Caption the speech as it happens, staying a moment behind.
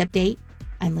update.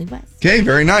 I'm Lee West. Okay,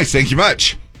 very nice. Thank you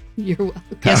much. You're welcome.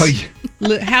 Yes.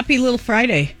 Happy little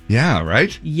Friday. Yeah,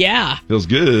 right? Yeah. Feels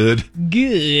good.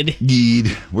 Good.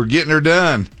 We're getting her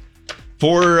done.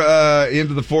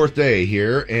 Into the fourth day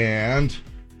here, and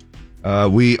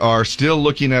we are still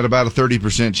looking at about a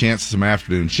 30% chance of some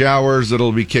afternoon showers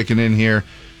that'll be kicking in here.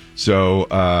 So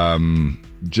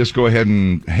just go ahead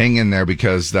and hang in there,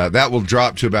 because that will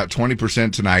drop to about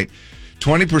 20% tonight,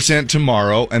 20%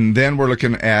 tomorrow, and then we're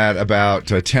looking at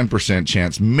about a 10%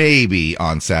 chance maybe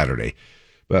on Saturday.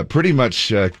 But pretty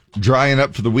much drying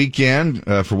up for the weekend,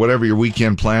 for whatever your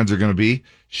weekend plans are going to be,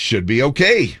 should be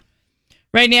okay.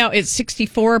 Right now, it's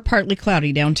 64, partly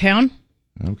cloudy downtown.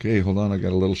 Okay, hold on. I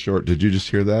got a little short. Did you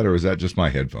just hear that, or is that just my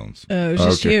headphones? It was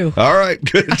just you. All right,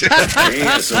 good.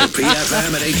 KSOP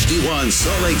FM at HD1,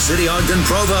 Salt Lake City, Ogden,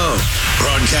 Provo.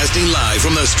 Broadcasting live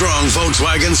from the Strong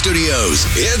Volkswagen Studios.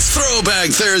 It's Throwback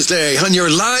Thursday on your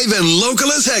live and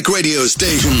local as heck radio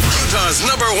station. Utah's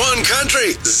 #1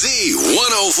 country,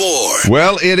 Z104.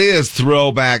 Well, it is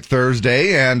Throwback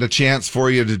Thursday, and a chance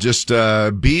for you to just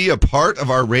be a part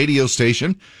of our radio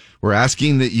station. We're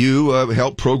asking that you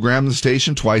help program the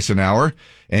station twice an hour,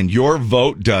 and your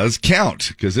vote does count,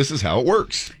 because this is how it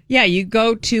works. Yeah, you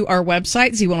go to our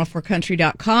website,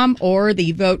 z104country.com, or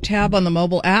the vote tab on the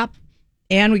mobile app,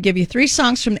 and we give you 3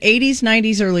 songs from the 80s,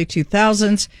 90s, early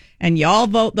 2000s, and you all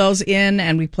vote those in,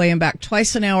 and we play them back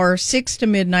twice an hour, 6 to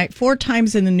midnight, 4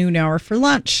 times in the noon hour for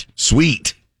lunch.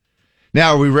 Sweet.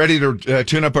 Now, are we ready to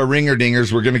tune up our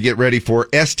ringer-dingers? We're going to get ready for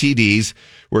STDs.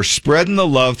 We're spreading the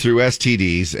love through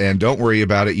STDs, and don't worry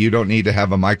about it. You don't need to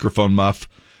have a microphone muff.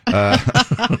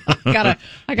 I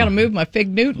gotta move my Fig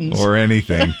Newtons. Or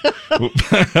anything.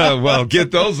 Well,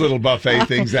 get those little buffet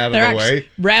things out of the way.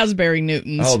 Raspberry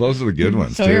Newtons. Oh, those are the good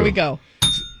ones, so too. Here we go.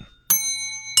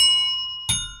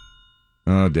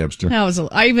 Oh, Debster.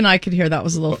 I could hear that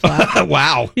was a little flat.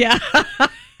 Wow. Yeah.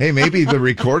 Hey, maybe the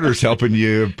recorder's helping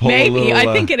you pull a little... Maybe.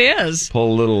 I think it is.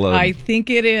 Pull a little... I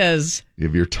think it is.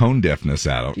 Give your tone deafness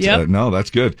out. Yep. No, that's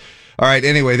good. All right,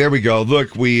 anyway, there we go.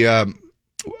 Look,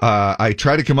 I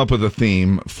try to come up with a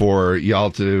theme for y'all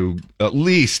to at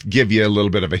least give you a little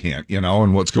bit of a hint,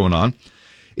 and what's going on.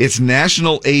 It's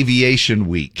National Aviation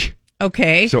Week.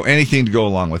 Okay. So anything to go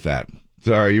along with that.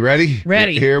 So are you ready?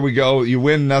 Ready. Here we go. You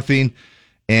win nothing,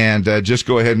 and just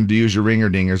go ahead and use your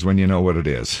ringer-dingers when you know what it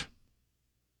is.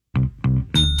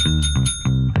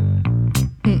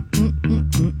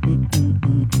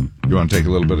 You want to take a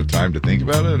little bit of time to think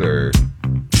about it, or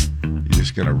you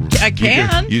just gonna? I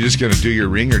can. You're just gonna do your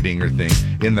ringer-dinger thing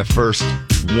in the first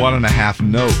 1.5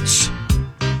 notes.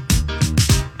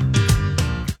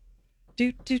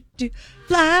 Do do do,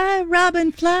 fly,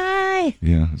 Robin, fly.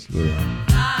 Yeah, that's the.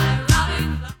 Fly,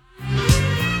 Robin,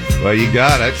 fly. Well, you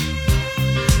got it.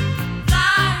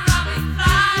 Fly, Robin,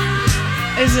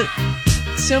 fly. Is it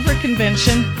Silver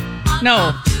Convention?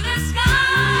 No.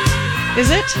 Is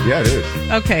it? Yeah, it is.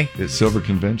 Okay. It's Silver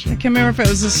Convention. I can't remember if it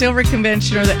was the Silver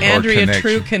Convention or the Andrea Connection.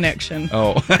 True Connection.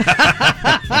 Oh.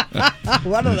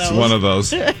 One of those. It's one of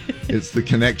those. It's the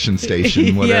connection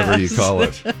station, whatever Yes. you call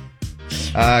it.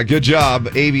 Good job.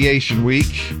 Aviation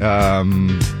Week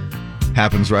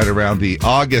happens right around the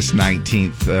August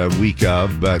 19th week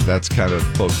of, but that's kind of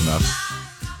close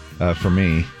enough for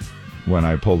me when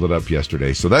I pulled it up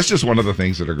yesterday. So that's just one of the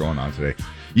things that are going on today.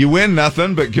 You win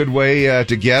nothing, but good way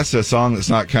to guess a song that's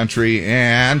not country,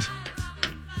 and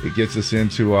it gets us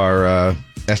into our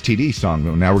STD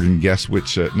song. Now we're going to guess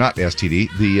which, not STD,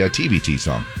 the TBT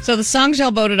song. So the songs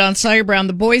y'all voted on, Sawyer Brown,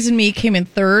 The Boys and Me came in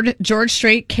third. George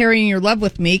Strait, Carrying Your Love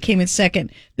With Me came in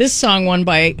second. This song won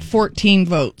by 14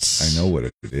 votes. I know what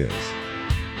it is.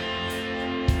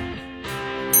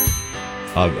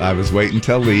 I was waiting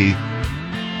till Lee,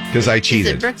 because I Is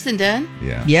cheated. it Brooks and Dunn?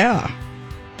 Yeah. Yeah.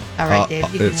 All right,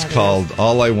 Dave. You can It's have called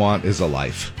All I Want Is a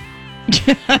Life.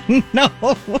 No.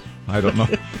 I don't know.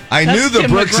 I That's knew the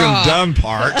Tim Brooks McGraw. and Dunn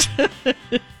part,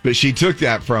 but she took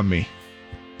that from me.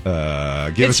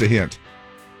 Give us a hint.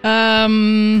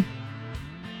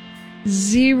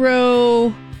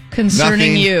 Zero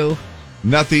Concerning Nothing. You.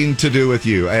 Nothing to do with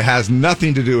you. It has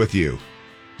nothing to do with you.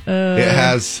 It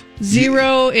has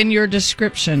Zero in your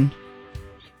description.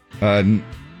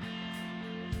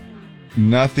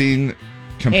 Nothing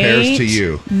compares to Ain't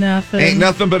you. Nothing. Ain't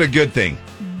nothing but a good thing.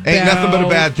 Ain't nothing but a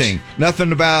bad thing.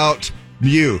 Nothing about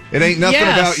you. It ain't nothing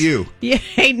Yes. about you. Yeah,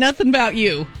 ain't nothing about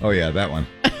you. Oh, yeah, that one.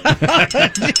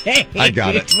 I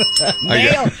got it.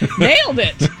 Nailed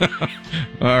it.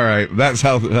 All right. That's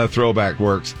how Throwback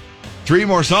works. 3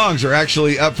 more songs are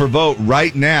actually up for vote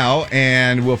right now,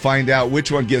 and we'll find out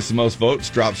which one gets the most votes.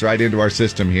 Drops right into our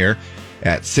system here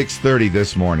at 6:30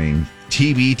 this morning.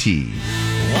 TBT.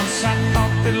 once I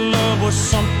thought that love was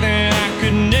something I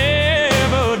could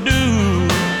never do.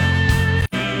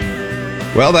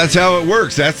 Well, that's how it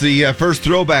works. That's the first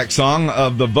throwback song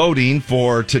of the voting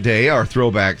for today, our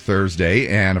Throwback Thursday.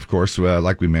 And, of course,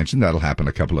 like we mentioned, that'll happen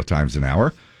a couple of times an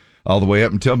hour, all the way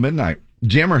up until midnight.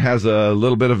 Jammer has a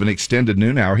little bit of an extended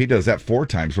noon hour. He does that 4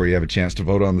 times where you have a chance to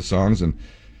vote on the songs, and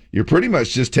you're pretty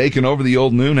much just taking over the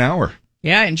old noon hour.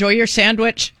 Yeah, enjoy your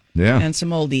sandwich. Yeah. And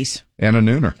some oldies. And a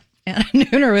nooner. And a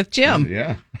nooner with Jim.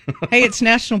 Yeah. Hey, it's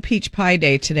National Peach Pie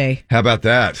Day today. How about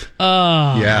that?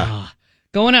 Oh. Yeah.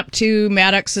 Going up to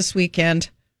Maddox this weekend,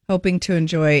 hoping to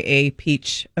enjoy a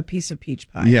piece of peach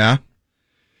pie. Yeah.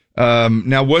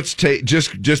 Now, what's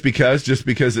just because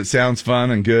it sounds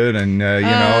fun and good, and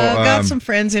got some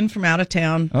friends in from out of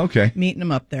town. Okay, meeting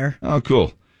them up there. Oh,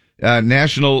 cool.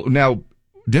 National. Now,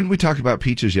 didn't we talk about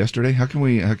peaches yesterday? How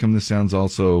come this sounds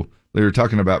also? They were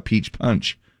talking about peach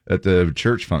punch at the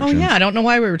church function. Oh yeah, I don't know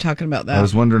why we were talking about that. I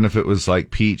was wondering if it was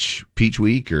like peach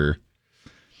week or.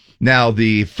 Now,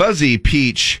 the fuzzy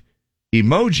peach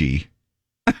emoji.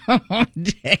 Oh,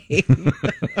 Dave.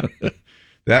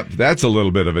 That's a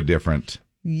little bit of a different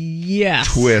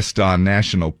twist on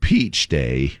National Peach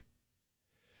Day.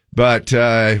 But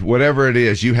whatever it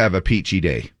is, you have a peachy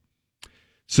day.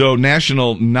 So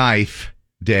National Knife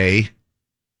Day.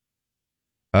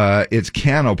 It's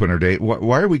can opener day.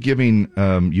 Why are we giving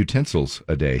utensils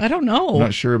a day? I don't know. I'm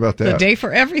not sure about that. The day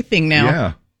for everything now.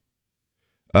 Yeah.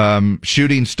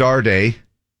 Shooting Star Day.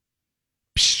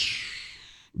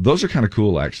 Those are kind of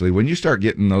cool, actually. When you start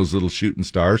getting those little shooting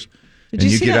stars, Did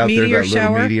you see that meteor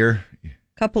shower meteor a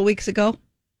couple of weeks ago?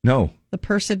 No, the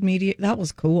Perseid meteor. That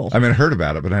was cool. I mean, I heard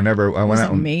about it, but I went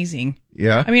out. Amazing.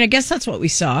 Yeah. I mean, I guess that's what we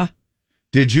saw.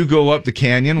 Did you go up the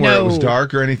canyon where it was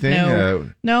dark or anything?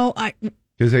 No,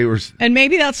 because they were. And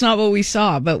maybe that's not what we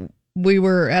saw, but we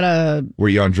were at a. Were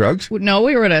you on drugs? No,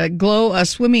 we were at a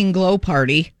swimming glow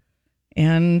party,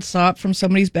 and saw it from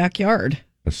somebody's backyard.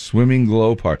 A swimming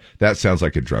glow party. That sounds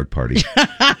like a drug party.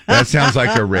 That sounds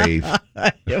like a rave.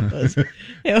 It was.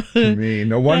 I mean,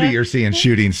 no wonder you're seeing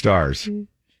shooting stars.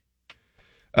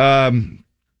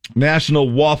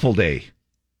 National Waffle Day.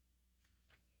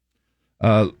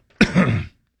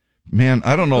 Man,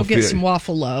 I don't know We'll if get some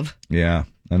waffle love. Yeah,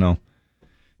 I know.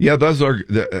 Yeah, those are.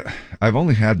 I've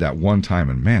only had that one time,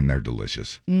 and man, they're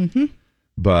delicious. Mm-hmm.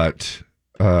 But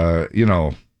a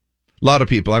lot of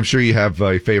people. I'm sure you have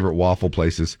favorite waffle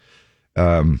places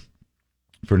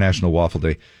for National Waffle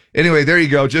Day. Anyway, there you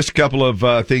go. Just a couple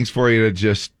of things for you to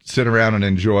just sit around and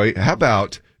enjoy. How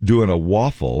about doing a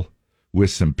waffle with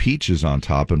some peaches on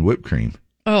top and whipped cream?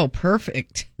 Oh,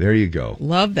 perfect. There you go.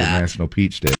 Love that. For National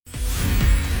Peach Day.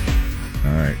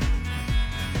 All right.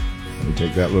 Let me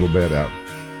take that little bit out.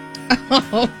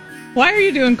 Oh, why are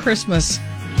you doing Christmas?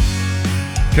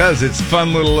 Because it's a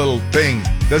fun little thing.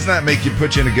 Doesn't that make you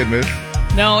put you in a good mood?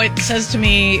 No, it says to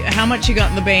me how much you got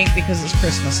in the bank because it's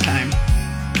Christmas time.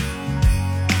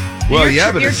 Well,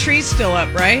 your but your tree's still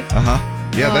up, right?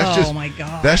 Yeah, Oh my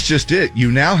God. That's just it.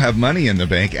 You now have money in the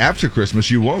bank. After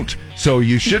Christmas, you won't. So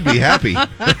you should be happy.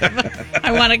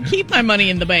 I want to keep my money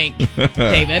in the bank,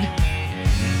 David.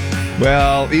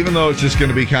 Well, even though it's just going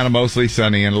to be kind of mostly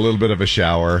sunny and a little bit of a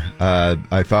shower,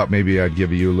 I thought maybe I'd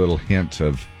give you a little hint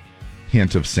of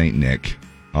Saint Nick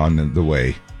on the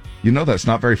way. You know, that's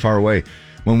not very far away.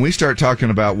 When we start talking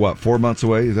about 4 months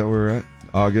away, is that where we're at?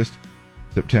 August,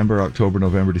 September, October,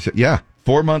 November, December. Yeah,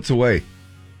 4 months away.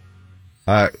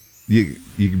 You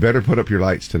better put up your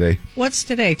lights today. What's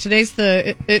today?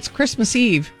 It's Christmas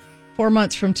Eve. 4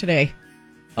 months from today.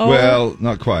 Oh. Well,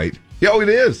 not quite. Yeah, it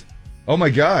is. Oh my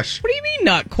gosh. What do you mean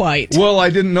not quite? Well,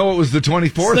 I didn't know it was the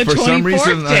 24th it's the for 24th, some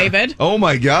reason. David. Oh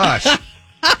my gosh.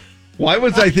 Why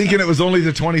was I thinking it was only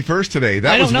the 21st today?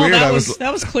 That was weird.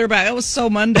 That was clear back. That was so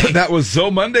Monday. That was so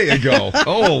Monday ago.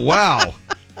 Oh, wow.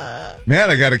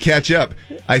 Man, I got to catch up.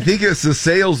 I think it's the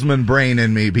salesman brain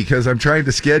in me because I'm trying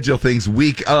to schedule things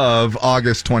week of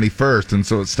August 21st, and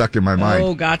so it's stuck in my mind.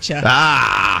 Oh,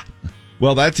 gotcha.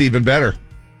 Well, that's even better.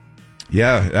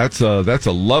 Yeah, that's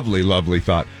a lovely, lovely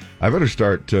thought. I better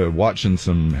start watching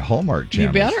some Hallmark Channel.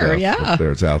 You better, yeah.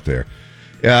 It's out there.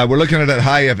 We're looking at a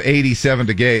high of 87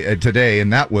 today,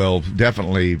 and that will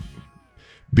definitely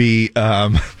be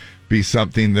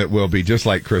something that will be just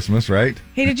like Christmas, right?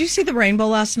 Hey, did you see the rainbow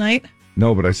last night?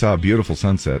 No, but I saw a beautiful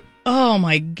sunset. Oh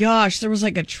my gosh, there was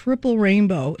like a triple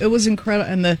rainbow. It was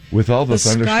incredible, and with all the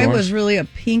sky thunderstorms? was really a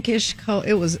pinkish color.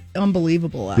 It was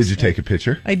unbelievable last Did you night. take a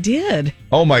picture? I did.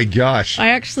 Oh my gosh! I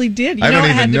actually did. I don't it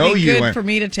even had know to be you good went- for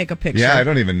me to take a picture. Yeah, I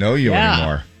don't even know you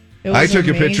anymore. It was I took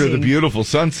a picture of the amazing. beautiful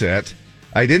sunset.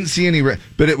 I didn't see any,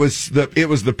 but it was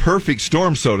the perfect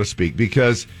storm, so to speak,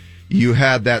 because you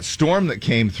had that storm that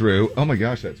came through. Oh my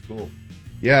gosh, that's cool.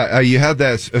 Yeah, you had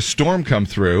a storm come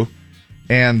through,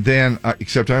 and then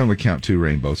except I only count 2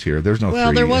 rainbows here. There's no 3.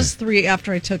 Well, there was 3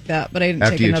 after I took that, but I didn't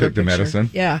After take you another took the picture. medicine?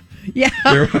 Yeah.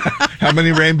 How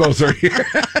many rainbows are here?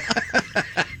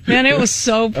 Man, it was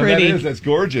so pretty. That's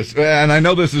gorgeous. And I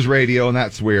know this is radio, and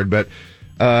that's weird, but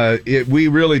we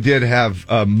really did have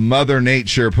Mother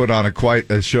Nature put on quite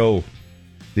a show.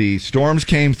 The storms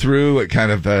came through. It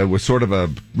kind of was sort of a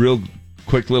real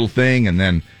quick little thing, and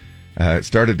then it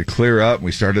started to clear up.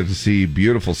 We started to see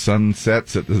beautiful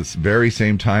sunsets at this very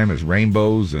same time as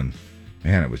rainbows, and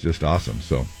man, it was just awesome.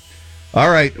 So, all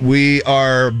right, we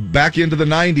are back into the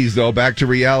 90s, though, back to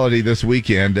reality this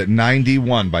weekend at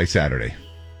 91 by Saturday.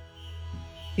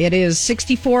 It is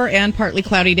 64 and partly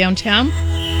cloudy downtown.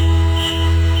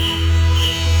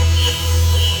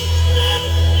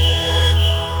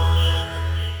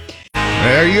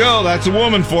 There you go. That's a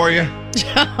woman for you.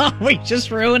 We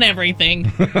just ruin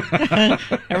everything.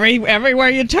 Everywhere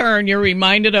you turn, you're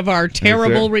reminded of our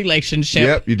terrible relationship.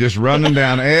 Yep, you're just running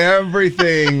down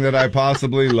everything that I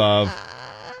possibly love.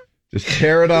 Just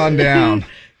tear it on down.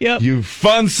 Yep. You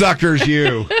fun suckers,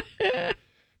 you.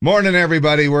 Morning,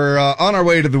 everybody. We're on our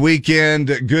way to the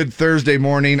weekend. Good Thursday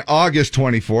morning, August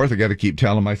 24th. I got to keep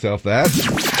telling myself that.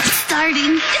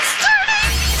 Starting. It's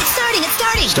starting. It's starting. It's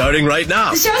starting. Starting right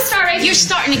now. The show's starting. You're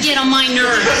starting to get on my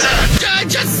nerves.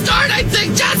 Just start, I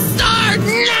think. Just start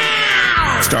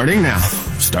now. Starting now.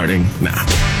 Starting now.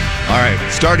 All right,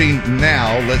 starting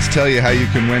now, let's tell you how you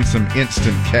can win some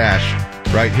instant cash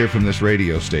right here from this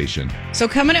radio station. So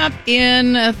coming up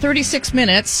in 36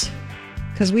 minutes,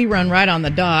 because we run right on the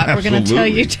dot, we're going to tell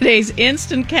Absolutely. you today's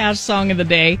instant cash song of the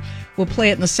day. We'll play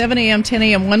it in the 7 a.m., 10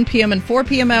 a.m., 1 p.m., and 4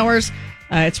 p.m. hours.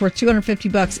 It's worth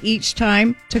 $250 each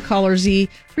time to caller Z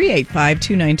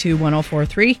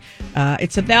 385-292-1043.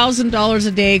 It's $1,000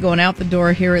 a day going out the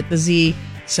door here at the Z.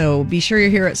 So be sure you're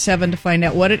here at 7 to find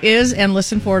out what it is and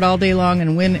listen for it all day long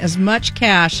and win as much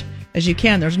cash as you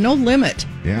can. There's no limit.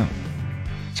 Yeah.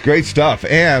 It's great stuff.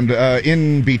 And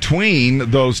in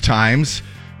between those times,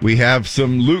 we have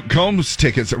some Luke Combs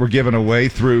tickets that we're giving away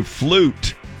through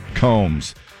Flute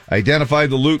Combs. Identify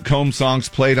the Luke Combs songs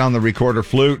played on the recorder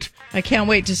flute. I can't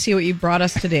wait to see what you brought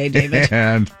us today, David.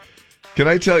 And can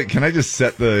I just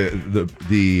set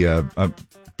the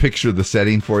picture, the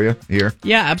setting for you here?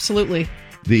 Yeah, absolutely.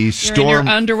 The You're in storm.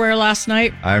 your underwear last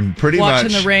night, I'm pretty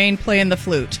watching much the rain, playing the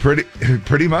flute.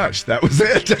 Pretty much. That was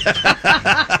it.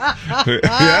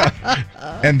 Yeah.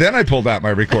 And then I pulled out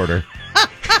my recorder.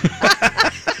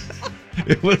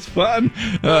 It was fun.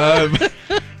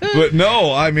 But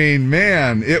no, I mean,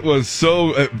 man, it was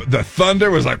so... the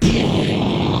thunder was like...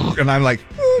 And I'm like...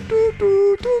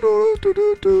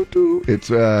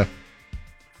 It's...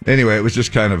 Anyway, it was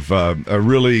just kind of a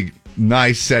really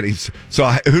nice setting. So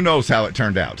who knows how it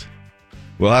turned out?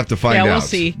 We'll have to find out. Yeah, we'll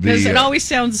see. Because it always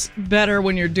sounds better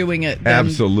when you're doing it than,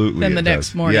 absolutely than the it next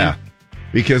does. morning. Yeah.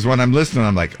 Because when I'm listening,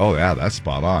 I'm like, oh, yeah, that's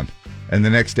spot on. And the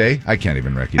next day, I can't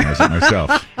even recognize it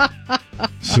myself.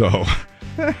 So,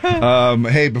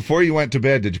 hey, before you went to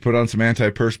bed, did you put on some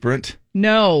antiperspirant?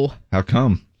 No. How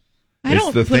come? I It's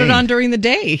don't the put it thing. on during the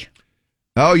day.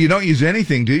 Oh, you don't use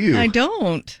anything, do you? I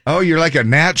don't. Oh, you're like a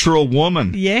natural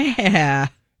woman. Yeah.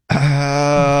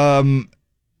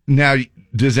 Now,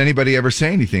 does anybody ever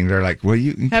say anything? They're like, well,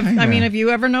 you Have you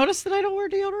ever noticed that I don't wear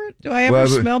deodorant? Do I ever Well,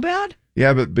 smell bad?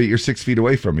 Yeah, but you're 6 feet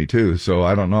away from me, too, so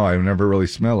I don't know. I never really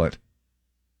smell it.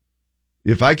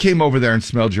 If I came over there and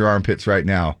smelled your armpits right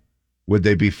now, would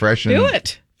they be fresh and Do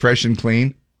it. fresh and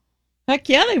clean? Heck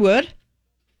yeah, they would.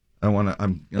 I want to.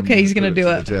 I'm Okay, he's gonna put do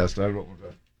to it. the test. I don't want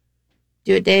to.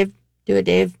 Do it, Dave. Do it,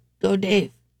 Dave. Go,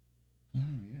 Dave.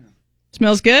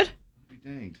 Smells good?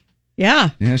 Dang. Yeah.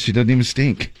 Yeah, she doesn't even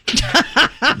stink.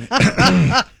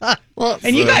 Well,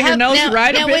 And you got your nose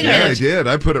right up in wait a Yeah, there. I did.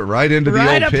 I put it right into the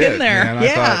Right old up pit. in there. Man. I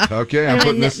Yeah. thought, okay, I'm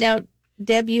putting this. Now,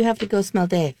 Deb, you have to go smell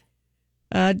Dave.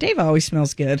 Dave always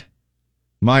smells good.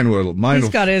 Mine will. He's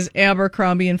got his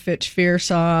Abercrombie and Fitch Fierce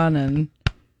on,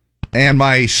 and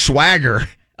my swagger.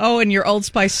 and your Old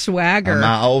Spice swagger.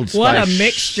 My Old Spice What a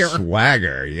mixture!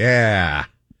 swagger. Yeah.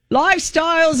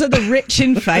 Lifestyles of the rich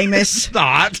and famous,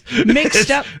 Not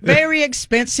mixed up very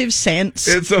expensive scents.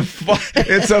 It's a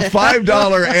 $5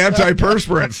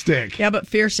 antiperspirant stick. Yeah, but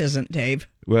Fierce isn't, Dave.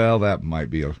 Well, that might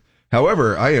be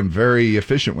However, I am very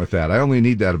efficient with that. I only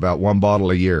need that about one bottle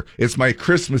a year. It's my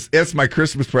Christmas present Give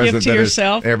to that is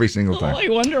yourself every single Oh, time. I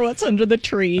wonder what's under the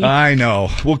tree. I know.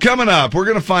 Well, coming up, we're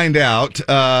going to find out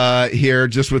here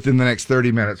just within the next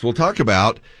 30 minutes. We'll talk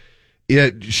about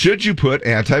it. Should you put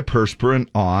antiperspirant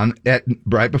on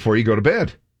right before you go to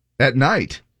bed at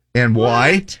night, and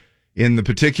why? What? in the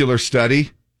particular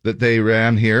study that they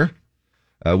ran here,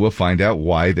 we'll find out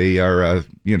why they are,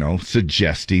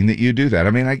 suggesting that you do that.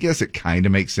 I mean, I guess it kind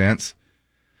of makes sense.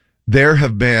 There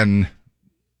have been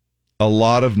a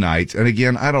lot of nights, and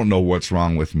again, I don't know what's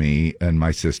wrong with me and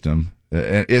my system.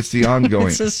 It's the ongoing.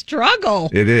 It's a struggle.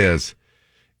 It is.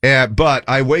 But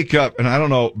I wake up, and I don't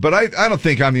know, but I don't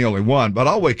think I'm the only one, but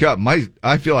I'll wake up,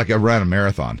 I feel like I ran a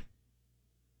marathon.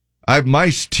 My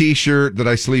T-shirt that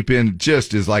I sleep in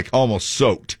just is like almost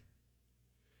soaked.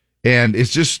 And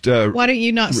it's just... Why don't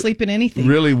you not sleep in anything?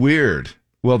 Really weird.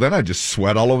 Well, then I just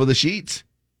sweat all over the sheets.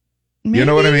 Maybe, you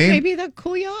know what I mean? Maybe that'll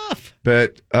cool you off.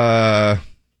 But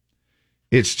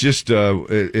it's just,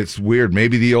 it's weird.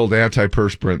 Maybe the old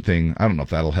antiperspirant thing, I don't know if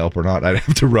that'll help or not. I'd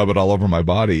have to rub it all over my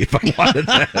body if I wanted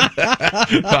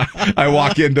that. I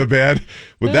walk into bed.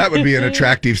 That would be an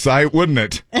attractive sight, wouldn't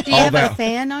it? Do you have a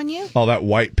fan on you? All that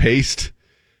white paste.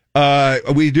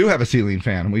 We do have a ceiling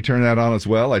fan, and we turn that on as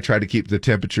well. I try to keep the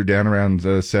temperature down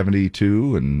around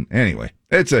 72, and anyway,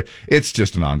 it's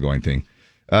just an ongoing thing.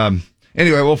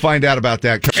 Anyway, we'll find out about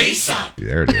that. K-Sop.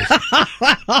 There it is.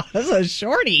 That's a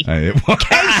shorty.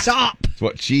 K-Sop. That's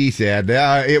what she said.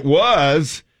 It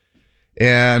was,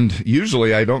 and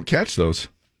usually I don't catch those.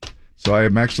 So I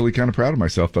am actually kind of proud of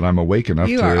myself that I'm awake enough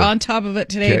to... You are on top of it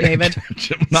today, David.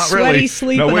 Not Sweaty really.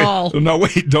 sleep no, and wait. all. No,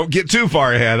 wait. Don't get too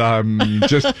far ahead.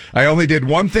 I only did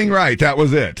one thing right. That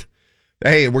was it.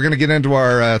 Hey, we're going to get into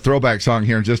our throwback song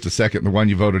here in just a second. The one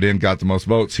you voted in got the most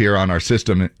votes here on our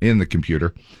system in the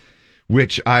computer,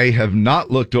 which I have not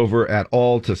looked over at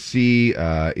all to see.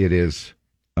 It is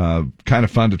kind of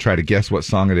fun to try to guess what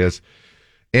song it is.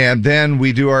 And then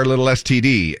we do our little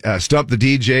STD. Stump the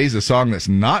DJs, a song that's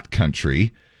not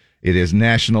country. It is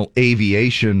National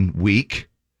Aviation Week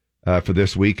for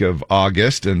this week of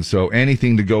August. And so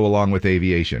anything to go along with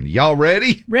aviation. Y'all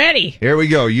ready? Ready. Here we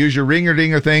go. Use your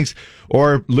ringer-dinger things.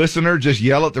 Or, listener, just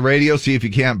yell at the radio, see if you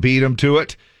can't beat them to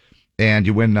it. And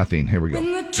you win nothing. Here we go.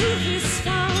 When the truth is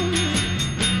found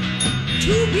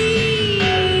to be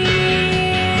lies,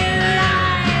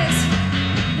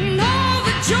 and all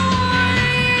the joy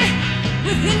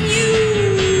within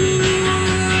you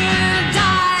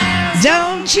dies.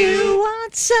 Don't you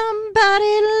want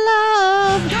somebody to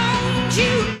love? Don't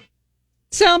you?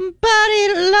 Somebody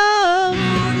to love?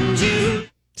 Don't you?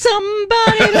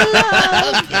 Somebody to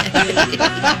love?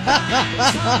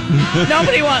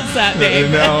 Nobody wants that, Dave.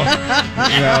 No.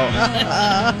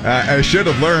 I should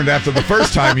have learned after the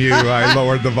first time I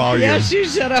lowered the volume. Yes, you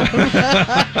should have.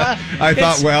 I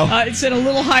thought, it's in a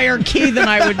little higher key than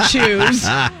I would choose.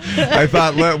 I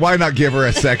thought, why not give her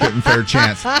a second and third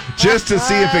chance? Just to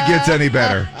see if it gets any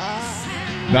better.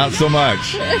 Not so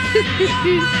much.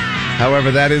 However,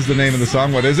 that is the name of the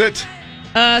song. What is it?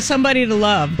 Somebody to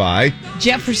Love. By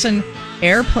Jefferson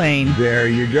Airplane. There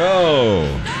you go.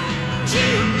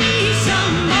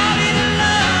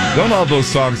 Don't all those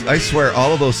songs, I swear,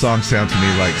 all of those songs sound to me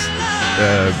like,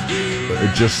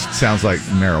 it just sounds like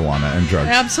marijuana and drugs.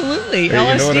 Absolutely. Hey,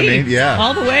 LSD. you know what I mean? Yeah.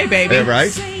 All the way, baby. Yeah,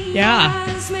 right? Yeah.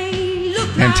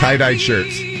 And tie-dyed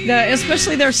shirts.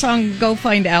 Especially their song, Go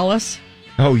Find Alice.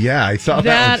 Oh, yeah, I saw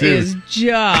that one too. That is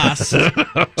just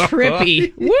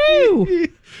trippy. Woo!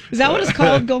 Is that what it's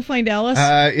called? Go Find Alice?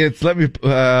 I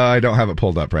don't have it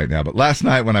pulled up right now, but last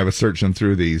night when I was searching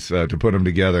through these to put them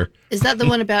together. Is that the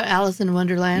one about Alice in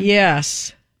Wonderland?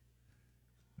 Yes.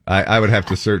 I would have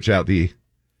to search out the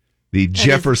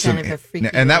Jefferson, kind of a freaky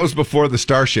and that was before the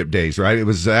Starship days, right? It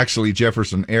was actually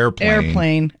Jefferson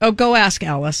Airplane. Oh, Go Ask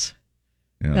Alice.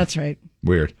 Yeah. That's right.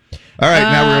 Weird. All right,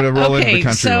 now we're going to roll into the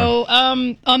country so,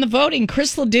 one. on the voting,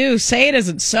 Chris Ledoux, Say It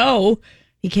Isn't So.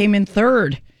 He came in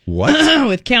third. What?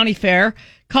 With County Fair.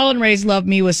 Colin Ray's Love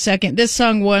Me was second. This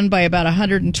song won by about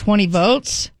 120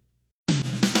 votes.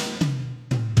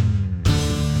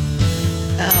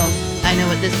 Oh, I know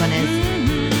what this one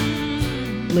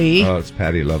is. Lee. Oh, it's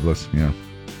Patty Loveless. Yeah.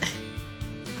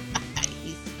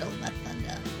 He stole my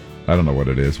thunder. I don't know what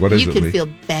it is. What is You it, can Lee? feel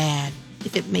bad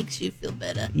if it makes you feel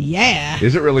better. Yeah.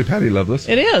 Is it really Patty Loveless?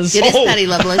 It is. It is Patty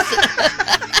Loveless.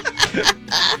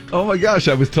 Oh my gosh,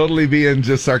 I was totally being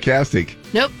just sarcastic.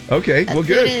 Nope. Okay, That's well, what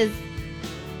good. it is.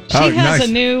 She Oh, has nice.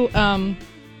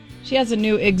 a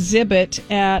new exhibit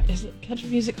at, is it Country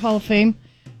Music Hall of Fame?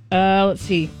 Let's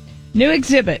see. New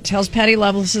exhibit tells Patty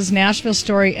Loveless's Nashville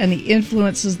story and the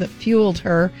influences that fueled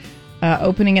her,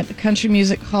 opening at the Country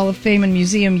Music Hall of Fame and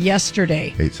Museum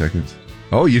yesterday. 8 seconds.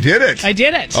 Oh, you did it. I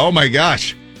did it. Oh my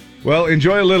gosh. Well,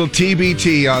 enjoy a little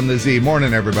TBT on the Z.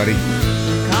 Morning, everybody.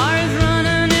 Car is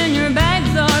running and your bags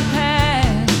are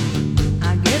packed.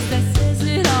 I guess that says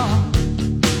it all.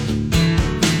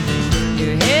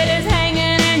 Your head is hanging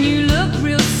and you look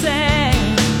real sad.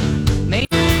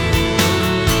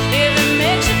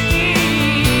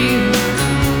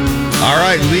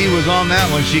 right, Lee was on that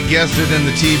one. She guessed it in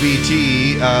the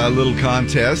TBT little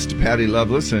contest. Patty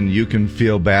Loveless, and You Can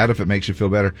Feel Bad if it makes you feel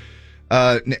better.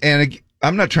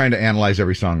 I'm not trying to analyze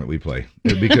every song that we play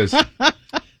because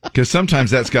sometimes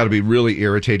that's got to be really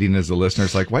irritating as a listener.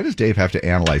 It's like, why does Dave have to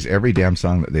analyze every damn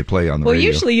song that they play on the radio? Well,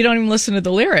 usually you don't even listen to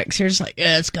the lyrics. You're just like,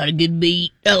 yeah, it's got a good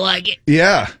beat. I like it.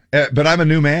 Yeah, but I'm a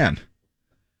new man.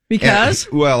 Because?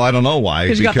 Well, I don't know why.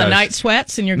 Because you got the night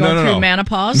sweats and you're going through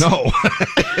menopause?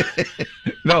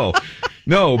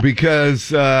 No,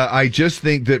 because I just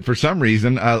think that for some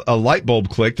reason a light bulb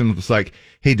clicked and it's like,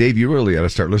 hey, Dave, you really ought to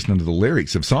start listening to the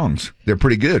lyrics of songs. They're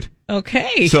pretty good.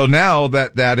 Okay. So now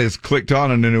that is clicked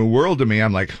on in a new world to me,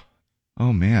 I'm like,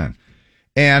 oh, man.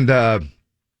 And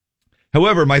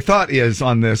however, my thought is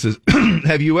on this is,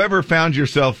 have you ever found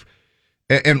yourself,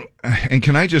 and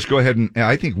can I just go ahead and,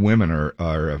 I think women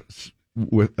are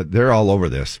they're all over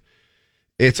this.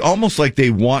 It's almost like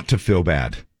they want to feel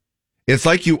bad. It's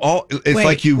like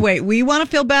Wait, we want to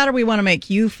feel bad or we want to make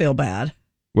you feel bad?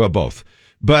 Well, both.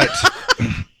 But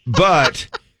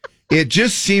it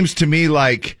just seems to me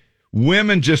like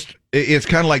women it's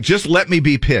kind of like, just let me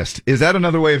be pissed. Is that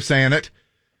another way of saying it?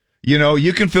 You know,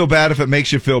 you can feel bad if it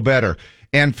makes you feel better.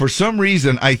 And for some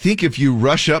reason, I think if you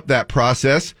rush up that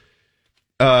process,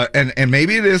 and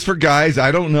maybe it is for guys,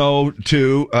 I don't know,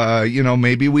 too,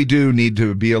 maybe we do need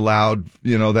to be allowed,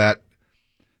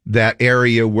 that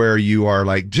area where you are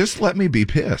like, just let me be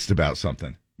pissed about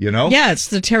something. Yeah, it's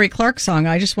the Terry Clark song,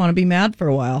 I Just Want to Be Mad for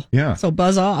a While. Yeah. So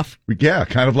buzz off. Yeah,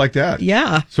 kind of like that.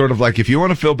 Yeah. Sort of like, if you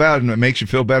want to feel bad and it makes you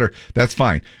feel better, that's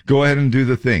fine. Go ahead and do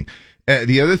the thing.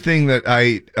 The other thing that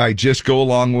I just go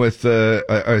along with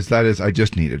is I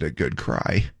just needed a good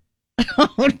cry.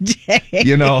 Oh, dang.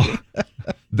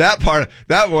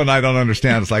 That one I don't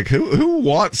understand. It's like, who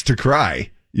wants to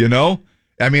cry?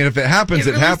 I mean, if it happens,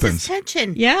 it happens.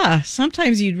 Tension. Yeah,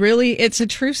 sometimes it's a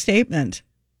true statement.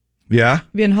 Yeah?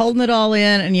 You've been holding it all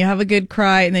in and you have a good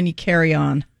cry and then you carry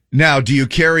on. Now, do you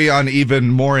carry on even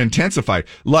more intensified?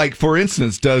 Like, for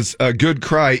instance, does a good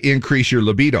cry increase your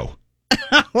libido?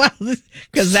 Well,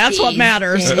 because that's what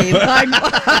matters.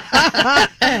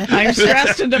 I'm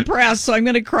stressed and depressed, so I'm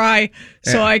going to cry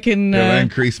so I can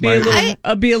increase be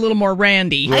a little more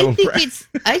randy.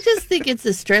 I just think it's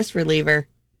a stress reliever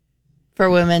for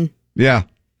women. Yeah.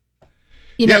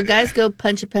 Guys go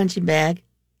punch a punching bag.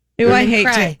 Ooh, I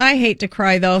hate to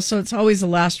cry though, so it's always a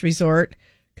last resort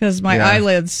because my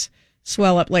eyelids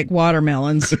swell up like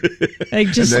watermelons. For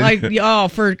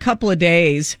a couple of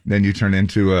days. Then you turn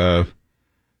into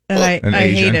I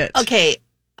hate it. Okay,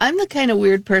 I'm the kind of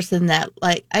weird person that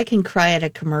I can cry at a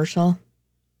commercial.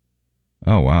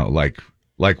 Oh wow, like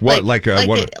what? Like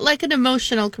an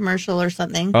emotional commercial or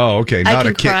something. Oh, okay, not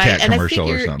a Kit Kat commercial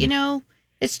or something.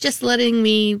 It's just letting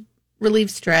me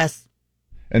relieve stress.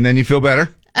 And then you feel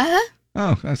better? Uh-huh.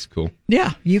 Oh, that's cool.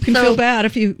 Yeah, you can feel bad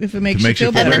if it makes you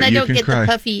feel better. And then I don't get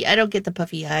the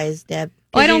puffy eyes, Deb.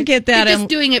 I don't get that. You're just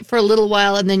doing it for a little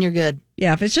while and then you're good.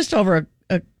 Yeah, if it's just over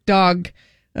a dog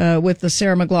with the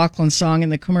Sarah McLachlan song in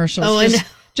the commercials,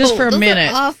 just for a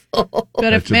minute. Awful.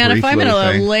 But if I'm going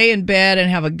to lay in bed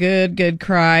and have a good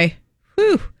cry,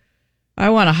 whew, I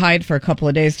want to hide for a couple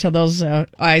of days till those the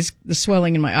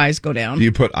swelling in my eyes go down. Do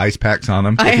you put ice packs on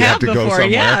them? I if you have to before, go somewhere?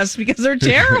 Yes, because they're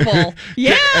terrible.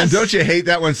 Yes. And don't you hate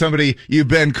that when you've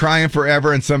been crying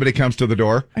forever and somebody comes to the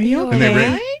door? Are you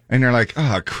okay? And you're like,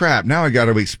 oh, crap, now I got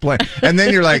to explain. And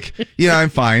then you're like, yeah, I'm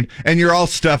fine. And you're all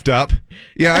stuffed up.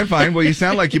 Yeah, I'm fine. Well, you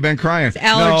sound like you've been crying. It's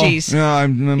allergies. No,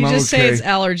 I'm you just okay. say it's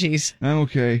allergies. I'm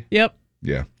okay. Yep.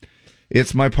 Yeah.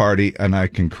 It's my party, and I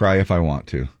can cry if I want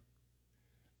to.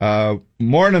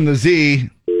 Morning the Z,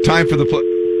 time for the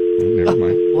never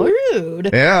mind.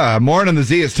 Rude. Yeah, morning the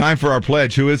Z, it's time for our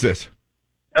pledge. Who is this?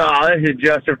 Oh, this is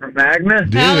Justin from Magna.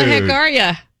 Dude. How the heck are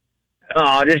you?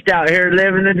 Oh, just out here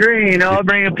living the dream,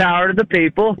 bringing power to the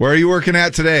people. Where are you working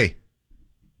at today?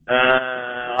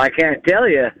 I can't tell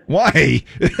you. Why?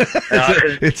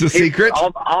 It's a secret?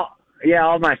 All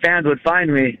my fans would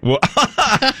find me. Well,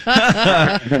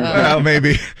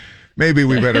 maybe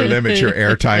we better limit your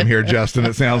airtime here, Justin.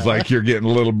 It sounds like you're getting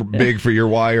a little big for your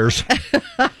wires.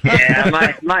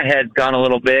 Yeah, my head's gone a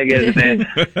little big, isn't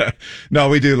it? No,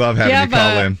 we do love having you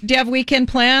call in. Do you have weekend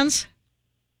plans?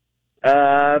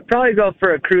 Probably go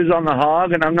for a cruise on the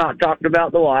Hog, and I'm not talking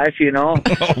about the wife, Oh,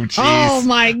 jeez. Oh,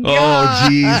 my God.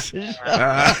 Oh, jeez.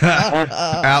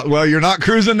 Well, you're not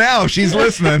cruising now. She's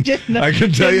listening. I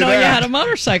can tell you that. Didn't know you had a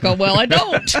motorcycle. Well, I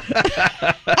don't.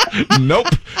 Nope.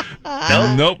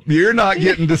 Nope. You're not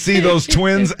getting to see those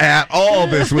twins at all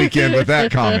this weekend with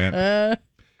that comment.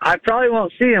 I probably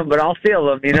won't see them, but I'll feel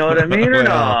them. You know what I mean, or Well,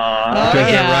 not?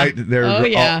 Because yeah. they're right.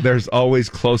 They're there's always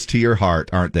close to your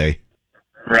heart, aren't they?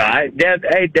 Right, Deb.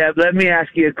 Hey, Deb, let me ask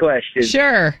you a question.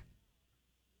 Sure.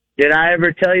 Did I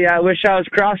ever tell you I wish I was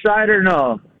cross-eyed or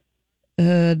no?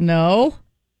 No.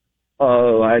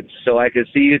 Oh, so I could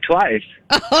see you twice.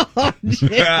 Good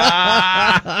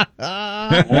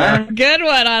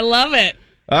one. I love it.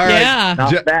 All right. Yeah.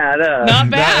 Not bad. Not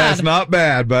bad. That's not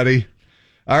bad, buddy.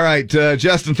 All right,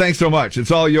 Justin, thanks so much.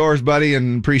 It's all yours, buddy,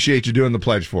 and appreciate you doing the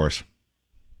pledge for us.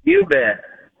 You bet.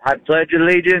 I pledge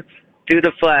allegiance to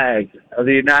the flag of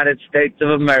the United States of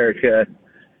America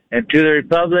and to the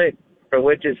republic for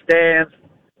which it stands,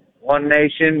 one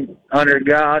nation, under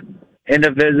God,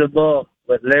 indivisible,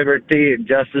 with liberty and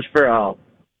justice for all.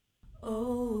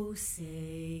 Oh,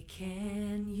 say,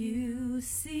 can you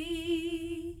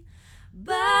see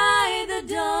by the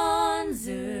dawn's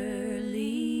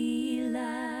early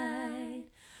light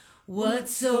what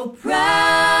so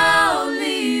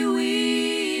proudly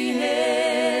we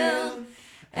hailed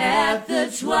at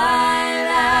the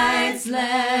twilight's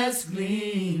last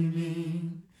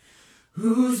gleaming,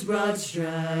 whose broad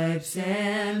stripes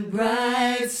and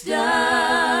bright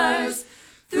stars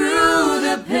through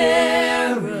the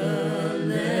perilous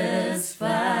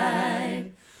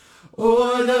fight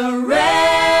o'er the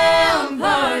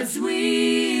ramparts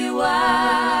we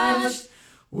watched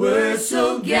were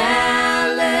so gallantly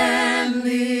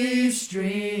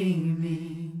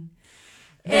streaming,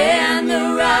 and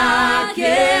the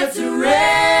rocket's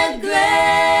red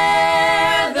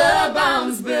glare, the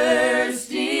bombs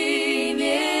bursting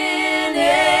in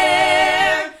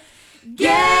air,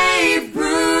 gave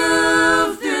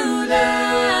proof through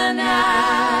the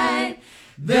night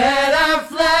that our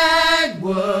flag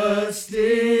was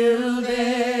still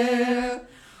there.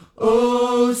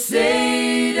 Oh,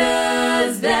 say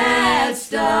does that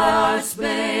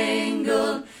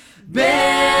star-spangled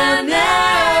banner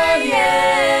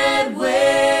yet wave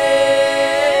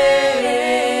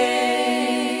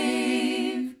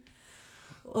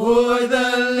o'er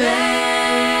the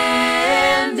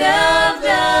land of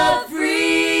the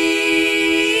free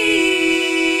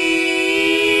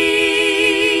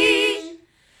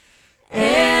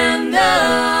and the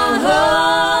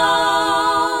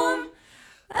home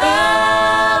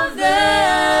of the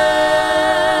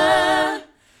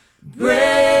brave.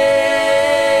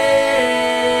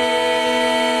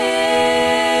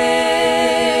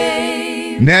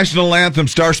 National Anthem,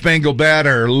 Star Spangled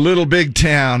Banner, Little Big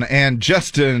Town, and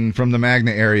Justin from the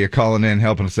Magna area calling in,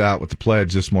 helping us out with the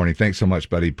pledge this morning. Thanks so much,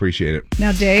 buddy. Appreciate it.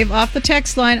 Now, Dave, off the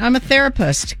text line, I'm a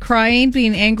therapist. Crying,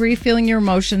 being angry, feeling your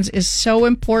emotions is so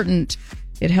important.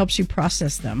 It helps you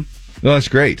process them. No, that's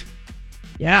great.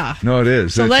 Yeah. No, it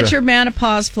is. So It's, let your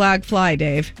menopause flag fly,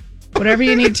 Dave. Whatever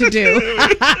you need to do.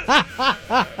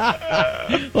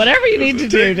 Whatever you need to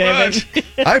do, David.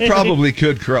 I probably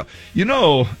could cry. You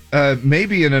know,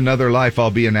 maybe in another life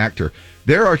I'll be an actor.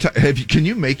 There are can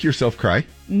you make yourself cry?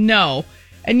 No.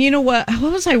 And you know what?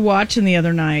 What was I watching the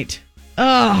other night?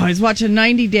 Oh, I was watching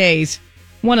 90 Days.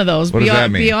 One of those. What does that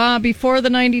mean? Before the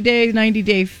 90 days, 90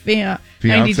 day,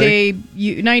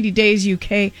 90 days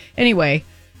UK. Anyway,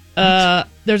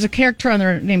 there's a character on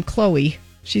there named Chloe.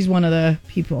 She's one of the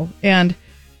people, and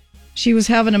she was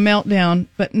having a meltdown,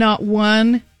 but not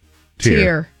one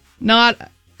tear.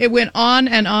 It went on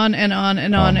and on and on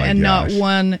and on, and gosh. not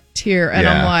one tear. And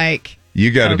I'm like,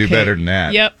 you got to do okay. better than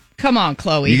that. Yep. Come on,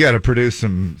 Chloe. You got to produce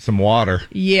some water.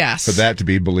 Yes. For that to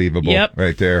be believable. Yep.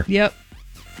 Right there. Yep.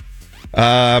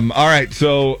 All right.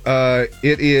 So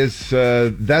it is.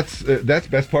 That's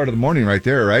best part of the morning right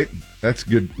there. Right. That's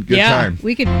good. Good time.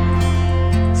 We could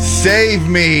Save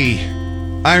me.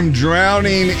 I'm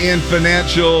drowning in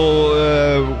financial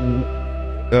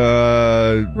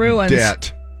Ruins.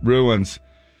 debt. Ruins.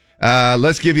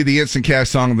 Let's give you the instant cash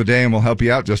song of the day, and we'll help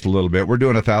you out just a little bit. We're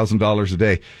doing $1,000 a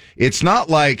day. It's not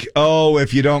like, oh,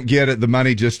 if you don't get it, the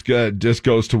money just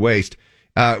goes to waste.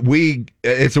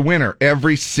 It's a winner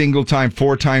every single time,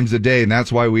 4 times a day, and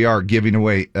that's why we are giving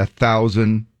away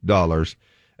 $1,000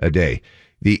 a day.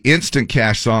 The instant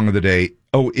cash song of the day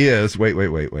is wait.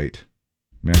 Remember?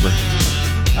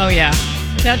 Oh, yeah.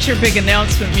 That's your big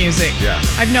announcement music. Yeah.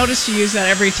 I've noticed you use that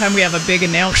every time we have a big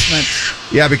announcement.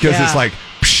 Yeah, because it's like.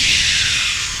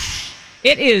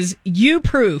 It is You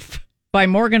Proof by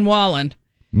Morgan Wallen.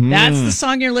 That's the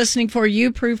song you're listening for, You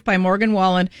Proof by Morgan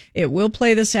Wallen. It will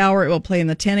play this hour. It will play in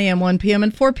the 10 a.m., 1 p.m.,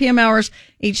 and 4 p.m. hours.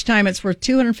 Each time it's worth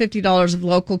 $250 of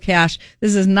local cash.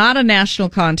 This is not a national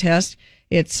contest.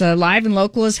 It's live and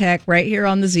local as heck right here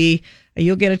on the Z.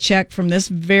 You'll get a check from this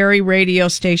very radio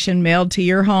station mailed to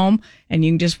your home, and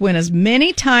you can just win as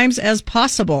many times as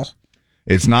possible.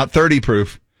 It's not 30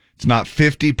 proof. It's not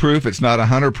 50 proof. It's not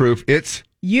 100 proof. It's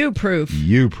You proof.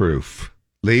 you proof.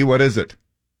 Lee, what is it?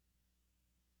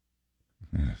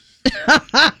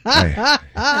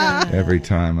 Every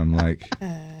time I'm like,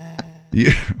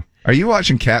 are you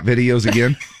watching cat videos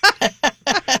again?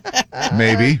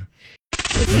 Maybe.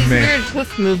 These weird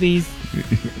hoof movies.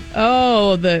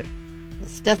 Oh, the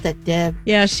stuff that Deb.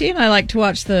 Yeah, she and I like to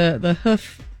watch the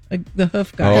hoof guy.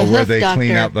 Oh, The where hoof they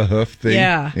clean doctor. out the hoof thing?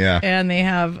 Yeah. Yeah. And they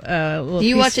have a little Do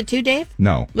you piece, watch it too, Dave?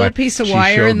 No. little but piece of she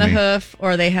wire showed in the me. hoof,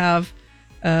 or they have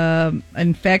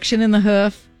infection in the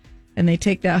hoof, and they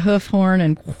take that hoof horn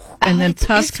and then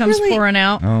pus it's comes really- pouring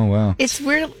out. Oh, wow. It's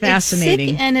weird. Fascinating.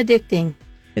 It's sick and addicting.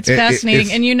 It's It- fascinating.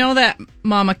 it's- And you know that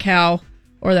mama cow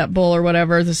or that bull or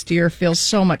whatever, the steer feels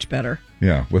so much better.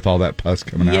 Yeah, with all that pus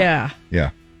coming out. Yeah. Yeah.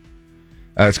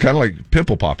 It's kind of like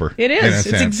pimple popper. It in a is. It's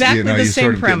sense. exactly You know, the you same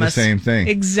sort of get premise. the same thing.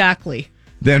 Exactly.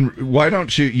 Then why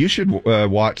don't you should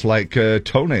watch like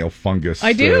toenail fungus.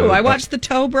 I do. I watch the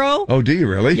toe bro. Oh, do you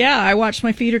really? Yeah, I watch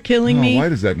My Feet Are Killing Oh, Me. why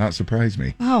does that not surprise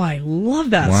me? Oh, I love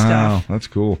that Wow, stuff. that's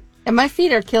cool. And my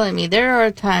feet are killing me. There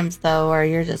are times, though, where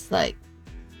you're just like,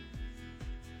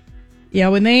 Yeah,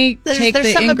 when they There's take the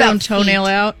something ingrown about toenail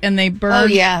feet. out and they burn, Oh,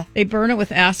 yeah. they burn it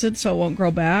with acid so it won't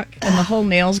grow back, and the whole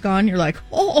nail's gone. You're like,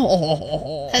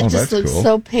 oh, that Oh, just that's looks cool.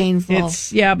 so painful.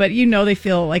 it's but you know they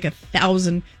feel like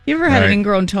 1,000. If you ever had Right. an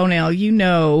ingrown toenail, you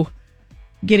know,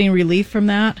 getting relief from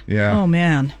that. Yeah. Oh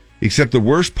man. Except the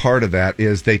worst part of that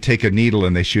is they take a needle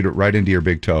and they shoot it right into your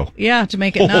big toe. Yeah, to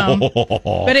make it numb.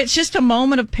 But it's just a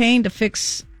moment of pain to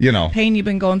fix You know. pain you've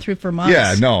been going through for months.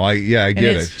 Yeah, no, I and get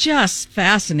it's it. just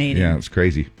fascinating. Yeah, it's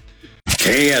crazy.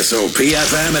 KSOP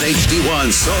FM at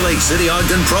HD1 Salt Lake City,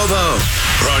 Ogden, Provo.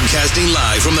 Broadcasting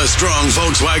live from the Strong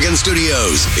Volkswagen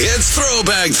Studios. It's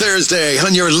Throwback Thursday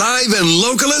on your live and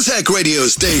local as heck radio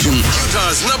station.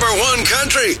 Utah's #1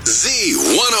 country,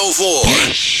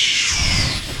 Z104.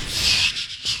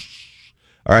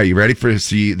 All right, you ready for the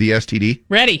STD?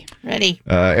 Ready. Ready.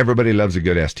 Everybody loves a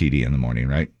good STD in the morning,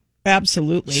 right?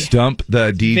 Absolutely. Stump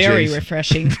the DJ. Very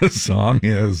refreshing. The song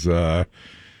is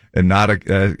not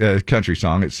a country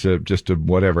song. It's just a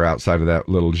whatever outside of that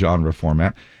little genre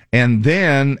format. And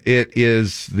then it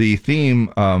is the theme,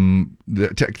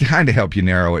 to kind of help you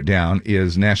narrow it down,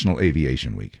 is National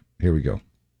Aviation Week. Here we go.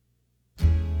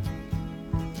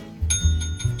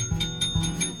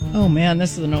 Oh man,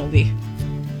 this is an oldie.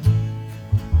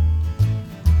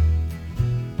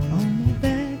 All my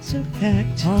bags are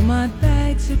packed. All my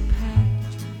bags are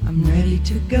packed. I'm ready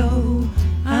to go.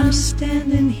 I'm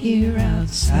standing here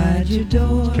outside your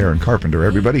door. Karen Carpenter,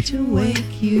 everybody. To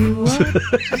wake you up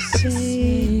to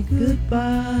say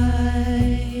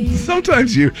goodbye.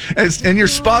 Sometimes and you're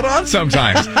spot on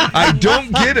sometimes. I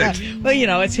don't get it. Well, you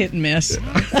know, it's hit and miss.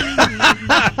 Lord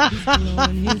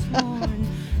is born.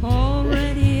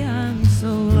 Already I'm so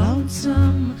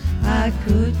lonesome I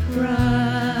could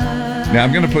cry. Now,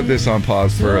 I'm going to put this on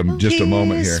pause for just a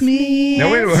moment here. Kiss me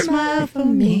Now, wait a and minute. smile for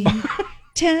me.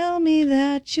 Tell me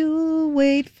that you'll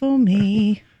wait for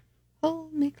me.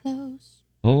 Hold me close.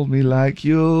 Hold me like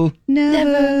you'll.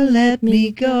 Never let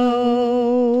me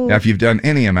go. Now, if you've done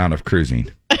any amount of cruising,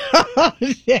 at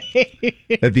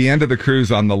the end of the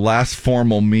cruise on the last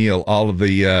formal meal, all of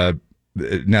the,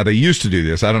 now they used to do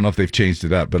this. I don't know if they've changed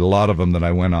it up, but a lot of them that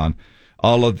I went on,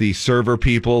 all of the server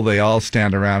people, they all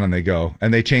stand around and they go,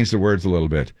 and they change the words a little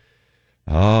bit.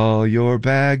 All your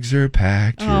bags are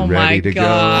packed. You're Oh, ready my to God. go.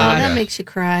 Oh, Yeah. that makes you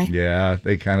cry. Yeah,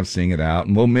 they kind of sing it out,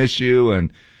 and we'll miss you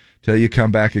and till you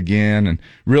come back again. And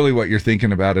really what you're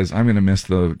thinking about is, I'm going to miss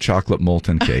the chocolate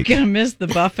molten cake. Gonna miss the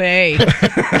buffet.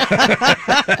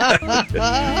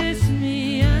 Kiss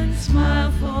me and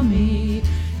smile for me.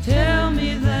 Tell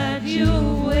me that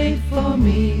you'll wait for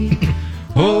me.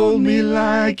 Hold me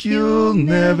like you'll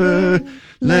never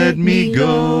let me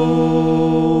go.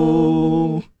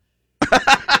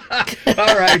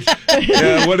 All right.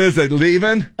 What is it?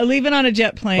 Leaving? Leaving on a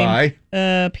jet plane.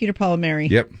 Bye. Peter, Paul, and Mary.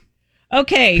 Yep.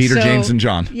 Okay. Peter, so, James, and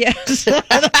John. Yes.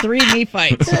 The 3 me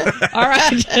fights. All right.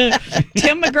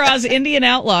 Tim McGraw's Indian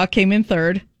Outlaw came in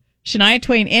third. Shania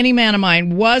Twain, Any Man of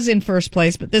Mine, was in first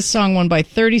place, but this song won by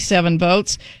 37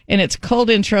 votes, and it's a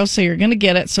cold intro, so you're going to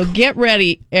get it. So get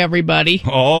ready, everybody.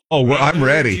 Oh, well, I'm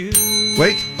ready.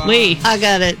 Wait. Lee. I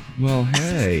got it. Well,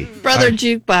 hey. Brother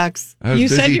Jukebox. I was You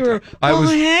said busy- you were, I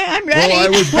was, hey, I'm ready. well, I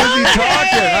was busy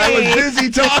talking. I was busy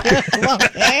talking.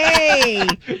 Hey.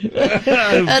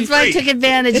 That's why I took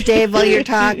advantage, Dave, while you're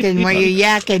talking, where you're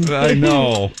yakking. I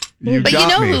know. But you got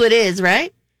know me. who it is,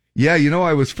 right? Yeah,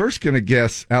 I was first going to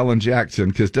guess Alan Jackson,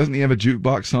 because doesn't he have a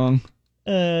jukebox song?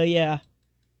 Yeah.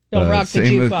 Don't rock the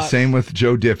same jukebox. Same with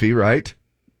Joe Diffie, right?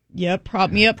 Yep,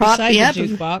 prop me up Prop beside me the up.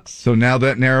 jukebox. So now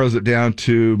that narrows it down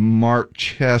to Mark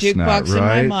Chestnut, Jukebox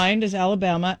right? in my mind is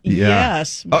Alabama. Yeah.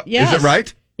 Yes. Oh, Yes. is it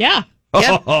right? Yeah.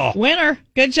 Oh. Winner.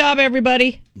 Good job,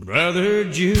 everybody. Brother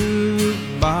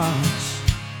Jukebox,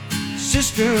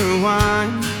 Sister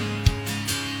Wine,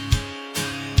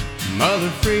 Mother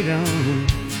Freedom,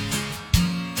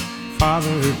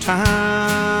 Father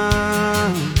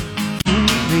Time.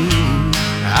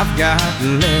 I've got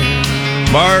love.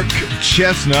 Mark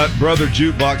Chestnut, Brother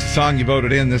Jukebox, the song you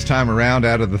voted in this time around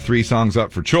out of the 3 songs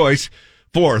up for choice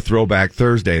for Throwback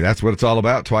Thursday. That's what it's all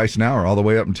about, twice an hour, all the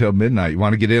way up until midnight. You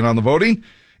want to get in on the voting?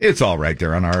 It's all right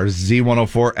there on our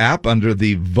Z104 app under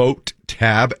the Vote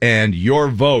tab, and your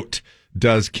vote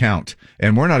does count.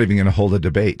 And we're not even going to hold a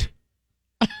debate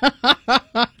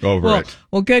over it.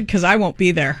 Well, good, because I won't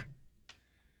be there.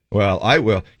 Well, I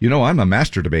will. You know, I'm a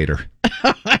master debater.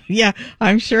 Yeah,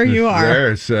 I'm sure you are.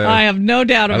 There's, I have no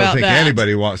doubt I about don't think that.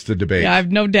 anybody wants to debate. Yeah, I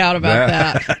have no doubt about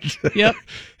that. Yep.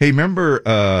 Hey, remember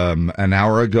an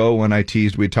hour ago when I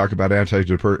teased we'd talk about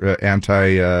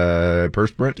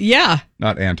antiperspirant? Yeah.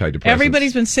 Not antidepressants.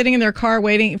 Everybody's been sitting in their car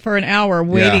waiting for an hour,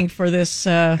 waiting for this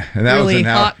And that was really an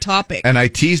hour. hot topic. And I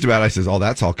teased about it. I says, oh,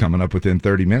 that's all coming up within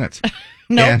 30 minutes.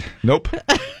 Nope.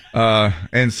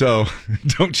 And so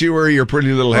don't you worry your pretty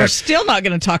little We're head. still not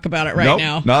going to talk about it right Nope,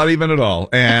 now. not even at all.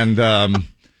 And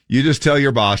you just tell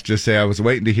your boss, just say, I was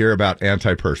waiting to hear about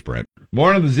antiperspirant.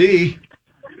 Morning, the Z.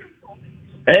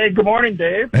 Hey, good morning,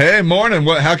 Dave. Hey, morning.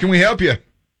 How can we help you?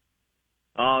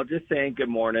 Oh, just saying good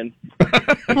morning. Well,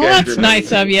 that's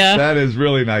nice of you. That is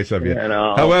really nice of you. I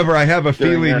know. However, I have a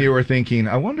Doing feeling that. you were thinking,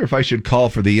 I wonder if I should call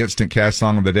for the Instant Cast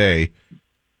Song of the Day.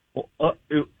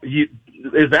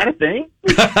 Is that a thing?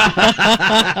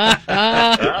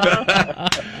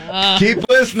 Keep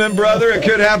listening, brother. It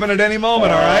could happen at any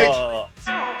moment, all right?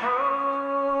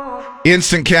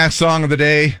 Instant Cast Song of the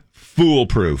Day,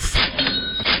 Foolproof.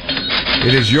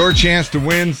 It is your chance to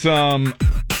win some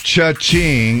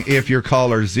cha-ching if you're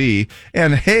caller Z.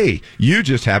 And hey, you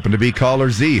just happen to be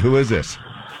caller Z. Who is this?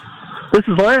 This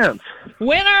is Lance.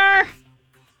 Winner!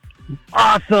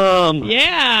 Awesome.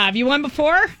 Yeah. Have you won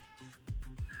before?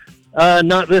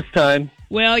 Not this time.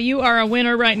 Well, you are a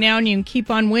winner right now, and you can keep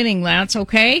on winning, Lance,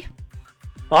 okay?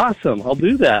 Awesome. I'll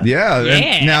do that. Yeah. Yeah.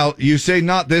 And now, you say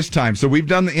not this time. So we've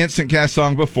done the Instant Cast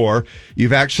Song before.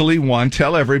 You've actually won.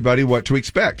 Tell everybody what to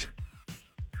expect.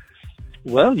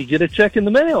 Well, you get a check in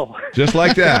the mail. Just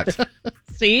like that.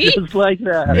 See? Just like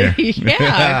that. Yeah,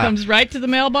 it comes right to the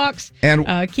mailbox. And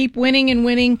keep winning and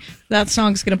winning. That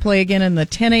song's going to play again in the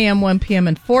 10 a.m., 1 p.m.,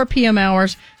 and 4 p.m.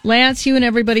 hours. Lance, you and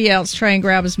everybody else try and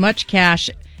grab as much cash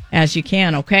as you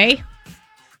can, okay?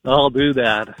 I'll do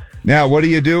that. now, what are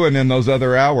you doing in those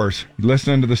other hours?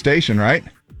 Listening to the station, right?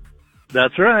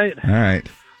 That's right. All right.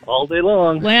 All day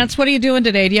long. Lance, what are you doing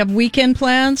today? Do you have weekend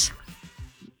plans?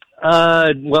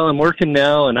 Well, I'm working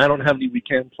now, and I don't have any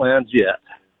weekend plans yet.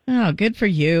 Oh, good for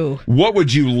you. What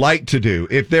would you like to do?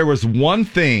 If there was one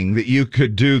thing that you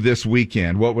could do this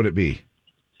weekend, what would it be?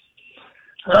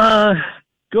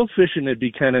 Go fishing would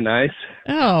be kind of nice.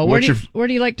 Oh, where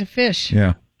do you like to fish?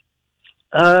 Yeah.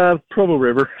 Provo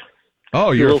River.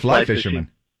 Oh, Do a you're a little fly fly fisherman.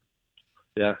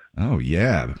 Yeah. Oh,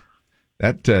 yeah.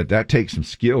 That takes some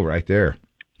skill right there.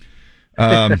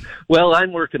 Well,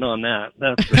 I'm working on that.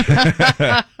 That's for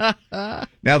sure.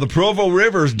 Now, the Provo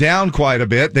River's down quite a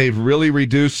bit. They've really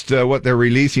reduced what they're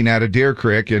releasing out of Deer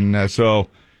Creek. And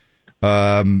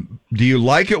do you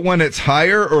like it when it's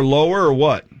higher or lower or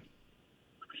what?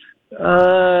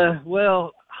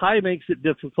 Well, high makes it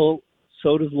difficult.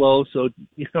 So does low. So,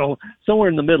 somewhere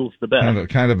in the middle is the best.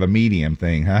 Kind of a medium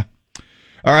thing, huh?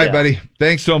 All right, Yeah. buddy.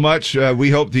 Thanks so much.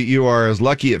 We hope that you are as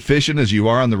lucky at fishing as you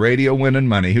are on the radio winning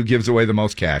money. Who gives away the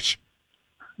most cash?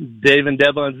 Dave and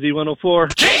Deb on Z104.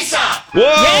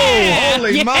 Whoa!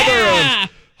 Yeah!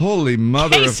 Holy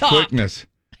mother of Case-Off. quickness.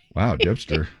 Wow,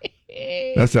 Dipster.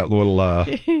 That's that little,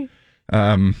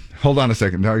 hold on a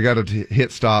second. Now I got to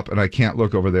hit stop and I can't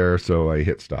look over there. So I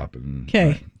hit stop.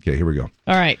 Okay. Okay, here we go.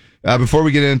 All right. Before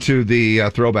we get into the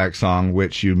throwback song,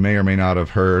 which you may or may not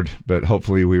have heard, but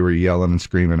hopefully we were yelling and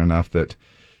screaming enough that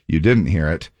you didn't hear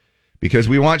it, because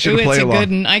we want you Ooh, to play it's a along.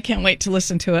 good one. I can't wait to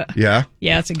listen to it. Yeah?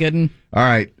 Yeah, it's a good one. All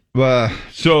right.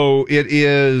 So it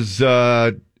is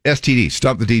STD,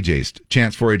 Stump the DJs.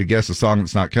 Chance for you to guess a song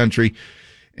that's not country.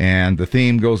 And the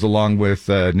theme goes along with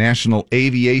National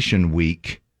Aviation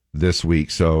Week this week.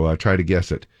 So try to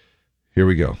guess it. Here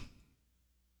we go.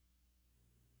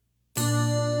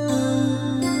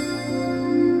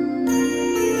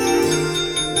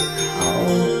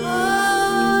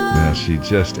 Yeah, she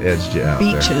just edged you out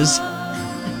Beaches.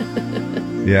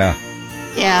 there. Yeah.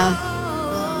 Yeah.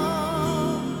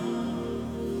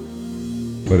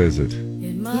 What is it?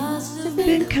 It must have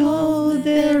been cold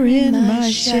there in my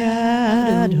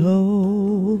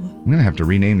shadow. I'm going to have to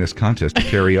rename this contest to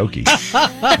karaoke.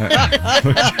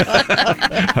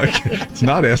 It's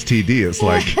not STD. It's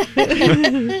like,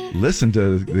 listen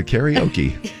to the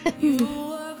karaoke.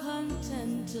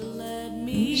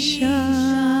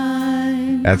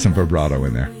 Shine. Add some vibrato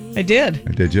in there. I did.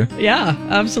 Did you? Yeah,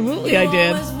 absolutely I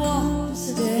did.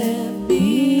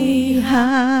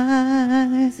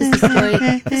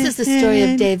 This is the story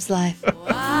of Dave's life.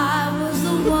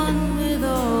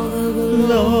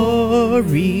 Glory.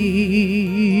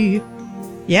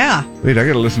 Yeah. Wait, I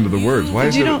got to listen to the words. Why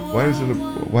is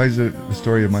it the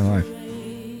story of my life?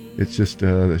 It's just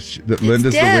Linda's the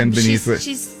wind beneath it.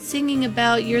 She's singing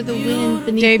about you're the wind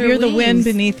beneath Dave, her you're the wings. wind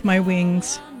beneath my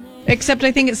wings. Except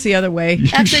I think it's the other way.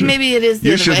 Actually, maybe it is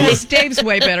the other way. Dave's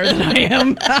way better than I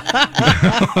am.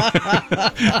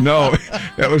 No,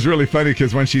 that was really funny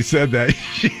because when she said that,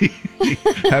 she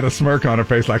had a smirk on her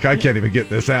face like, I can't even get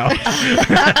this out.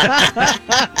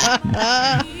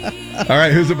 All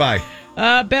right, who's it by?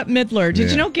 Bette Midler. Did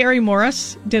you know Gary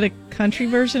Morris did a country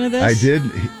version of this? I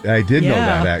did know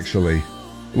that, actually.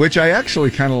 Which I actually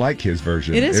kind of like his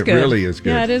version. It is good. It really is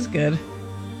good. Yeah, it is good.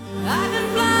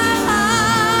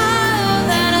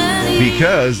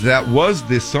 Because that was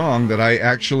the song that I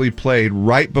actually played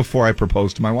right before I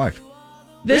proposed to my wife.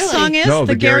 This song is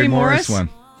the Gary Morris one.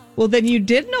 Well, then you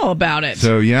did know about it.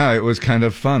 So, yeah, it was kind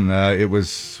of fun. It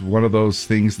was one of those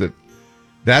things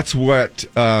that's what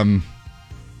the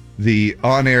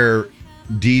on-air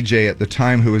DJ at the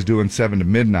time who was doing 7 to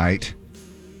Midnight,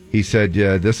 he said,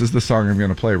 yeah, this is the song I'm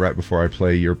going to play right before I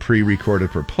play your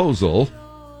pre-recorded proposal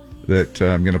that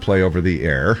I'm going to play over the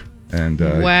air. And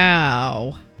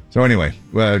wow. So anyway,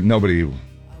 nobody,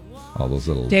 all those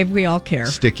little Dave, we all care.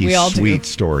 Sticky, we all sweet do.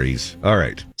 stories. All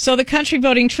right. So the country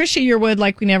voting, Trisha Yearwood,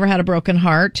 Like We Never Had a Broken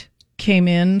Heart, came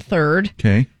in third.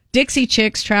 Okay. Dixie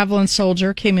Chicks, Traveling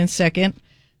Soldier, came in second.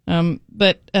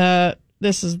 But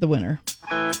this is the winner.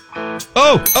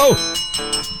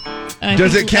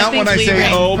 Does it count when I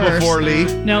say before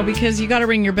Lee? No, because you got to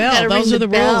ring your bell. Gotta Those ring are the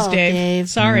the bell, rules, Dave.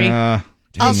 Sorry.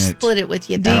 I'll split it with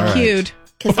you. DQ'd.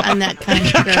 Because I'm that kind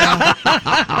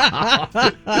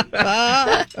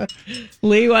of girl.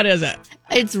 Lee, what is it?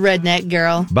 It's Redneck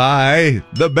Girl. By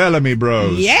the Bellamy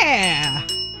Bros. Yeah.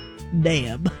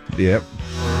 Damn. Yep.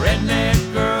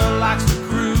 Redneck girl likes to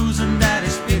cruise and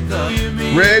daddy's pickup.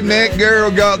 Redneck Girl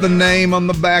got the name on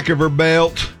the back of her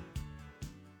belt.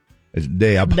 It's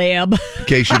Deb. Deb. In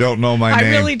case you don't know my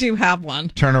name. I really do have one.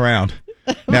 Turn around.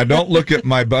 Now, don't look at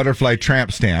my butterfly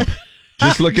tramp stamp.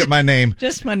 Just look at my name.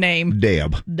 Just my name.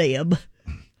 Deb.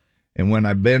 And when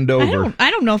I bend over.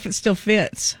 I don't know if it still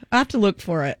fits. I have to look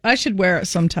for it. I should wear it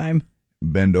sometime.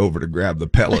 Bend over to grab the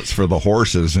pellets for the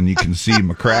horses, and you can see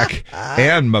my crack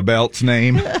and my belt's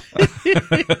name. Hey,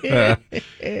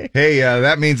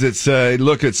 that means it's,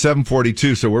 look, it's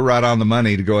 7:42, so we're right on the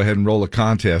money to go ahead and roll a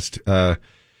contest.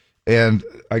 And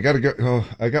I got to go. Oh,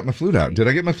 I got my flute out. Did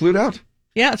I get my flute out?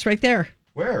 Yeah, it's right there.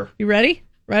 Where? You ready?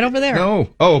 Right over there. No.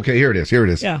 Oh, okay. Here it is.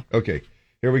 Yeah. Okay.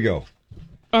 Here we go.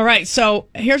 All right. So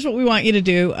here's what we want you to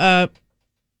do.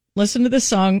 Listen to this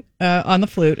song on the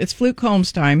flute. It's Flute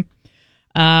Combs time.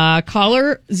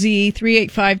 Caller Z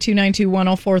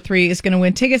 385-292-1043 is going to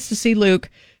win tickets to see Luke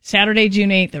Saturday, June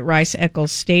 8th at Rice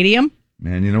Eccles Stadium.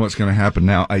 Man, you know what's going to happen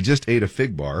now? I just ate a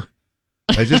fig bar.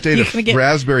 I just ate a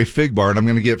raspberry fig bar, and I'm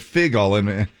going to get fig all in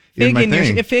my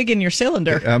thing. Fig in your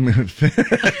cylinder.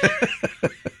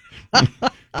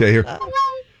 Okay, here.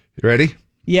 You ready?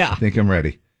 Yeah. I think I'm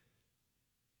ready.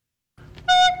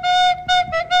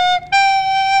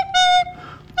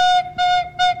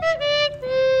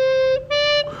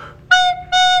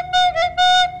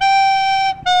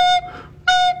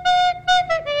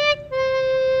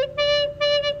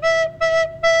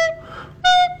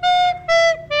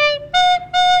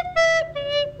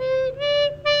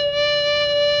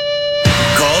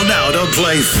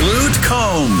 Play Flute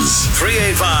Combs.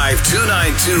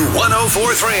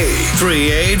 385-292-1043.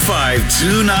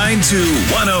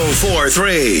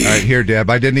 385-292-1043. All right, here, Deb.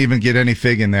 I didn't even get any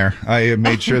fig in there. I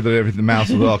made sure that the mouse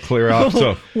was all clear out.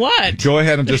 So what? Go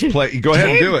ahead and just play. Go ahead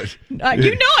and do it.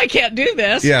 You know I can't do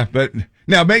this. Yeah, but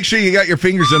now make sure you got your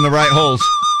fingers in the right holes.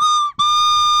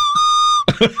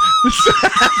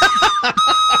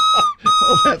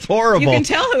 Oh, that's horrible. You can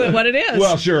tell what it is.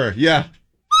 Well, sure. Yeah.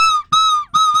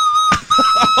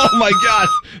 Oh my gosh.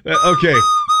 Okay.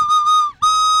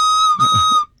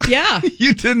 Yeah.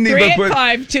 You didn't even put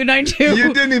 385-292.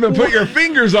 You didn't even put your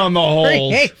fingers on the holes.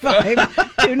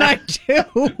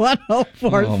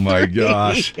 385-292-1043. Oh my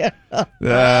gosh.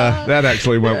 That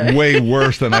actually went way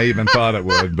worse than I even thought it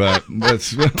would, but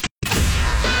that's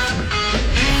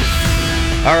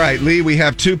all right, Lee, we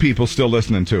have 2 people still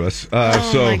listening to us.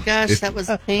 Oh my gosh, that was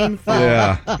painful.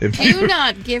 Yeah. Do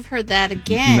not give her that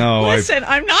again. No, Listen,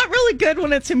 I'm not really good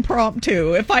when it's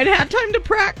impromptu. If I'd had time to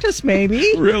practice,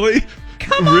 maybe. Really?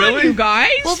 Come on, you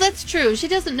guys. Well, that's true. She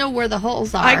doesn't know where the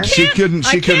holes are. I can't, She couldn't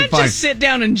just find. sit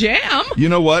down and jam. You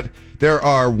know what? There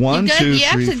are 1, 2, 3, You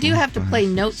actually do 4, have to play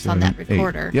notes on that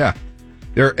recorder. 8. Yeah.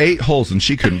 There are 8 holes, and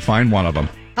she couldn't find one of them.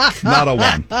 Not a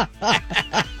one. That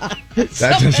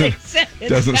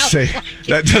doesn't say.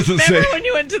 Remember when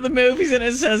you went to the movies and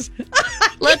it says,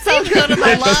 "Let's all go to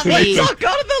the lobby." Let's all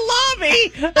go to the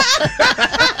lobby.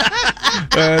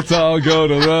 Let's all go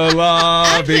to the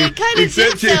lobby. Actually, it kind of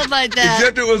did sound like that.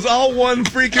 Except it was all one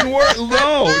freaking word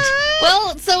note.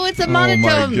 Well, so it's a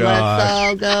monotone. gosh. Let's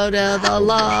all go to the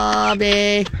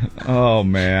lobby. Oh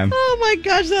man. Oh my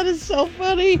gosh, that is so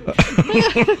funny.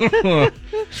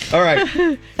 All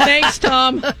right. Thanks,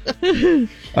 Tom.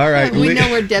 All right. We know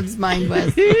where Deb's mind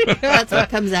was. That's what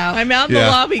comes out. I'm out in the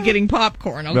lobby getting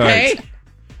popcorn, okay? Right.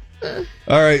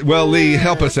 All right. Well, Lee,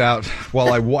 help us out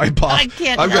while I wipe off. I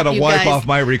can't I've got to help you wipe guys. off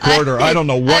my recorder. I don't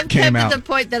know what came I'm out. to the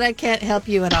point that I can't help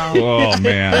you at all. Oh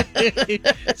man.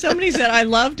 Somebody said, I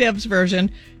love Deb's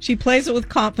version. She plays it with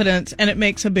confidence, and it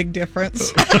makes a big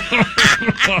difference.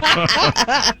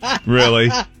 Really?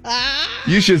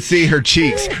 You should see her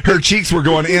cheeks. Her cheeks were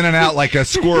going in and out like a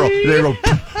squirrel. They go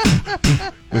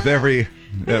with every.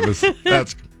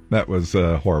 That was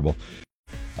horrible.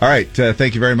 All right.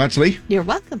 Thank you very much, Lee. You're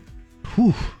welcome.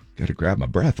 Whew, got to grab my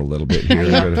breath a little bit here.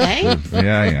 Okay.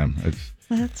 Yeah, I am.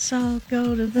 Let's all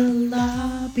go to the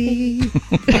lobby.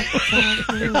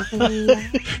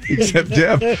 Except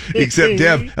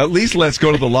Deb. At least let's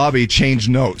go to the lobby, change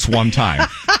notes one time.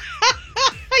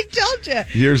 I told you.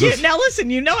 Now listen,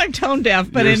 you know I'm tone deaf,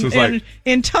 but in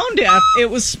tone deaf, it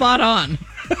was spot on.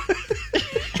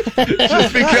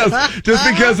 just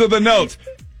because of the notes.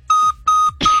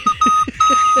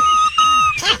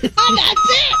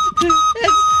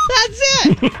 That's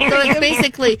it. So it's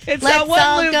basically, It's let's that one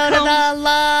all Luke go to Combs- the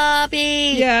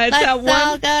lobby. Yeah, it's let's that one-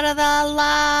 all go to the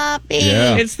lobby.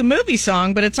 Yeah. It's the movie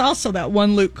song, but it's also that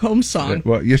one Luke Combs song.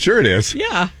 Well, yeah, sure it is.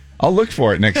 Yeah. I'll look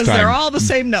for it next time. Because they're all the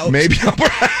same notes. Maybe All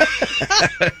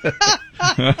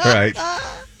right.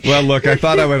 Well, look, I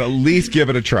thought I would at least give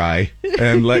it a try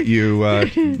and let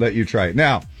you try it.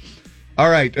 Now, all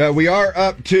right, we are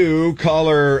up to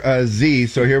caller Z,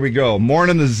 so here we go.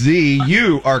 Morning, the Z.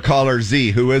 You are caller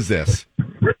Z. Who is this?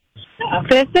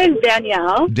 This is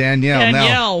Danielle. Danielle.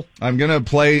 Now, I'm going to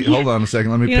play. Hold on a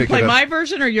second. Let me You pick gonna it play up. my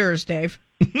version or yours, Dave?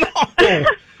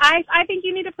 I think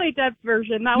you need to play Deb's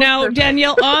version. That was Now, perfect.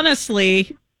 Danielle,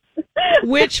 honestly,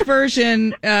 which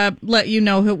version let you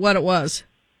know what it was?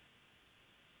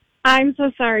 I'm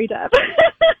so sorry, Deb.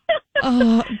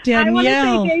 Oh, Danielle. I want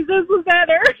to say Dave's was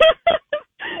better.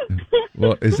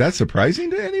 Well, is that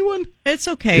surprising to anyone? It's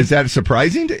okay. Is that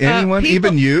surprising to anyone? People-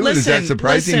 Even you? Is that listen,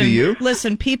 surprising to you?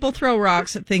 Listen, people throw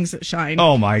rocks at things that shine.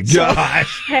 Oh, my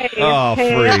gosh. Hey, Oh,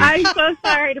 free. I'm so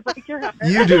sorry to break your heart.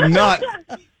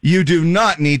 You do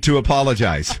not need to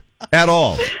apologize at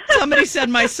all. Somebody said,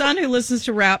 my son who listens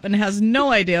to rap and has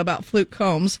no idea about Fluke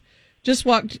Combs just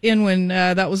walked in when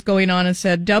that was going on and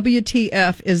said,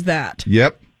 WTF is that?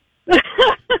 Yep.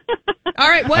 All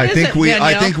right, what is it, I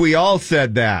Danielle? think we all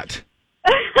said that.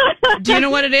 Do you know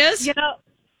what it is? You know,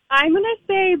 I'm going to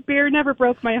say Beer Never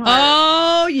Broke My Heart.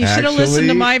 Oh, you should have listened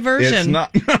to my version. It's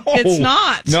not. No, It's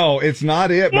not. No, it's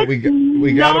not it. But we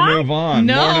got to not? move on.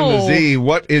 No. Morning to Z.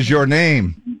 What is your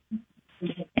name?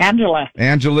 Angela.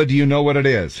 Angela, do you know what it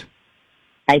is?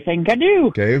 I think I do.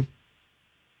 Okay.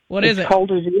 What is it?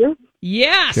 Cold as you?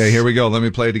 Yes. Okay, here we go. Let me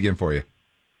play it again for you.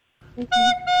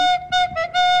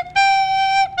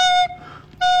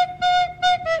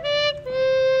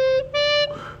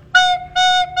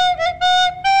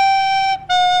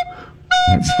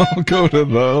 Let's all go to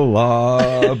the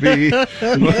lobby.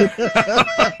 Let's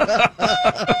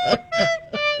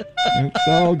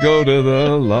all go to the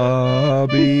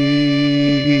lobby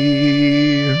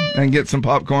and get some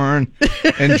popcorn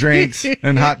and drinks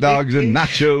and hot dogs and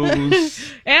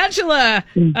nachos. Angela,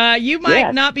 you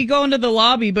might not be going to the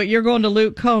lobby, but you're going to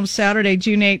Luke Combs Saturday,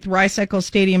 June 8th, Rice Echo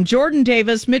Stadium. Jordan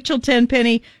Davis, Mitchell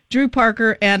Tenpenny, Drew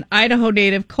Parker, and Idaho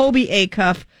native Colby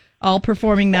Acuff all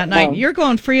performing that night. You're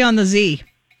going free on the Z.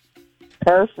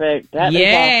 Perfect. That is awesome.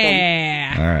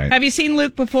 Yeah. All right. Have you seen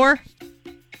Luke before?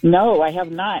 No, I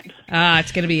have not.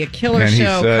 It's going to be a killer And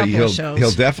show. Couple of shows.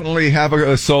 he'll definitely have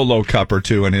a solo cup or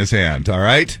two in his hand. All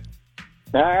right.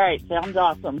 All right, sounds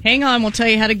awesome. Hang on, we'll tell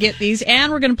you how to get these,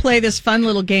 and we're going to play this fun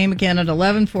little game again at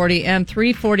 11:40 and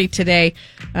 3:40 today.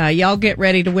 Y'all get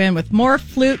ready to win with more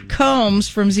flute combs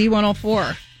from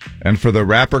Z104. And for the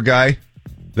rapper guy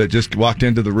that just walked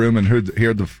into the room and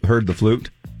heard the flute,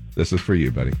 this is for you,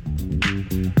 buddy.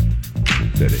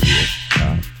 That it is.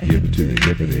 Hip to the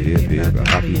hip of the hip hip, a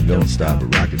hop it, don't stop, a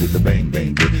rock it to the bang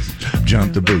bang boogie.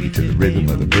 Jump the boogie to the rhythm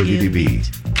of the boogity beat.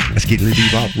 A skiddly dee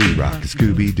bop, we rock a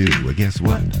Scooby Doo. Well, guess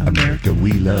what? America,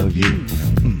 we love you.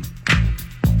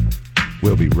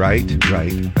 We'll be right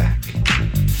back.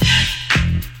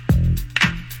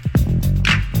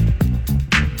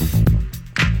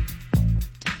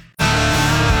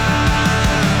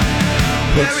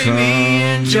 Put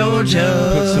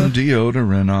some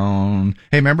deodorant on.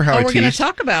 Hey, remember how I we're teased? going to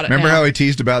talk about it Remember now. how I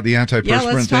teased about the antiperspirant Yeah,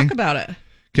 let's thing? talk about it.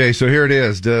 Okay, so here it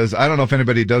is. I don't know if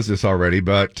anybody does this already,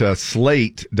 but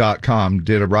Slate.com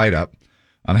did a write-up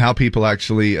on how people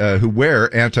actually who wear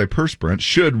antiperspirant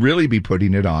should really be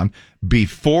putting it on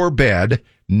before bed,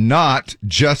 not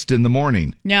just in the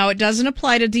morning. Now, it doesn't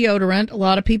apply to deodorant. A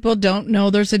lot of people don't know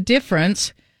there's a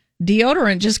difference.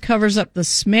 Deodorant just covers up the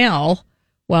smell,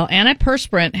 while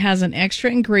antiperspirant has an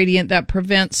extra ingredient that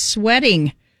prevents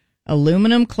sweating,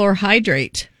 aluminum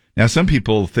chlorhydrate. Now, some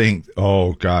people think,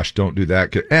 "Oh gosh, don't do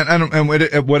that,"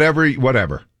 and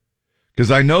whatever.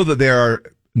 Because I know that there are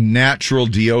natural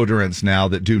deodorants now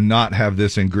that do not have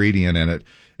this ingredient in it,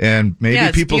 and maybe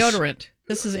it's people deodorant.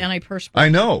 This is antiperspirant. I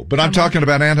know, but I'm talking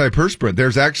about antiperspirant.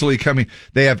 There's actually coming.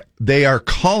 They are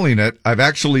calling it. I've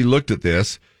actually looked at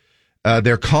this.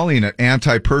 They're calling it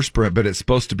antiperspirant, but it's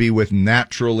supposed to be with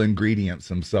natural ingredients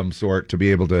of some sort to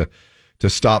be able to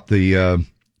stop the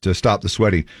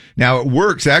sweating. Now, it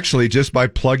works actually just by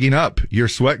plugging up your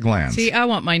sweat glands. See, I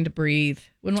want mine to breathe.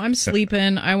 When I'm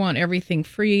sleeping, I want everything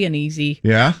free and easy.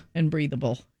 Yeah? And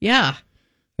breathable. Yeah.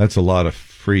 That's a lot of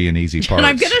free and easy parts. And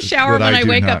I'm going to shower when I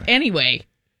wake up anyway.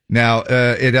 Now,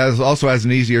 it also has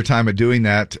an easier time of doing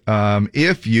that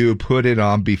if you put it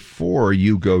on before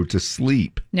you go to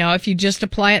sleep. Now, if you just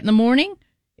apply it in the morning,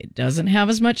 it doesn't have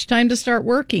as much time to start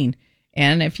working.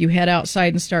 And if you head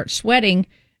outside and start sweating,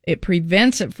 it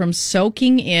prevents it from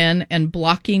soaking in and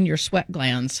blocking your sweat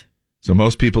glands. So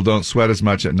most people don't sweat as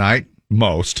much at night.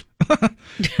 Most.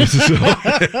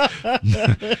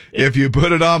 If you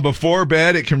put it on before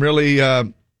bed, it can really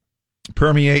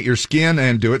permeate your skin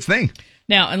and do its thing.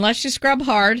 Now, unless you scrub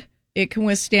hard, it can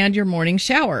withstand your morning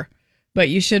shower. But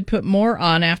you should put more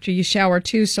on after you shower,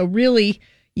 too. So really,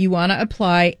 you want to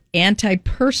apply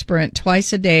antiperspirant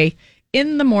twice a day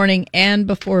in the morning and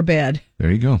before bed. There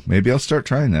you go. Maybe I'll start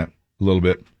trying that a little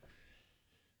bit.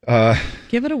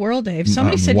 Give it a whirl, Dave.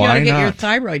 Somebody said you ought to get your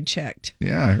thyroid checked.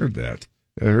 Yeah, I heard that.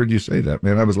 I heard you say that,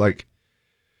 man. I was like,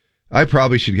 I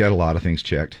probably should get a lot of things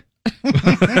checked.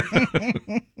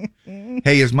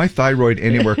 Hey, is my thyroid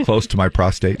anywhere close to my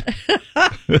prostate?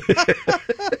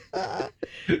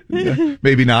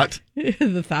 Maybe not.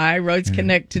 The thyroid's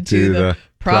connected to the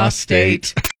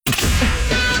prostate.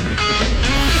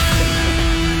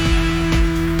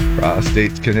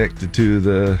 Prostate's connected to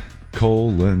the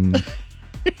colon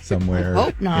somewhere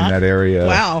Hope not. in that area.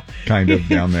 Wow. Kind of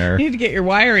down there. You need to get your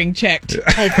wiring checked.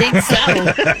 I think so.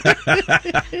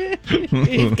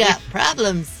 We've got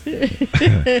problems.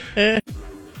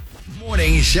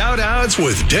 Morning shout-outs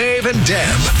with Dave and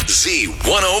Deb.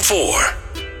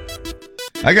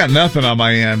 Z104. I got nothing on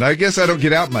my end. I guess I don't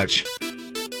get out much.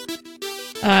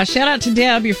 Shout out to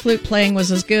Deb. Your flute playing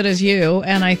was as good as you,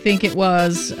 and I think it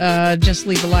was just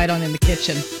leave the light on in the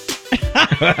kitchen.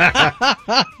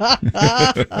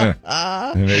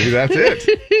 Maybe that's it.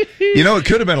 You know, it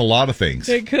could have been a lot of things.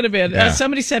 It could have been. Yeah.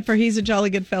 Somebody said for He's a Jolly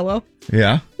Good Fellow.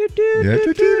 Yeah. Yeah.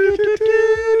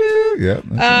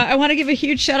 I want to give a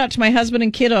huge shout out to my husband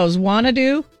and kiddos. Wanna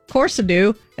do, course I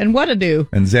do, and what I do.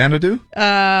 And Xanadu?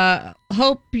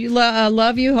 Hope you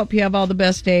love you. Hope you have all the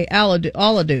best day. All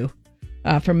I do.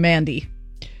 From Mandy.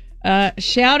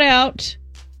 Shout out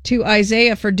to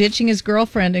Isaiah for ditching his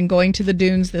girlfriend and going to the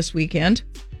dunes this weekend.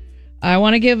 I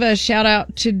want to give a shout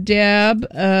out to Deb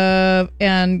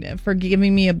and for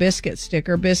giving me a biscuit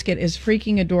sticker. Biscuit is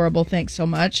freaking adorable. Thanks so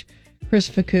much, Chris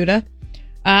Fukuda.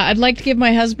 I'd like to give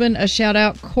my husband a shout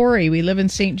out, Corey. We live in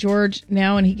St. George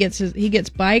now, and he gets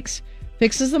bikes,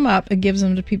 fixes them up, and gives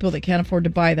them to people that can't afford to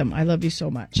buy them. I love you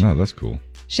so much. Oh, that's cool.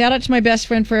 Shout out to my best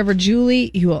friend forever, Julie.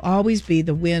 You will always be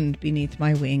the wind beneath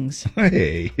my wings.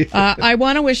 Hey. I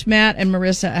want to wish Matt and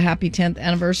Marissa a happy 10th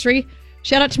anniversary.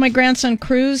 Shout out to my grandson,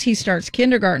 Cruz. He starts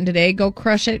kindergarten today. Go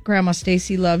crush it. Grandma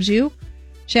Stacy loves you.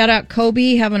 Shout out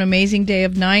Kobe. Have an amazing day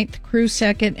of 9th. Crew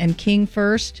 2nd and King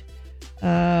 1st.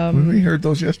 We heard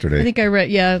those yesterday. I think I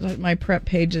read, my prep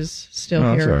page is still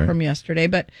Oh, here sorry. from yesterday.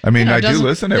 But I mean, you know, I do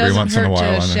listen every once in a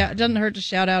while on there. Doesn't hurt to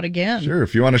shout out again. Sure,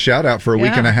 if you want a shout out for a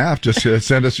week and a half, just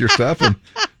send us your stuff and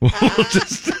we'll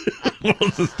just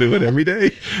do it every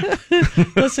day.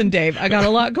 Listen, Dave, I got a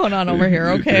lot going on over here,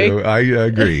 okay? I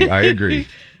agree.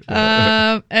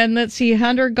 And let's see,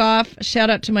 Hunter Goff, shout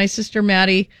out to my sister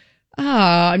Maddie.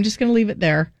 I'm just going to leave it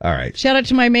there. All right. Shout out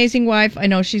to my amazing wife. I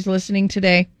know she's listening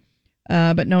today,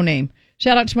 but no name.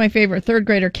 Shout out to my favorite third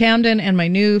grader, Camden, and my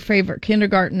new favorite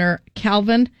kindergartner,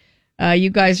 Calvin. You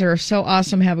guys are so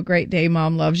awesome. Have a great day.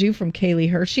 Mom loves you, from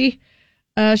Kaylee Hershey.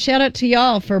 Shout out to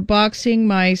y'all for boxing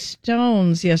my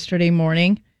stones yesterday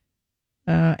morning.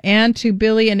 And to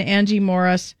Billy and Angie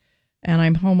Morris, and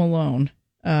I'm home alone.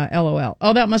 LOL.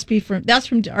 Oh, that's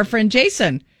from our friend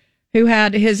Jason, who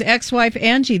had his ex-wife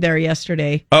Angie there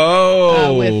yesterday.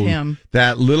 With him.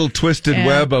 That little twisted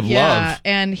web of love.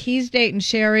 And he's dating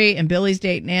Sherry, and Billy's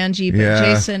dating Angie, but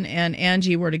Jason and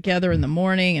Angie were together in the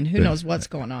morning, and who knows what's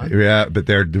going on. Yeah, but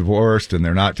they're divorced and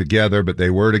they're not together, but they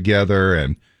were together,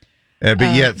 and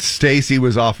but yet Stacy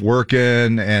was off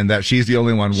working, and that she's the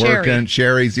only one working.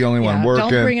 Sherry's the only one working.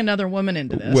 Don't bring another woman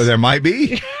into this. Well, there might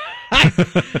be.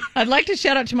 I'd like to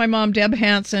shout out to my mom, Deb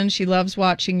Hansen. She loves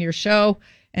watching your show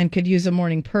and could use a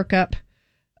morning perk up.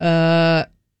 Mont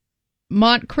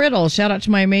Criddle, shout out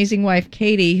to my amazing wife,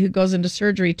 Katie, who goes into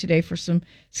surgery today for some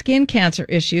skin cancer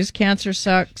issues. Cancer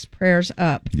sucks. Prayers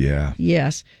up. Yeah.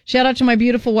 Yes. Shout out to my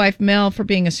beautiful wife, Mel, for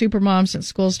being a super mom since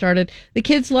school started. The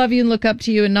kids love you and look up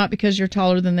to you, and not because you're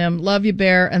taller than them. Love you,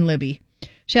 Bear and Libby.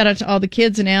 Shout out to all the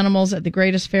kids and animals at the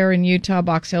greatest fair in Utah,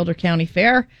 Box Elder County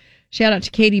Fair. Shout out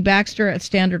to Katie Baxter at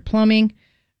Standard Plumbing.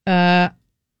 Let's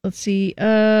see.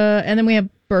 And then we have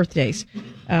birthdays.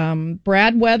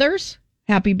 Brad Weathers,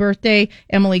 happy birthday.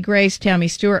 Emily Grace, Tammy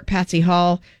Stewart, Patsy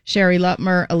Hall, Sherry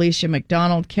Lutmer, Alicia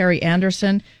McDonald, Carrie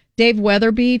Anderson, Dave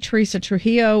Weatherby, Teresa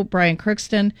Trujillo, Brian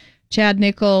Crookston, Chad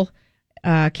Nickel,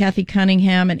 Kathy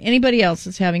Cunningham, and anybody else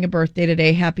that's having a birthday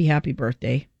today. Happy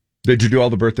birthday. Did you do all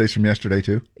the birthdays from yesterday,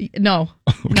 too? No.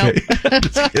 Okay.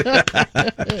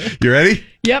 You ready?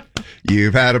 Yep.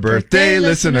 You've had a birthday,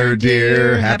 listener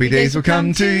dear. Happy days will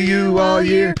come to you all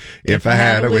year. If I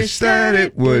had a wish that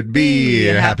it would be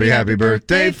a happy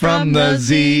birthday from the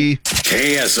Z.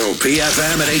 KSOP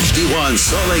FM at HD1,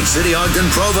 Salt Lake City, Ogden,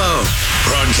 Provo.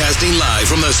 Broadcasting live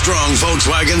from the Strong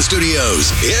Volkswagen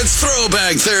Studios. It's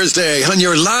Throwback Thursday on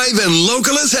your live and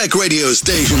local as heck radio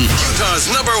station. Utah's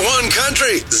 #1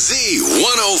 country,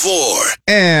 Z104.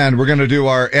 And we're going to do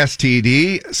our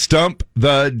STD, Stump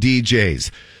the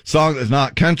DJs. Song that's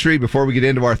not country. Before we get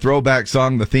into our throwback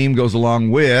song, the theme goes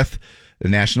along with the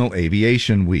National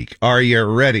Aviation Week. Are you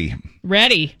ready?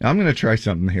 Ready. I'm going to try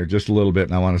something here just a little bit,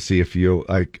 and I want to see if you,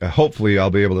 hopefully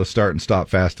I'll be able to start and stop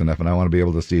fast enough, and I want to be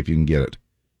able to see if you can get it.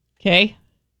 Okay.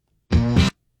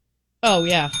 Oh,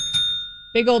 yeah.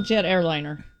 Big old jet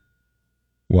airliner.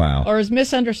 Wow. Or his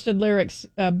misunderstood lyrics,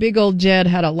 Big Old Jed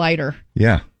had a lighter.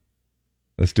 Yeah.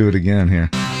 Let's do it again here.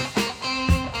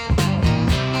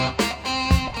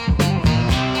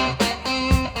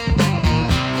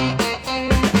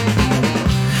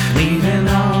 Leaving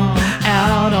all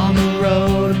out on the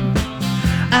road.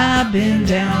 I've been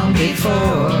down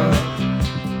before.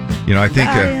 You know, I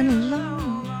think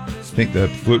the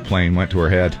flute playing went to her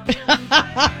head.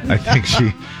 I think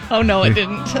she... Oh, no, it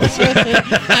didn't.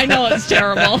 I know it's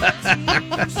terrible.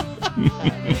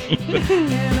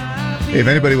 If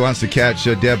anybody wants to catch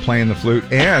Deb playing the flute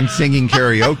and singing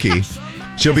karaoke,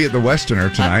 she'll be at the Westerner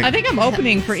tonight. I think I'm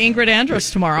opening for Ingrid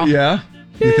Andress tomorrow. Yeah?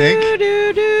 You think?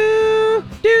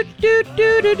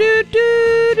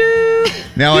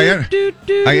 Now,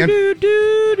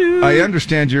 I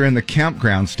understand you're in the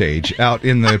campground stage out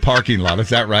in the parking lot. Is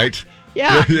that right?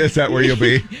 Yeah. Is that where you'll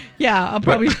be? Yeah, I'll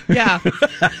probably, yeah.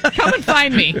 Come and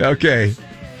find me. Okay.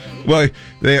 Well,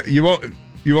 you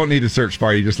won't need to search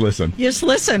far. You just listen. Just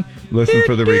listen. Listen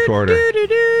for the recorder.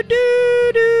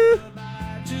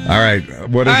 All right.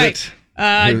 What is it?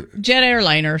 Jet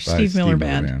Airliner, Steve Miller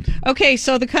Band. Okay,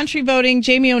 so the country voting,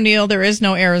 Jamie O'Neill, There Is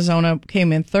No Arizona,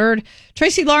 came in third.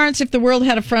 Tracy Lawrence, If the World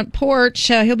Had a Front Porch,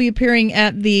 he'll be appearing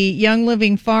at the Young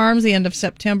Living Farms the end of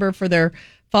September for their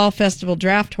Fall Festival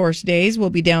Draft Horse Days. We'll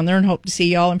be down there and hope to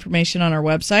see y'all. Information on our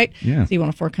website,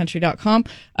 Z104country.com.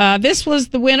 This was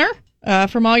the winner.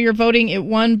 From all your voting, it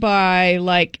won by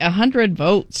like 100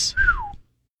 votes.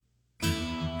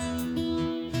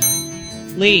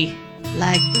 Lee.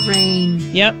 Like the rain.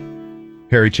 Yep.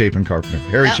 Harry Chapin Carpenter.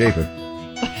 Harry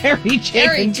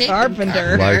Chapin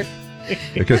Carpenter.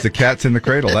 Because the cat's in the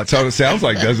cradle. That's how it sounds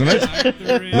like, doesn't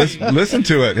it? Listen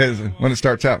to it when it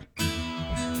starts out.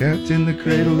 Cat's in the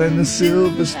cradle and the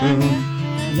silver spoon.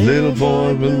 Little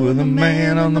boy blue with a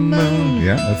man on the moon.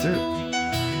 Yeah, that's it.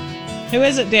 Who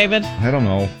is it, David? I don't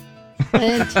know.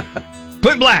 Clint.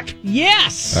 Clint Black.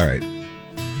 Yes. All right.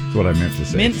 That's what I meant to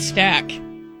say. Mint stack.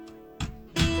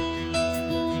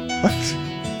 What?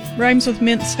 Rhymes with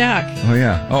mint stack. Oh,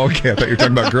 yeah. Oh, okay. I thought you were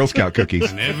talking about Girl Scout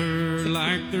cookies. Never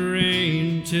liked the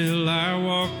rain till I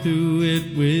walked through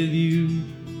it with you.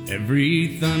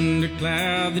 Every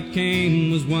thundercloud that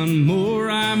came was one more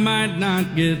I might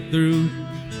not get through.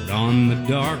 But on the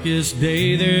darkest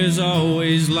day there's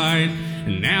always light,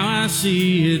 and now I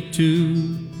see it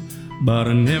too. But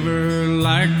I never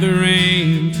liked the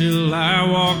rain till I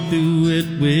walked through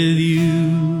it with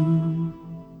you.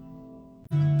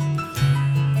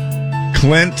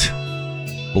 Clint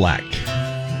Black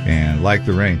and Like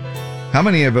the Rain. How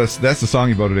many of us, that's the song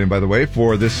you voted in, by the way,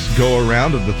 for this go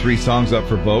around of the 3 songs up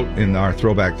for vote in our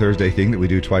Throwback Thursday thing that we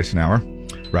do twice an hour,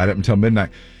 right up until midnight.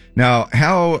 Now,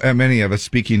 how many of us,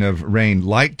 speaking of rain,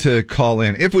 like to call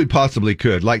in, if we possibly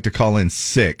could, like to call in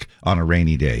sick on a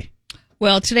rainy day?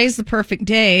 Well, today's the perfect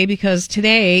day because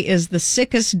today is the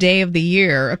sickest day of the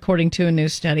year, according to a new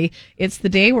study. It's the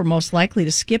day we're most likely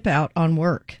to skip out on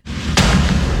work.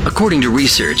 According to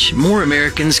research, more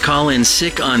Americans call in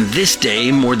sick on this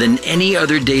day more than any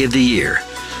other day of the year.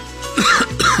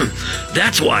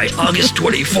 That's why August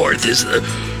 24th is the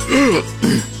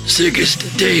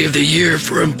sickest day of the year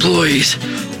for employees.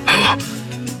 Oh,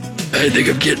 I think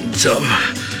I'm getting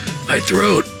my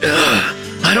throat.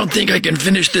 I don't think I can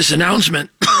finish this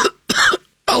announcement.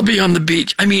 I'll be on the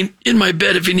beach. I mean, in my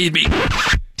bed if you need me.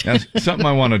 Now, something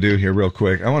I want to do here real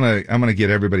quick. I'm going to get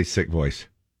everybody's sick voice.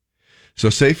 So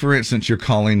say, for instance, you're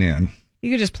calling in.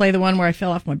 You could just play the one where I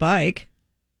fell off my bike.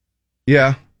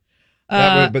 Yeah.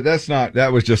 But that's not,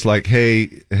 that was just like,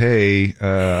 hey,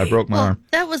 I broke my arm.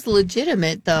 That was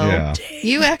legitimate, though. Yeah.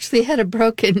 You actually had a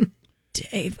broken...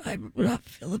 Dave, I'm not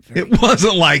feeling very It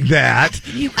wasn't like that.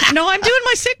 No, I'm doing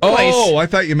my sick voice. Oh, I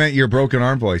thought you meant your broken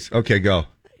arm voice. Okay, go.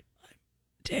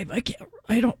 Dave,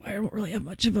 I don't really have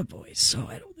much of a voice, so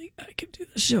I don't think I can do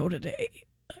the show today.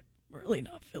 I'm really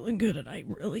not feeling good, and I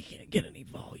really can't get any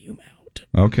volume out.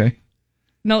 Okay.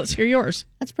 Now let's hear yours.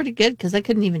 That's pretty good, because I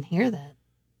couldn't even hear that.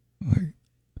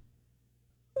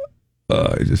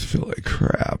 I just feel like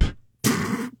crap.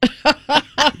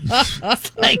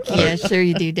 Like, yeah, sure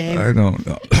you do, Dave. I don't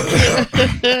know.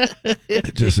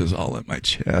 It just is all in my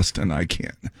chest, and I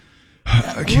can't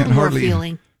hardly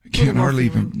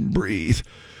even breathe.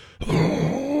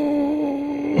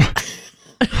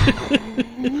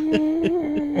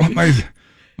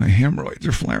 My hemorrhoids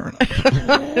are flaring up.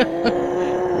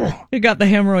 You got the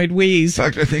hemorrhoid wheeze. In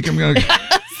fact, I think I'm going to...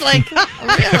 It's like,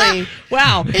 really?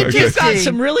 Wow. You've got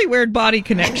some really weird body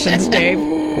connections, Dave.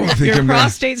 Your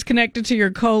prostate's connected to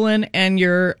your colon, and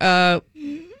your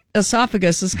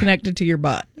esophagus is connected to your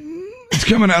butt. It's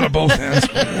coming out of both ends.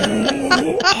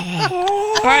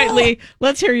 All right, Lee,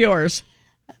 let's hear yours.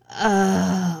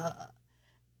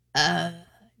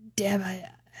 Deb,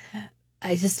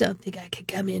 I just don't think I could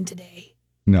come in today.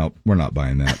 No, we're not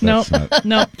buying that. Nope,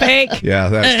 fake. Yeah,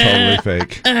 that's totally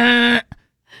fake.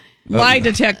 Lie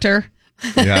detector.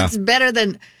 Yeah. It's better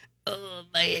than,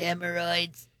 my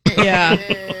hemorrhoids. Yeah.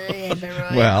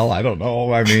 Well, I don't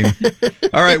know. I mean,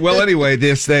 all right. Well, anyway,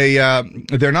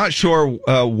 they're not sure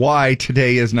why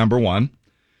today is number one,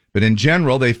 but in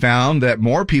general, they found that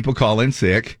more people call in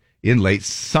sick in late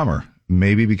summer.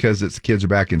 Maybe because kids are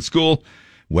back in school.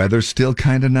 Weather's still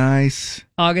kind of nice.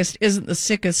 August isn't the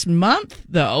sickest month,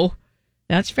 though.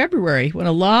 That's February, when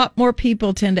a lot more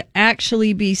people tend to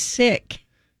actually be sick.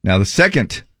 Now, the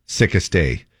second sickest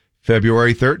day,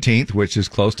 February 13th, which is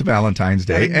close to Valentine's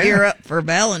Day. Gotta gear up for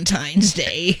Valentine's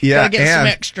Day. Yeah, Gotta get some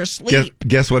extra sleep.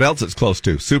 Guess what else it's close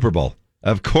to? Super Bowl.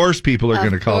 Of course, people are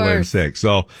going to call in sick.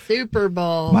 So Super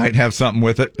Bowl might have something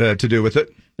with it to do with it.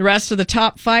 The rest of the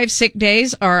top 5 sick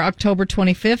days are October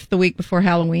 25th, the week before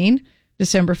Halloween,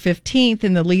 December 15th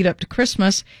in the lead up to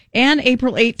Christmas, and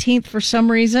April 18th for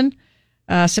some reason.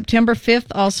 September 5th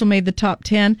also made the top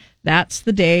 10. That's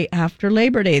the day after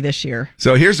Labor Day this year.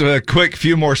 So here's a quick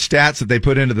few more stats that they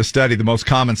put into the study. The most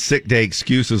common sick day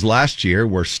excuses last year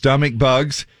were stomach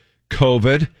bugs,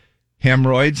 COVID,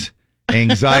 hemorrhoids,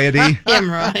 anxiety,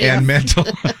 and mental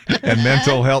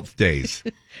health days.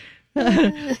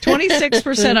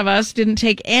 26% of us didn't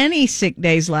take any sick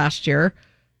days last year.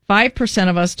 5%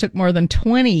 of us took more than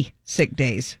 20 sick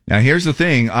days. Now, here's the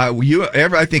thing. I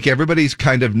think everybody's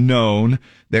kind of known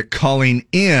that calling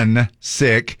in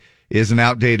sick is an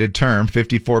outdated term.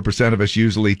 54% of us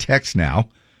usually text now.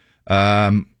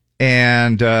 and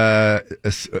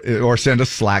or send a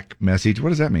Slack message. What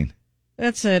does that mean?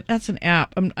 That's an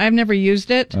app. I've never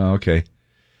used it. Oh, okay.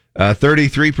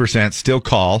 33% still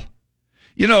call.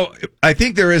 You know, I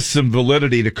think there is some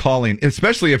validity to calling,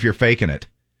 especially if you're faking it.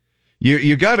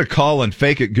 You got to call and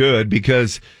fake it good,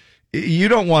 because you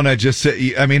don't want to just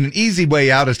say, I mean, an easy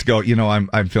way out is to go, you know,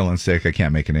 I'm feeling sick, I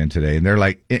can't make it in today. And they're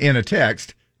like, in a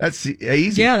text, that's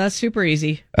easy. Yeah, that's super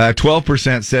easy.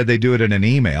 12% said they do it in an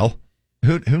email.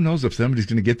 Who knows if somebody's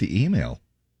going to get the email,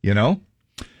 you know?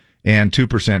 And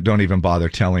 2% don't even bother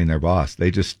telling their boss. They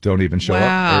just don't even show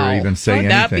up or even say anything.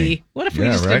 What would that be? What if we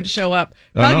just didn't show up?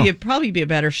 It'd probably be a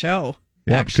better show.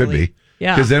 Yeah, actually. It could be.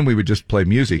 Yeah. Because then we would just play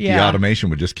music. Yeah. The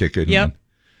automation would just kick it. Yep.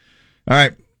 All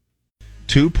right.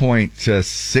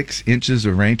 2.6 inches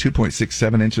of rain,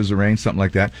 2.67 inches of rain, something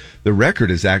like that. The record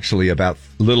is actually about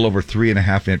a little over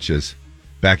 3.5 inches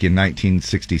back in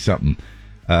 1960-something.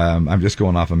 I'm just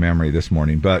going off of memory this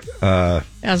morning, but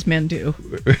as men do.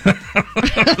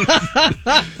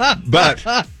 But,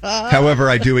 however,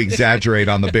 I do exaggerate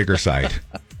on the bigger side.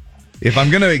 If I'm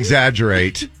going to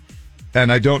exaggerate,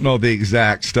 and I don't know the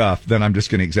exact stuff, then I'm just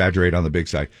going to exaggerate on the big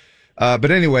side.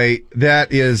 But anyway,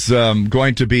 that is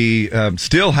going to be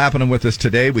still happening with us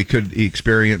today. We could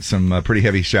experience some pretty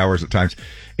heavy showers at times.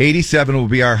 87 will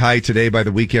be our high today. By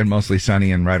the weekend, mostly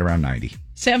sunny and right around 90.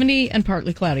 70 and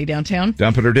partly cloudy downtown.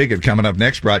 Dump It or Dig It coming up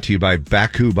next, brought to you by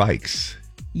Baku Bikes.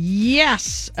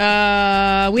 Yes.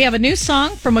 We have a new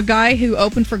song from a guy who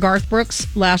opened for Garth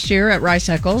Brooks last year at Rice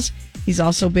Eccles. He's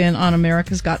also been on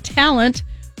America's Got Talent.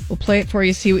 We'll play it for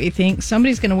you, see what you think.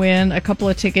 Somebody's going to win a couple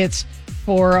of tickets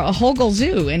for a Hogle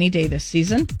Zoo any day this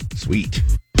season. Sweet.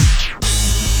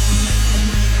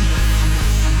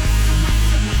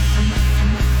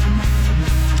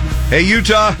 Hey,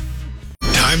 Utah.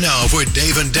 Time now for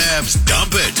Dave and Dab's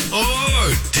Dump It or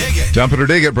Dig It. Dump It or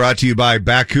Dig It, brought to you by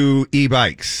Baku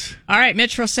e-bikes. All right,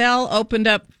 Mitch Rossell opened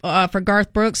up for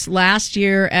Garth Brooks last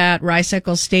year at Rice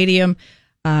Eccles Stadium.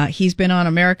 He's been on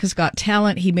America's Got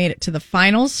Talent. He made it to the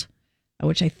finals,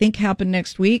 which I think happened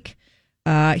next week.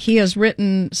 He has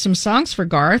written some songs for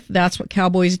Garth. That's What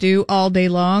Cowboys Do, All Day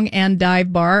Long, and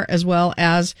Dive Bar, as well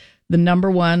as the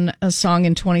number one song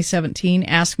in 2017,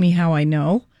 Ask Me How I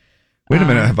Know. Wait a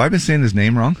minute. Have I been saying his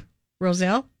name wrong?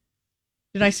 Roselle?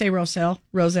 Did I say Rossell?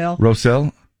 Roselle?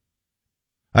 Rossell?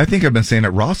 I think I've been saying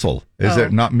it Rossell. Is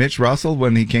it not Mitch Rossell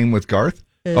when he came with Garth?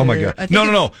 Oh my God!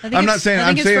 No! I'm not saying.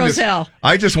 I'm saying this.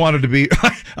 I just wanted to be.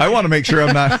 I want to make sure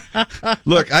I'm not.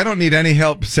 Look, I don't need any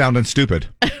help sounding stupid.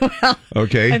 Well,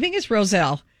 okay. I think it's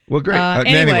Roselle. Well, great.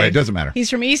 Anyway, it doesn't matter. He's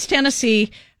from East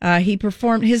Tennessee. He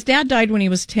performed. His dad died when he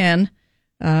was 10,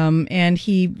 and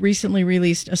he recently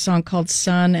released a song called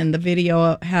 "Son," and the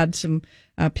video had some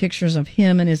pictures of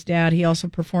him and his dad. He also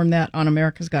performed that on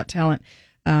America's Got Talent.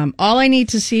 All I Need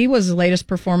to See was the latest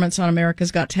performance on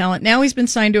America's Got Talent. Now he's been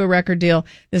signed to a record deal.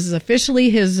 This is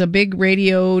officially his big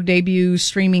radio debut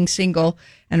streaming single.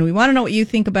 And we want to know what you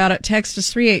think about it. Text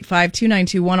us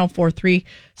 385-292-1043.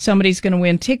 Somebody's going to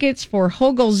win tickets for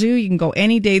Hogle Zoo. You can go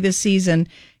any day this season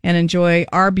and enjoy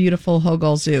our beautiful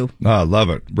Hogle Zoo. Oh,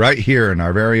 love it. Right here in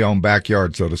our very own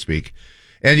backyard, so to speak.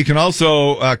 And you can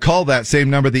also call that same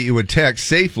number that you would text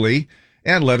safely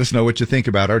and let us know what you think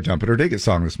about our Dump It or Dig It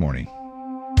song this morning.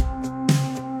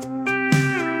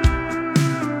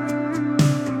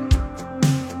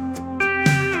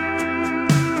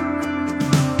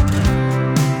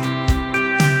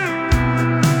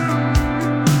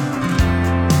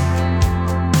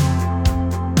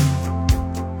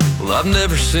 I've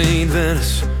never seen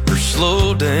Venice or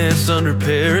slow dance under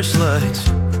Paris lights.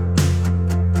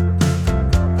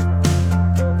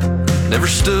 Never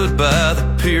stood by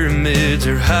the pyramids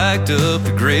or hiked up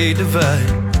the Great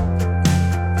Divide.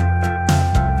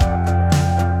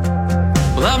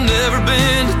 Well, I've never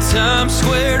been to Times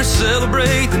Square to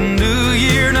celebrate the new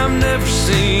year, and I've never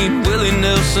seen Willie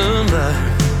Nelson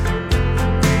live.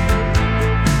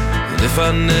 And if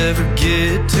I never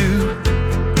get to,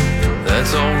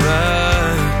 that's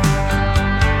alright.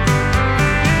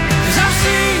 'Cause I've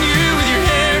seen you with your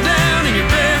hair down and your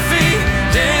bare feet,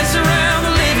 dance around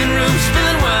the living room,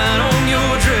 spilling wine on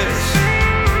your dress.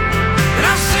 And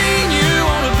I've seen you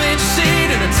on a bench seat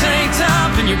in a tank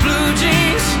top and your blue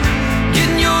jeans,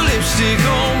 getting your lipstick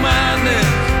on my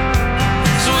neck.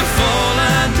 So if all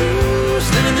I do is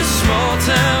live in this small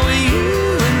town with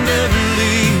you and never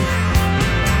leave,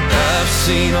 I've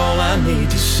seen all I need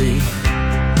to see.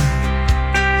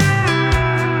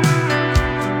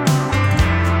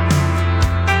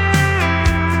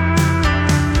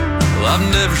 I've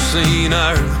never seen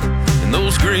Ireland and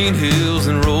those green hills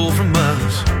and roll for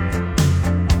miles.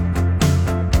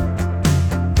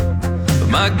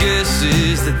 My guess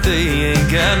is that they ain't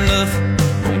got nothing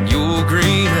on your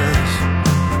green eyes.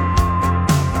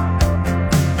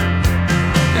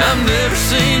 I've never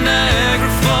seen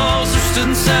Niagara Falls or stood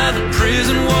inside the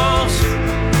prison walls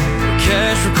or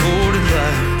cash recorded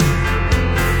live.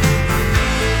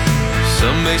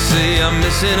 Some may say I'm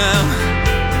missing out,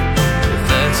 but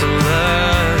that's a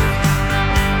lie.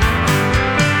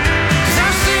 'Cause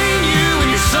I've seen you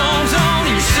and your songs on,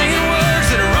 and you're singing words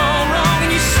that are all wrong, and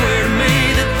you swear to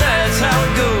me that that's how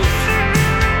it goes.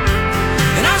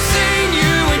 And I've seen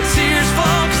you when tears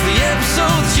fall, 'cause the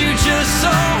episodes you just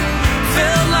saw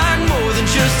felt like more than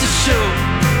just a show.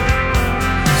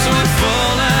 So if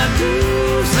all I do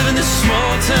is live in this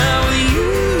small town with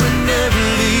you and never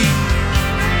leave,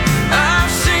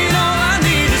 I've seen all I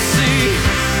need to see.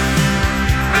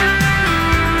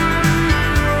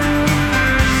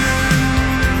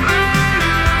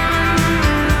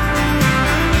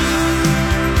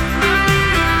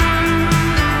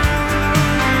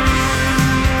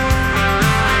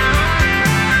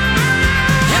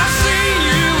 I've seen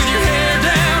you with your hair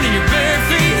down and your bare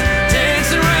feet,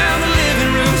 dancing around the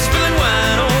living room, spilling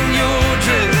wine on your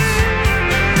dress.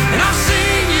 And I've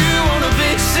seen you on a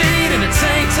big seat in a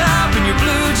tank top and your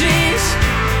blue jeans,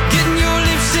 getting your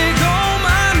lipstick on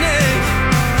my neck.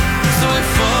 So if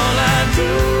all I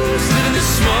do is live in this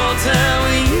small town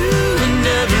with you and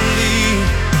never leave,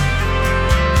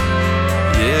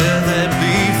 yeah, that'd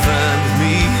be fine with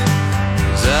me,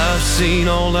 'cause I've seen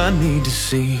all I need to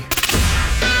see.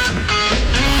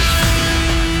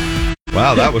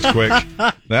 Wow, that was quick.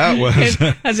 That was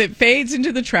As it fades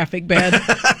into the traffic bed.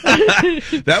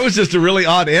 that was just a really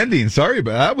odd ending. Sorry,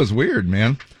 but that was weird,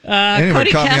 man. Anyway,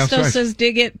 Cody caught me off Casto guard. says,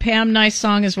 dig it. Pam, nice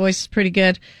song. His voice is pretty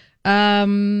good.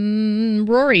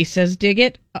 Rory says, dig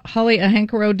it. Holly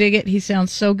Ahenkaro, dig it. He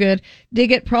sounds so good.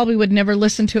 Dig it. Probably would never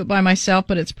listen to it by myself,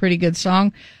 but it's a pretty good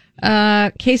song.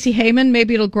 Casey Heyman,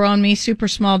 maybe it'll grow on me. Super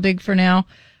small dig for now.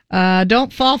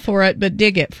 Don't fall for it, but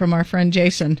dig it, from our friend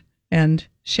Jason and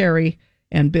Sherry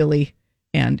and Billy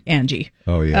and Angie.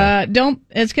 Oh, yeah.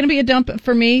 It's going to be a dump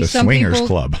for me. The Some Swingers people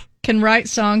Club. can write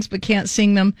songs but can't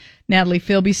sing them. Natalie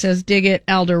Philby says, dig it.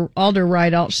 Alder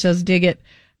Ridealch says, dig it.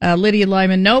 Lydia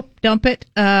Lyman, nope, dump it.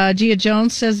 Gia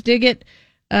Jones says, dig it.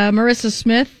 Marissa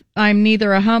Smith, I'm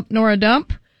neither a hump nor a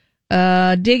dump.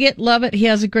 Dig it, love it. He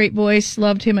has a great voice.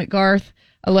 Loved him at Garth.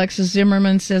 Alexis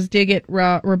Zimmerman says, dig it.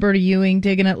 Roberta Ewing,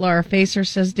 digging it. Laura Facer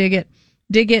says, dig it.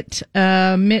 Dig it.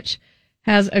 Mitch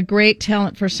has a great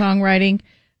talent for songwriting.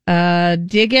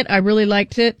 Dig it. I really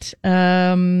liked it.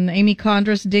 Amy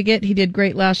Condris, dig it. He did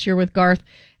great last year with Garth,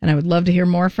 and I would love to hear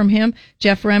more from him.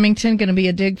 Jeff Remington, going to be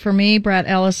a dig for me. Brad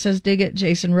Ellis says, dig it.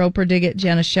 Jason Roper, dig it.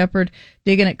 Janice Shepard,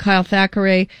 digging it. Kyle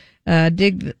Thackeray,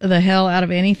 dig the hell out of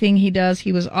anything he does.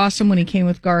 He was awesome when he came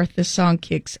with Garth. This song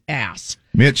kicks ass.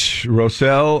 Mitch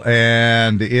Rossell,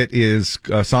 and it is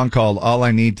a song called All I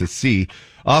Need to See.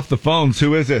 Off the phones,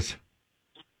 who is this?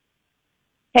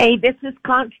 Hey, this is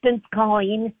Constance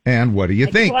calling. And what do you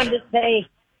think? I just wanted to say,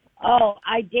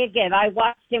 I dig it. I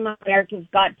watched him on America's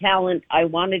Got Talent. I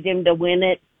wanted him to win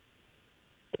it.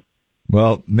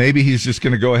 Well, maybe he's just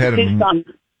going to go ahead and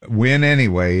win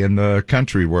anyway in the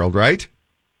country world, right?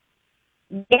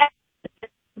 Yeah,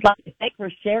 I'd like to thank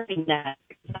for sharing that.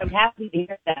 I'm happy to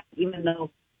hear that, even though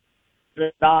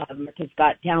the America's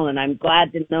Got Talent. I'm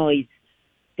glad to know he's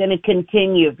going to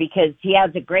continue because he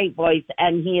has a great voice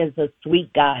and he is a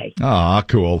sweet guy. Ah,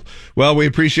 cool. Well, we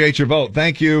appreciate your vote.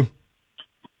 Thank you.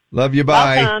 Love you.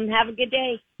 Bye. Welcome. Have a good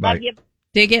day. Bye. Love you.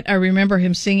 Dig it. I remember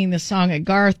him singing this song at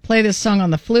Garth. Play this song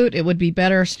on the flute. It would be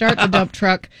better. Start the dump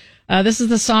truck. This is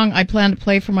the song I plan to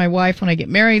play for my wife when I get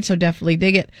married, so definitely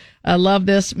dig it. I love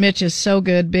this. Mitch is so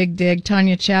good. Big dig.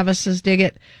 Tanya Chavez says, dig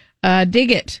it.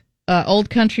 Dig it. Old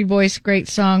country voice. Great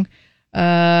song.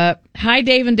 Hi,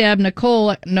 Dave and Deb.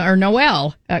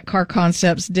 Noelle at Car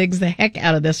Concepts digs the heck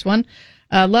out of this one.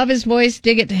 Love his voice.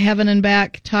 Dig it to heaven and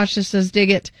back. Tasha says, dig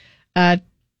it.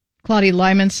 Claudia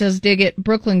Lyman says, dig it.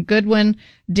 Brooklyn Goodwin,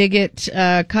 dig it.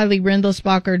 Kylie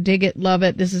Rindlesbacher, dig it. Love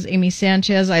it. This is Amy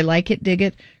Sanchez. I like it. Dig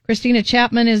it. Christina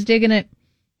Chapman is digging it.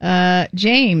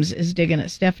 James is digging it.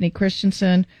 Stephanie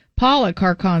Christensen. Paula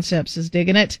Car Concepts is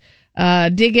digging it.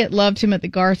 Dig it. Loved him at the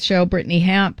Garth Show. Brittany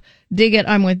Hamp. Dig it.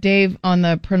 I'm with Dave on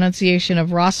the pronunciation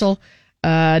of Russell.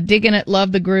 Digging it.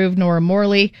 Love the groove. Nora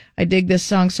Morley. I dig this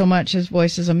song so much. His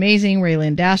voice is amazing.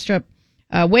 Raylan Dastrup.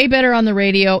 Way better on the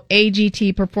radio.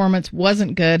 AGT performance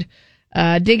wasn't good.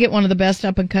 Dig it. One of the best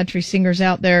up and country singers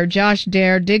out there. Josh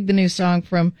Dare. Dig the new song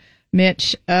from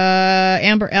Mitch.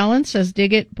 Amber Allen says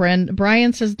dig it.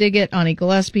 Brian says dig it. Ani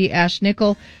Gillespie. Ash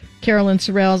Nickel. Carolyn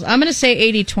Sorrells. I'm going to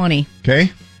say 80-20.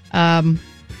 Okay.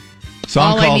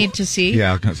 Song All I called- Need to See.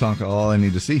 Yeah, a song called All I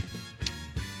Need to See.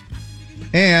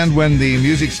 And when the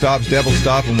music stops, Deb will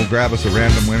stop and we'll grab us a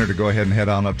random winner to go ahead and head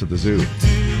on up to the zoo.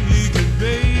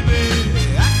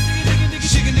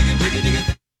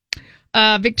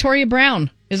 Victoria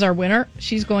Brown is our winner.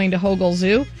 She's going to Hogle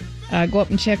Zoo. Go up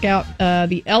and check out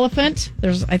the elephant.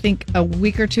 There's, I think, a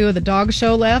week or two of the dog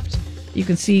show left. You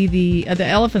can see the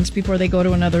elephants before they go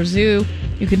to another zoo.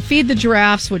 You can feed the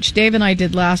giraffes, which Dave and I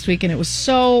did last week, and it was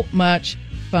so much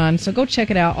fun. So go check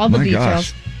it out. All the My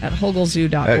details gosh. at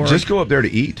hoglezoo.org. Just go up there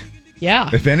to eat, yeah.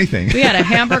 if anything. We had a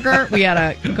hamburger. We had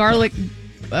a garlic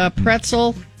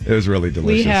pretzel. It was really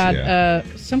delicious. We had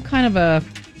some kind of a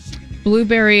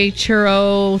blueberry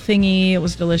churro thingy. It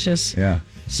was delicious. Yeah.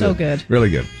 So good. Really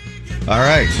good. All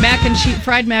right. Mac and cheese,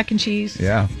 fried mac and cheese.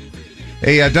 Yeah.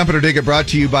 Hey, Dump It or Dig It brought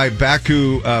to you by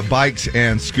Baku Bikes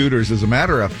and Scooters. As a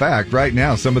matter of fact, right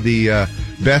now, some of the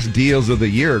best deals of the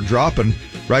year are dropping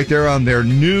right there on their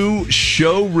new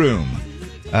showroom.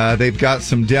 They've got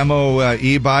some demo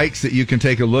e-bikes that you can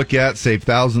take a look at, save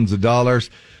thousands of dollars.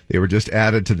 They were just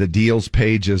added to the deals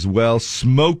page as well.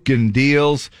 Smoking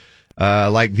deals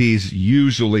like these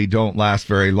usually don't last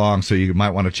very long, so you might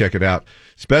want to check it out,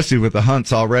 especially with the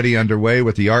hunts already underway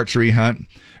with the archery hunt.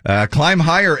 Climb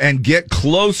higher and get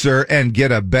closer and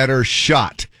get a better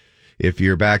shot. If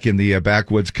you're back in the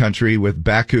backwoods country with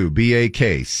Baku,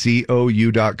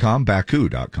 BAKCOU.com,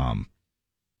 Baku.com.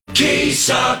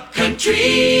 K-Sock Country,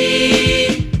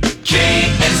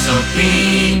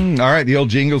 KSOP. All right, the old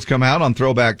jingles come out on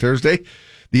Throwback Thursday.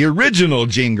 The original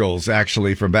jingles,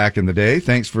 actually, from back in the day.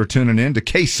 Thanks for tuning in to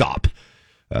KSOP,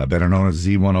 better known as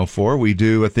Z104. We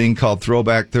do a thing called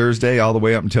Throwback Thursday all the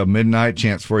way up until midnight.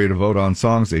 Chance for you to vote on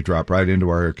songs. They drop right into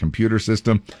our computer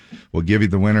system. We'll give you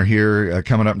the winner here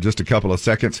coming up in just a couple of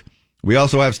seconds. We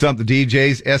also have Stump the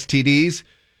DJs, STDs,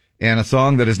 and a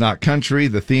song that is not country.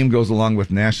 The theme goes along with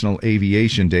National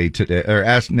Aviation Day today, or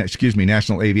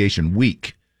National Aviation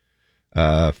Week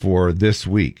for this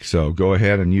week. So go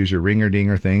ahead and use your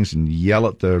ringer-dinger things and yell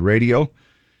at the radio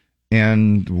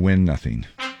and win nothing.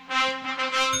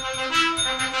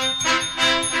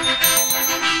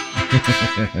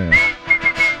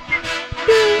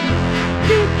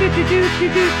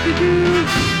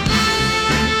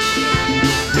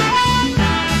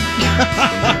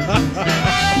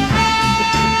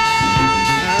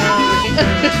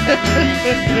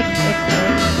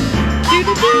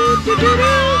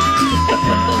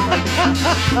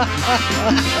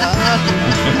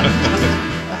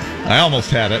 I almost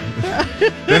had it.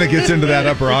 Then it gets into that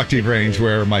upper octave range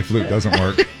where my flute doesn't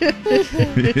work.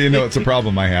 You know, it's a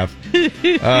problem I have.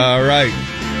 All right.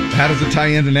 How does it tie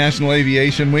into National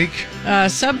Aviation Week?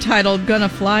 Subtitled Gonna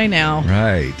Fly Now.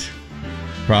 Right.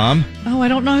 From? Oh, I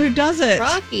don't know who does it.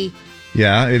 Rocky.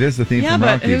 Yeah, it is the theme from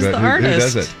but Rocky. who's the who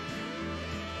artist? does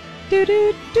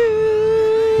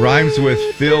it? Rhymes with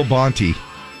Phil Bonte.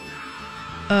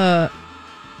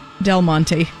 Del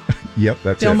Monte. Yep,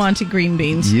 that's Del it. Monte Green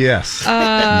Beans. Yes.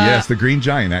 Yes, the Green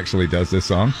Giant actually does this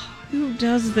song. Who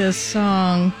does this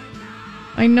song?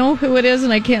 I know who it is,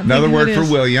 and I can't Another think word who it for is.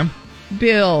 William.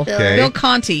 Bill. Okay. Bill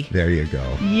Conti. There you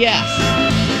go. Yes.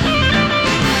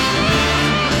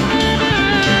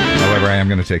 However, I am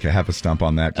going to take a half a stump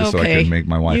on that just so I can make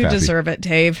my wife you happy. deserve it,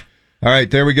 Dave. All right,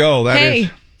 there we go. That is.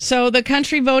 Hey, so the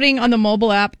country voting on the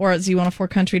mobile app or at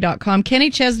Z104country.com. Kenny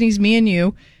Chesney's Me and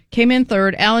You came in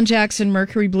third. Alan Jackson,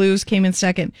 Mercury Blues came in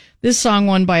second. This song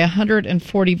won by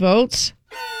 140 votes.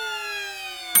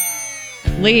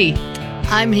 Lee.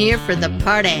 I'm here for the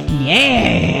party.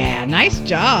 Yeah, nice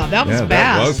job. That was fast.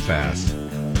 That was fast.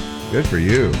 Good for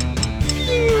you.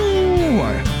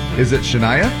 Is it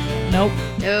Shania? Nope.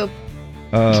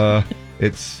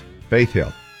 It's Faith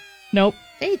Hill. Nope.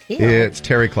 Faith Hill. It's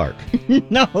Terry Clark.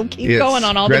 No, keep It's going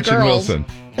on all Gretchen the girls. Wilson.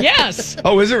 Yes.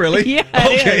 Oh, is it really? Yeah,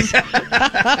 it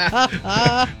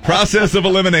Okay. Process of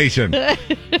elimination.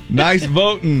 Nice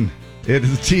voting. It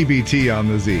is TBT on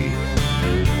the Z.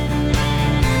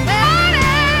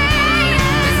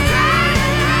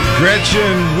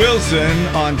 Gretchen Wilson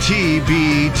on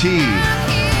TBT.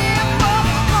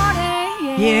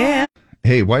 Yeah.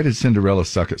 Hey, why did Cinderella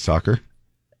suck at soccer?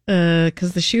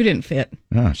 Because the shoe didn't fit.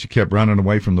 Oh, she kept running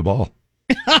away from the ball.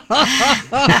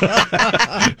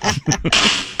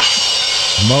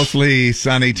 Mostly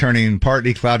sunny, turning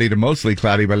partly cloudy to mostly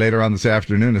cloudy by later on this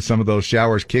afternoon as some of those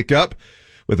showers kick up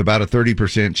with about a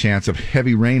 30% chance of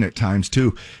heavy rain at times,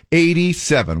 too.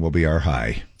 87 will be our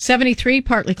high. 73,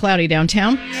 partly cloudy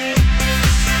downtown.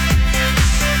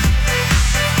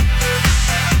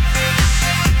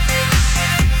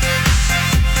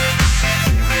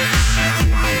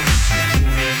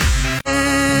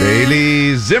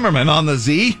 Bailey Zimmerman on the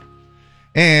Z.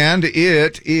 And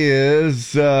it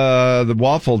is the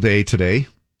waffle day today.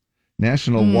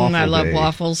 National Waffle Day. I love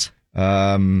waffles.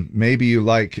 Maybe you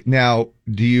like... Now,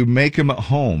 do you make them at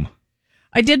home?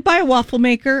 I did buy a waffle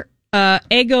maker.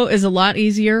 Eggo is a lot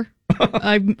easier.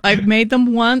 I've made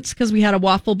them once because we had a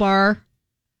waffle bar.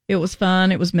 It was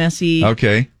fun. It was messy.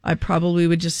 Okay. I probably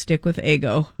would just stick with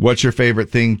Eggo. What's your favorite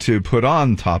thing to put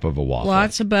on top of a waffle?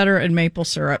 Lots of butter and maple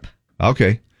syrup.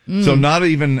 Okay. So not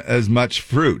even as much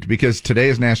fruit, because today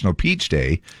is National Peach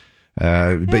Day.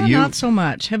 But not so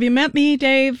much. Have you met me,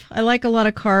 Dave? I like a lot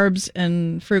of carbs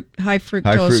and high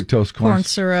fructose corn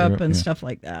syrup and stuff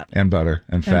like that. And butter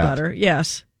and fat. And butter,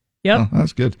 yes. Yep. Oh,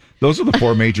 that's good. Those are the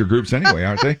four major groups anyway,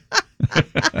 aren't they?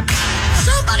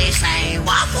 Somebody say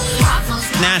waffles.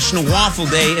 National Waffle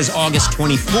Day is August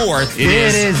 24th. It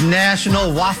is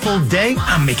National Waffle Day.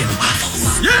 I'm making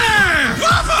waffles. Yeah!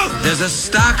 Waffles! There's a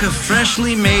stock of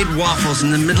freshly made waffles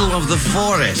in the middle of the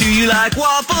forest. Do you like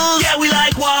waffles? Yeah, we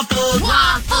like waffles.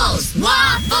 Waffles.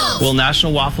 Well,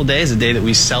 National Waffle Day is a day that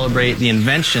we celebrate the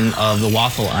invention of the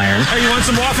waffle iron. Hey, you want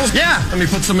some waffles? Yeah. Let me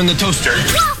put some in the toaster.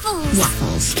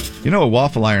 Waffles. You know, a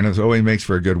waffle iron always makes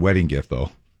for a good wedding gift,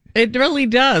 though. It really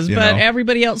does, but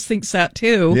everybody else thinks that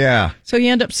too. Yeah. So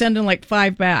you end up sending like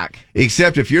 5 back.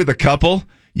 Except if you're the couple,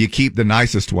 you keep the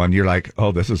nicest one. You're like,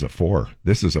 oh, this is a 4.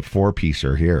 This is a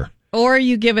 4-piecer here. Or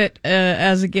you give it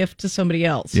as a gift to somebody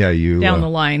else. Yeah, you down the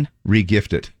line.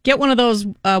 Re-gift it. Get one of those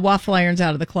waffle irons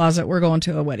out of the closet. We're going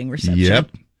to a wedding reception.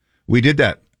 Yep. We did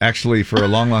that, actually, for a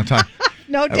long, long time.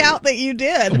 No doubt that you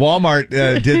did. Walmart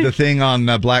did the thing on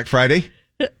Black Friday,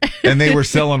 and they were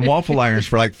selling waffle irons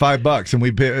for like $5.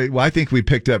 And I think we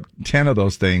picked up 10 of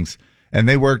those things, and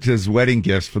they worked as wedding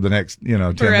gifts for the next,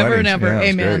 10 forever weddings. And ever. Yeah,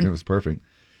 Amen. It was perfect.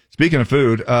 Speaking of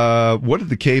food, what did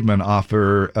the cavemen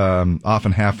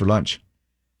often have for lunch?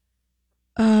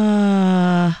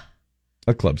 A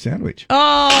club sandwich.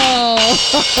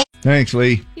 Oh. Thanks,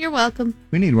 Lee. You're welcome.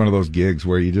 We need one of those gigs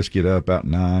where you just get up about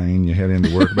 9, you head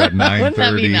into work about 9:30. Wouldn't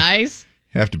that be nice?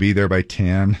 Have to be there by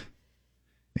 10.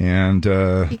 And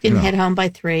you can head home by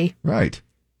 3. Right.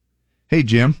 Hey,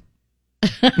 Jim.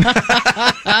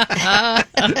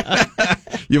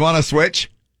 You want to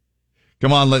switch?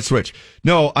 Come on, let's switch.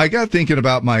 No, I got thinking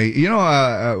about my,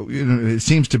 it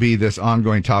seems to be this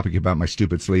ongoing topic about my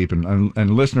stupid sleep,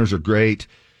 and listeners are great,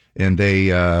 and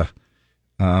they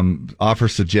offer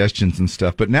suggestions and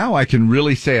stuff. But now I can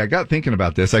really say, I got thinking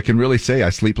about this, I can really say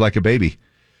I sleep like a baby.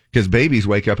 Because babies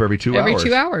wake up every 2 hours. Every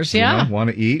 2 hours, yeah. Want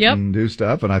to eat and do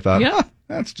stuff. And I thought,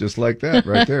 that's just like that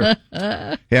right there.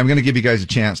 Hey, I'm going to give you guys a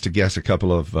chance to guess a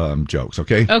couple of jokes,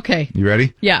 okay? Okay. You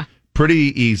ready? Yeah.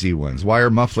 Pretty easy ones. Why are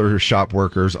muffler shop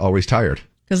workers always tired?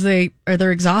 Because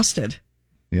they're exhausted.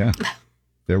 Yeah.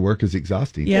 Their work is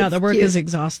exhausting. Yeah, their work is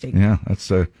exhausting. Yeah, that's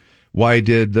why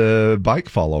did the bike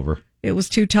fall over? It was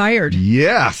too tired.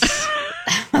 Yes.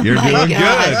 You're doing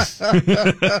good.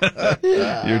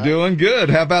 You're doing good.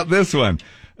 How about this one?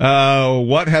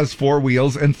 What has 4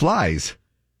 wheels and flies?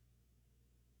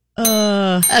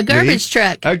 A garbage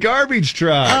truck. A garbage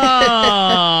truck.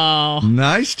 Oh.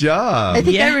 Nice job. I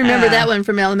think I remember that one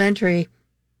from elementary.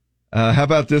 How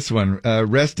about this one?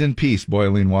 Rest in peace,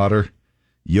 boiling water.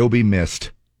 You'll be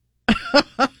missed.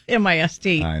 MIST.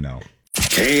 I know.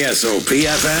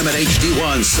 KSOP-FM at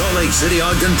HD1, Salt Lake City,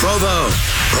 Ogden, Provo.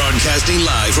 Broadcasting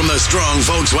live from the Strong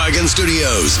Volkswagen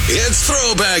Studios. It's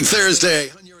Throwback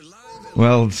Thursday.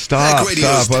 Well, stop.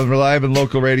 We're live in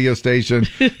local radio station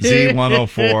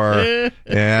Z104,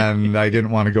 and I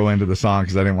didn't want to go into the song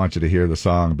because I didn't want you to hear the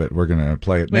song, but we're going to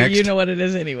play it next. You know what it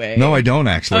is anyway. No, I don't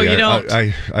actually. Oh, you don't?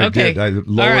 I Okay. did. I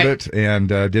lowered it and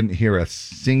didn't hear a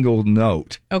single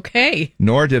note. Okay.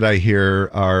 Nor did I hear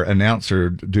our announcer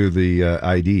do the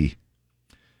ID.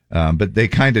 But they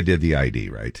kind of did the ID,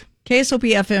 right?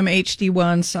 KSOP-FM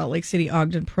HD1, Salt Lake City,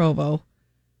 Ogden, Provo.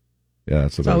 Yeah,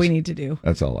 that's all we need to do.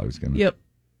 That's all I was going to. Yep.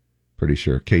 Pretty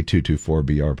sure.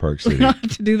 K224BR Park City. We don't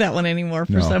have to do that one anymore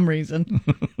for No. some reason.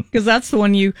 Because that's the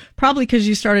one because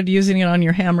you started using it on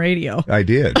your ham radio. I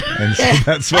did. And so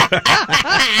that's what Did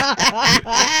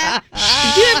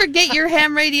you ever get your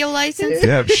ham radio license?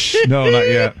 Yeah, no, not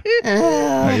yet.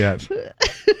 Not yet.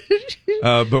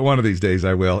 But one of these days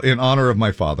I will, in honor of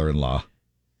my father-in-law.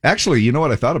 Actually, you know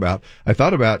what I thought about?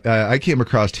 I came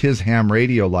across his ham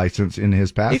radio license in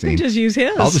his passing. You can just use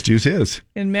his. I'll just use his.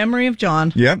 In memory of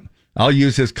John. Yep. I'll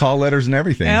use his call letters and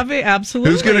everything.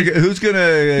 Absolutely. Who's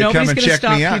gonna come and check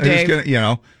me out?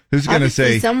 Who's gonna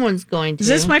say someone's going to? Is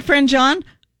this my friend John?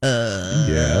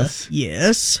 Yes.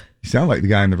 Yes. You sound like the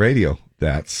guy on the radio.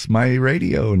 That's my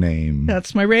radio name.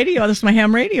 That's my radio. That's my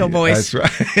ham radio voice. That's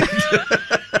right.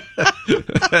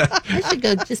 I should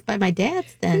go just by my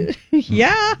dad's then.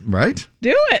 Yeah. Right?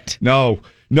 Do it. No,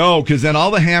 because then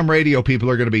all the ham radio people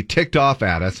are going to be ticked off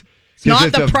at us. It's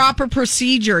not the proper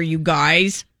procedure, you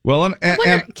guys. Well,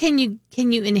 and Can you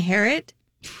inherit?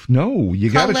 no, you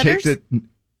got to take letters? the.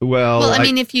 Well, I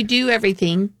mean, if you do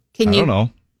everything, can I you don't know.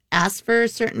 ask for a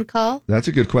certain call? That's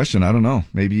a good question. I don't know.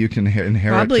 Maybe you can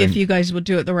inherit. Probably if you guys would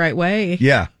do it the right way.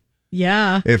 Yeah.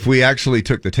 Yeah. If we actually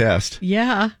took the test.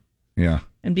 Yeah. Yeah.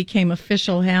 And became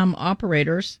official ham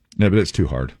operators. No, but it's too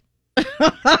hard.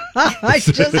 I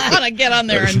just want to get on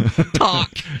there and talk.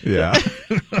 Yeah.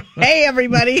 Hey,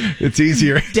 everybody. It's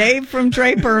easier. Dave from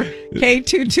Draper,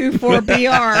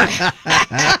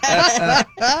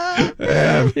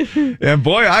 K224BR. and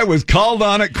boy, I was called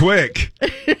on it quick.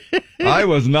 I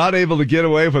was not able to get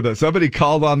away with it. Somebody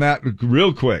called on that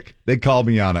real quick. They called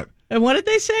me on it. And what did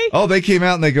they say? Oh, they came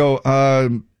out and they go,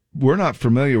 we're not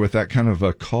familiar with that kind of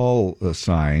a call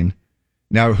sign.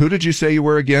 Now, who did you say you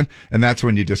were again? And that's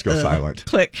when you just go silent.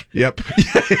 Click. Yep.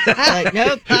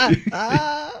 Nope.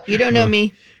 You don't know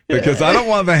me. Because I don't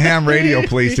want the ham radio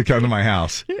police to come to my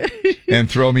house and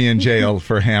throw me in jail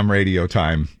for ham radio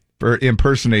time, for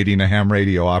impersonating a ham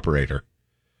radio operator.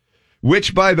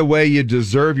 Which, by the way, you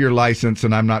deserve your license,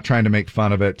 and I'm not trying to make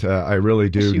fun of it. I really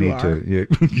do need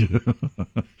to.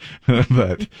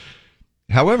 But,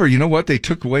 however, you know what? They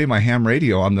took away my ham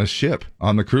radio on the ship,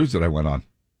 on the cruise that I went on.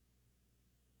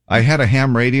 I had a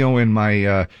ham radio in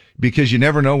my, because you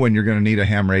never know when you're going to need a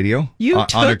ham radio. You on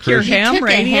took a cruise. your ham You took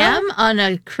radio? a ham on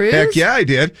a cruise? Heck yeah, I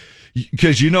did.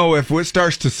 Because, if it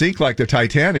starts to sink like the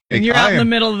Titanic. And you're out in the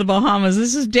middle of the Bahamas.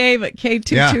 This is Dave at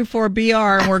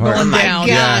K224BR, and we're going down.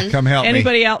 Yeah, come help me.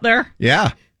 Anybody out there?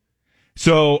 Yeah.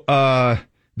 So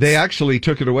they actually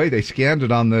took it away. They scanned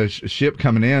it on the ship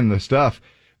coming in, the stuff,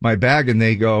 my bag, and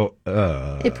they go,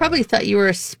 They probably thought you were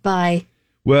a spy.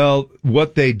 Well,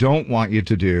 what they don't want you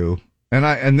to do,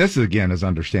 and this again is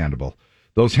understandable,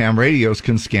 those ham radios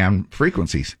can scan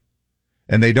frequencies.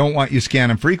 And they don't want you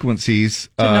scanning frequencies.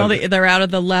 To know that they're out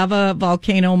of the lava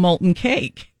volcano molten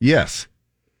cake. Yes.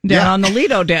 Down on the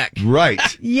Lido deck. Right.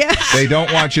 Yes. They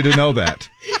don't want you to know that.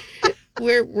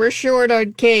 We're short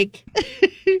on cake.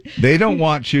 They don't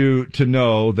want you to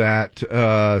know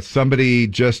that somebody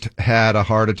just had a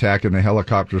heart attack and the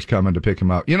helicopter's coming to pick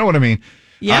him up. You know what I mean?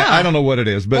 Yeah. I don't know what it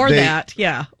is, but that.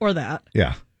 Yeah. Or that.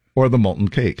 Yeah. Or the molten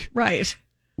cake. Right.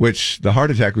 Which the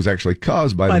heart attack was actually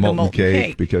caused by the molten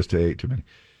cake because they ate too many.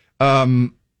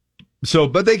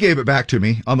 But they gave it back to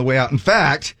me on the way out. In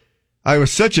fact, I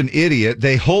was such an idiot.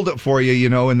 They hold it for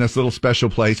you, in this little special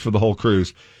place for the whole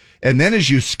cruise. And then as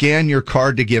you scan your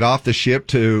card to get off the ship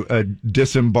to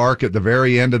disembark at the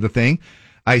very end of the thing,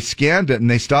 I scanned it and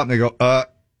they stopped and they go,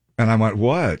 and I went,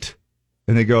 what?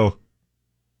 And they go,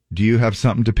 do you have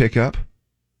something to pick up?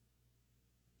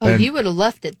 Oh, And you would have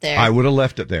left it there. I would have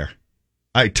left it there.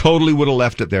 I totally would have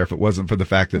left it there if it wasn't for the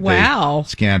fact that they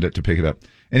scanned it to pick it up.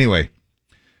 Anyway,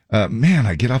 man,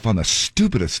 I get off on the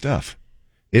stupidest stuff.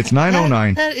 It's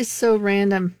 9:09. That is so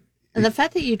random. And the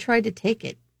fact that you tried to take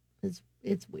it,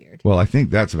 it's weird. Well, I think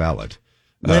that's valid.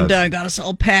 Linda got us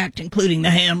all packed, including the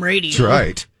ham radio. That's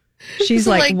right. She's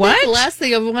like, what? That's the last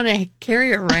thing I want to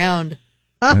carry around.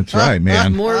 That's right,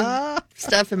 man. More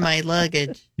stuff in my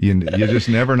luggage. You just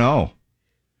never know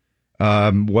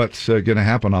what's going to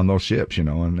happen on those ships,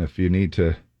 and if you need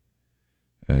to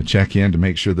check in to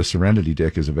make sure the Serenity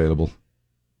deck is available.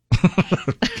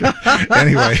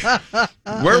 Anyway,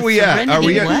 where are we at? Are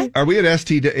we at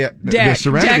ST deck? The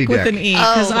Serenity deck with an E,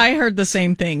 because I heard the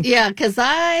same thing. Yeah, because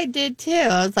I did too.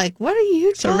 I was like, what are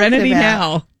you Serenity talking about?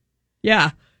 now.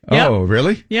 Yeah. Oh,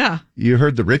 really? Yeah. You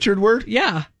heard the Richard word?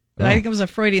 Yeah. Oh. I think it was a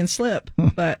Freudian slip,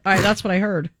 but that's what I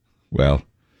heard. Well,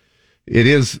 it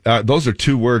is. Those are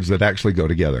two words that actually go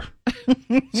together.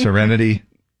 Serenity.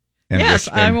 And yes,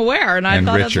 I'm aware, and I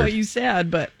thought Richard. that's what you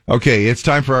said, but okay, it's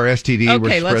time for our STD.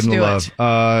 Okay, we're spreading the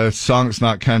love. Song It's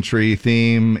Not Country.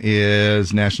 Theme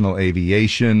is National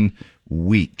Aviation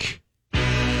Week.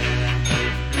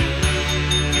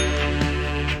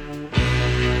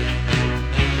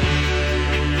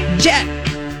 Jet.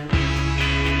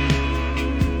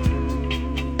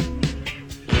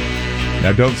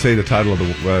 Now, don't say the title of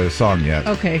the song yet.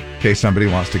 Okay. In case somebody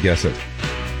wants to guess it.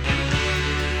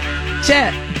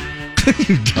 Jet.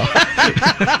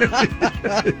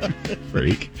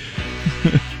 Freak.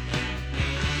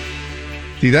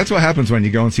 See, that's what happens when you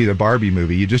go and see the Barbie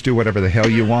movie. You just do whatever the hell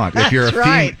you want. If you're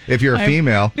if you're a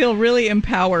female, I feel really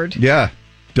empowered. Yeah.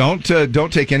 Don't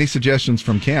take any suggestions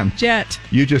from Ken. Jet.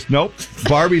 You just nope.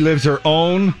 Barbie lives her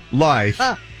own life.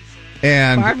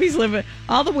 And Barbie's living.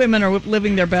 All the women are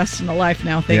living their best in the life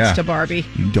now, thanks to Barbie.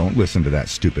 You don't listen to that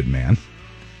stupid man.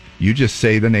 You just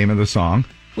say the name of the song.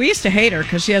 We used to hate her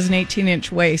because she has an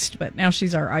 18-inch waist, but now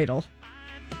she's our idol.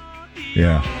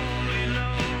 Yeah.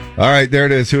 All right, there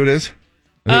it is. Who it is?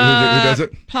 Who does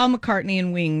it? Paul McCartney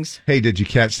and Wings. Hey, did you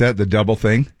catch that? The double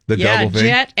thing? Double thing?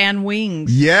 Jet and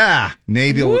Wings. Yeah.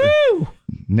 Woo!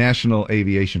 National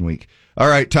Aviation Week. All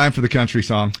right, time for the country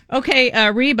song. Okay,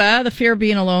 Reba, The Fear of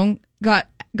Being Alone, got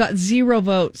 0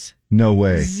 votes. No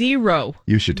way. 0.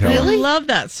 You should tell her. I love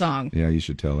that song. Yeah, you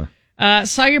should tell her.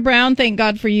 Sawyer Brown, Thank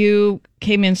God for You,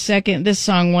 came in second. This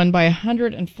song won by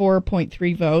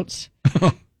 104.3 votes.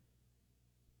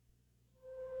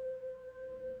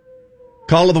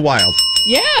 Call of the Wild.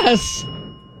 Yes.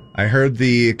 I heard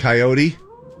the coyote.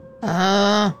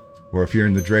 Uh, Or if you're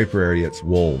in the Draper area, it's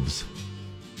wolves.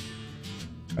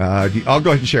 I'll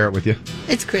go ahead and share it with you.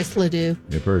 it's Chris Ledoux.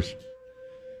 Yippers.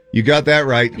 You got that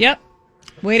right. Yep.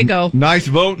 Way to go. Nice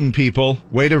voting, people.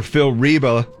 Way to fill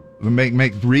Reba,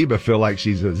 make Reba feel like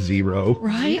she's a 0.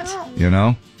 Right? You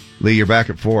know? Lee, you're back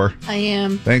at 4. I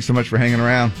am. Thanks so much for hanging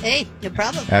around. Hey, no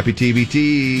problem. Happy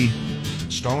TBT.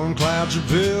 Storm clouds are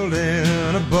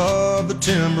building above the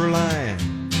timberline.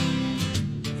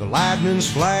 The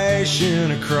lightning's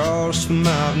flashing across the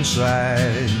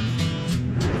mountainside.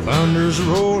 Thunder's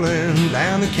rolling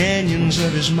down the canyons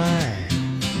of his mind.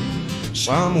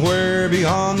 Somewhere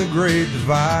beyond the great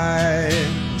divide.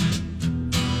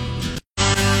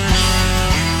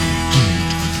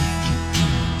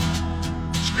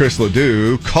 It's Chris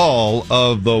Ledoux, Call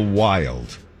of the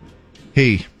Wild.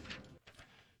 Hey,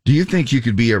 do you think you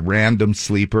could be a random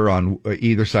sleeper on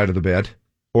either side of the bed?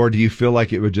 Or do you feel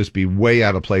like it would just be way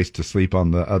out of place to sleep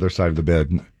on the other side of the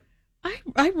bed?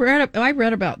 I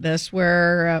read about this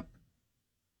where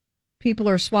people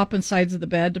are swapping sides of the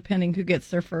bed depending who gets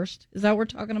there first. Is that what we're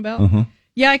talking about? Uh-huh.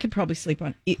 Yeah, I could probably sleep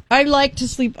on. I like to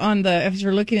sleep on if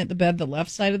you're looking at the bed, the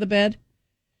left side of the bed.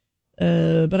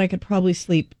 But I could probably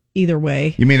sleep either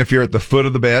way. You mean if you're at the foot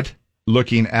of the bed,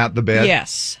 looking at the bed?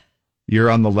 Yes. You're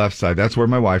on the left side. That's where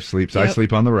my wife sleeps. Yep. I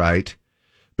sleep on the right.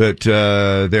 But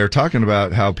they're talking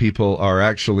about how people are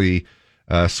actually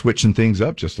switching things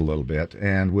up just a little bit.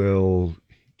 And we'll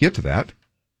get to that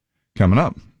coming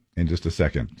up in just a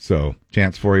second. So,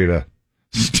 chance for you to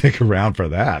stick around for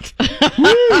that.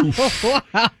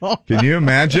 Wow. Can you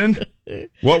imagine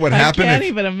what would happen I can't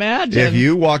even imagine. if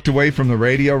you walked away from the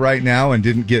radio right now and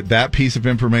didn't get that piece of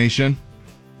information?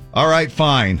 All right,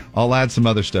 fine. I'll add some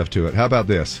other stuff to it. How about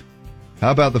this?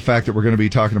 How about the fact that we're going to be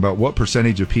talking about what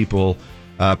percentage of people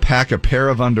pack a pair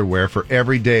of underwear for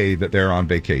every day that they're on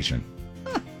vacation?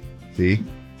 See?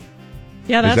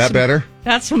 Yeah, Is that better?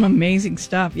 That's some amazing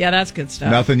stuff. Yeah, that's good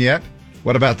stuff. Nothing yet?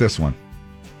 What about this one?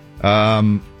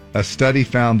 A study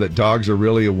found that dogs are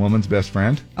really a woman's best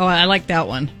friend. Oh, I like that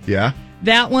one. Yeah?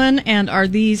 That one, and are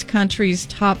these countries'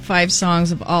 top 5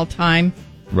 songs of all time?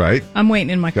 Right. I'm waiting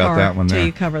in my Got car that one till there.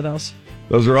 you cover those.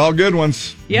 Those are all good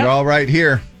ones. Yep. They're all right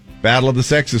here. Battle of the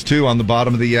Sexes, too, on the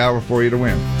bottom of the hour for you to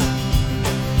win.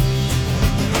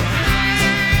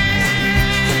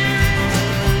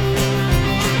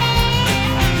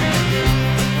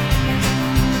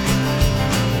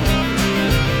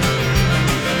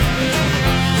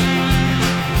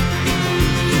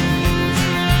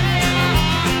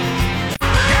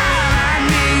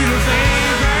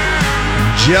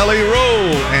 Jelly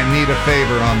Roll and Need a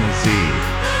Favor on the Z.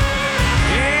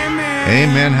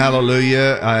 Amen,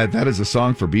 hallelujah. That is a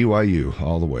song for BYU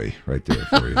all the way right there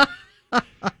for you.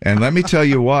 And let me tell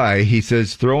you why. He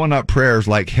says throwing up prayers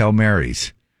like Hail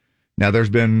Marys. Now, there's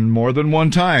been more than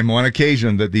one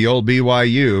occasion that the old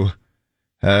BYU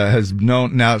has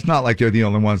known. Now, it's not like they're the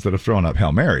only ones that have thrown up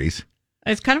Hail Marys.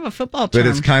 It's kind of a football term. But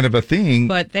it's kind of a thing.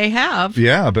 But they have.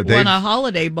 Yeah, but won they've a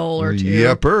Holiday Bowl or two.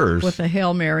 Yepers. With a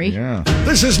Hail Mary. Yeah.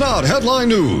 This is not headline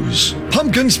news.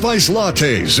 Pumpkin spice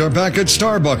lattes are back at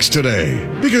Starbucks today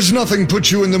because nothing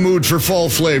puts you in the mood for fall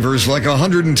flavors like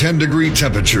 110-degree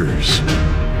temperatures.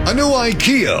 A new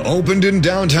IKEA opened in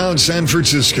downtown San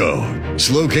Francisco.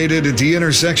 It's located at the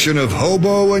intersection of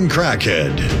Hobo and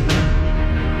Crackhead.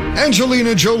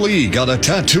 Angelina Jolie got a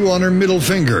tattoo on her middle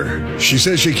finger. She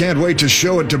says she can't wait to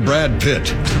show it to Brad Pitt.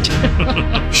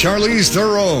 Charlize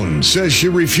Theron says she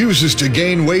refuses to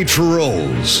gain weight for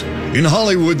roles. In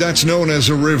Hollywood, that's known as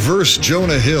a reverse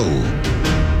Jonah Hill.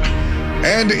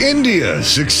 And India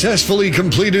successfully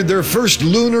completed their first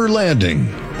lunar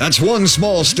landing. That's one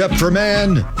small step for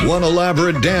man, one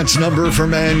elaborate dance number for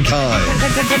mankind.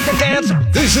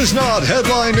 This is not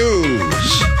headline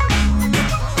news.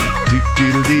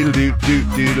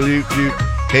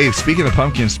 Hey, speaking of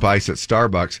pumpkin spice at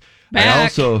Starbucks, Back. I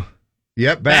also,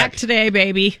 back today,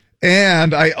 baby.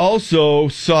 And I also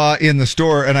saw in the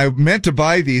store, and I meant to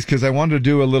buy these because I wanted to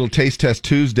do a little taste test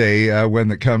Tuesday when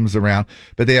it comes around,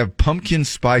 but they have pumpkin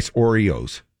spice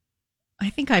Oreos. I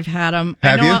think I've had them.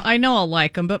 Have you? I know I'll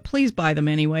like them, but please buy them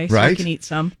anyway so I Right? can eat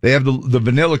some. They have the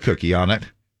vanilla cookie on it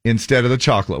instead of the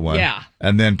chocolate one. Yeah.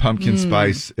 And then pumpkin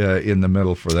spice in the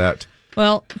middle for that.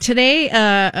 Well, today,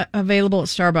 available at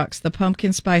Starbucks, the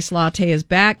pumpkin spice latte is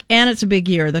back, and it's a big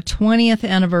year, the 20th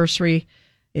anniversary.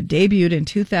 It debuted in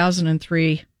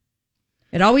 2003.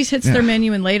 It always hits their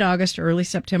menu in late August or early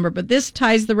September, but this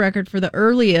ties the record for the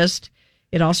earliest.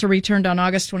 It also returned on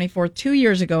August 24th, 2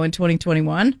 years ago in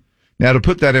 2021. Now, to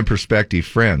put that in perspective,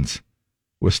 Friends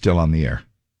was still on the air.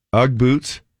 Ugg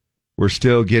boots were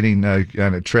still getting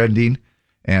kind of trending,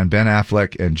 and Ben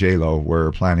Affleck and J-Lo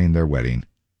were planning their wedding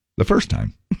the first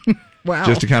time. Wow.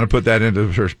 Just to kind of put that into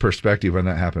perspective when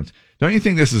that happens. Don't you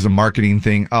think this is a marketing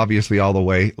thing, obviously, all the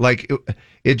way? Like,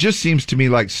 it just seems to me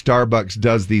like Starbucks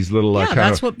does these little Yeah, kind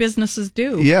that's of... what businesses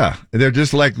do. Yeah, they're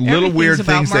just like little Everything's weird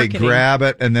about things. marketing. They grab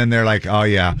it, and then they're like, oh,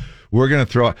 yeah, we're going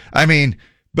to throw it. I mean,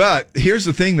 but here's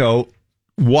the thing, though.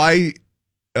 Why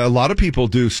a lot of people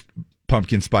do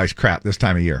pumpkin spice crap this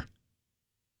time of year.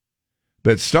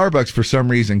 But Starbucks, for some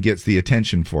reason, gets the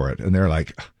attention for it. And they're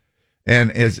like...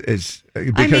 And it's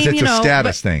because it's a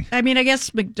status thing. I mean, I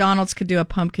guess McDonald's could do a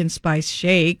pumpkin spice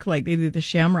shake, like they do the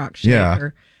Shamrock Shake. Yeah.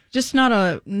 Or just not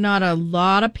a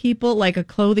lot of people, like a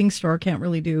clothing store can't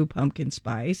really do pumpkin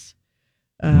spice.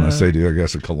 Unless they do, I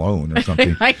guess, a cologne or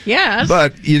something. I guess.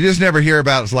 But you just never hear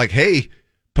about it's like, hey,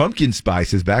 pumpkin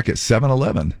spice is back at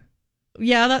 7-Eleven.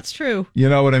 Yeah, that's true. You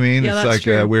know what I mean? Yeah, It's that's like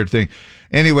true. a weird thing.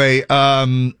 Anyway,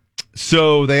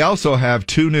 so they also have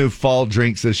 2 new fall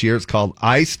drinks this year. It's called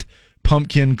Iced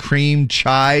Pumpkin Cream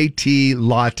Chai Tea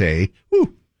Latte.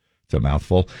 Woo, it's a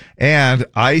mouthful. And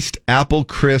Iced Apple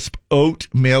Crisp Oat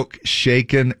Milk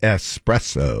Shaken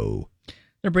Espresso.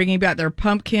 They're bringing back their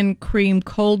pumpkin cream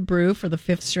cold brew for the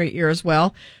 5th straight year as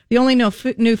well. The only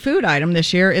new food item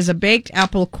this year is a baked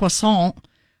apple croissant,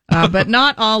 but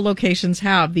not all locations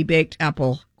have the baked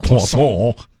apple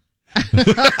croissant.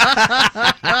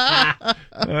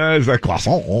 It's a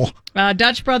croissant.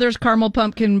 Dutch Brothers Caramel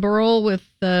Pumpkin Burl with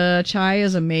chai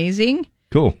is amazing.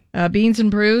 Cool. Beans and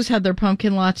Brews had their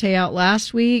pumpkin latte out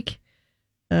last week.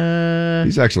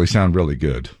 These actually sound really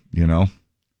good, you know.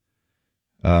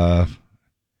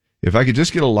 If I could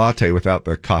just get a latte without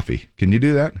the coffee, can you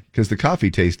do that? Because the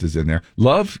coffee taste is in there.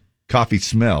 Love coffee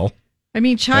smell. I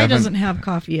mean, chai doesn't have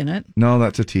coffee in it. No,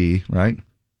 that's a tea, right?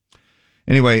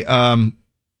 Anyway,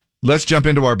 let's jump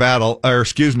into our our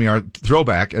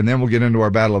throwback, and then we'll get into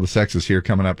our battle of the sexes here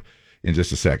coming up in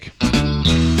just a sec.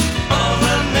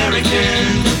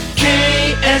 All-American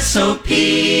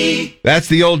KSOP. That's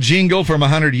the old jingle from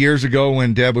 100 years ago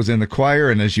when Deb was in the choir,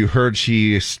 and as you heard,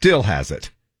 she still has it.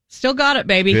 Still got it,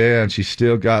 baby. Yeah, and she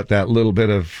still got that little bit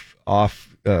of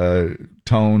off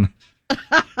tone.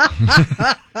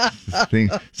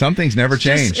 Some things never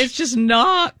change. It's just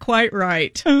not quite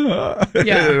right.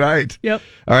 Yeah. Right. Yep.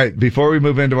 All right. Before we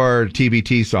move into our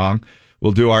TBT song,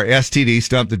 we'll do our STD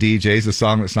Stump the DJs, a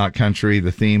song that's not country.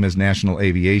 The theme is National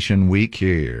Aviation Week.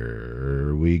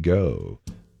 Here we go.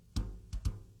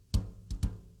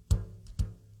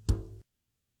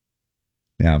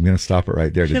 Now I'm going to stop it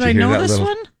right there. Should Did you I hear know that this little?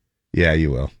 one? Yeah,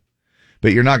 you will.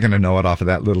 But you're not going to know it off of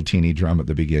that little teeny drum at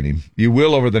the beginning. You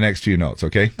will over the next few notes,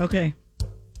 okay? Okay.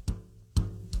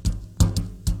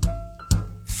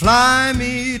 Fly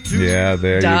me to... Yeah,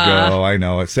 there you go. I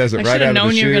know. It says it I right should have out of the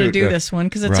known you were going to chute. do this one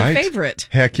because it's Right? a favorite.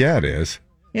 Heck yeah, it is.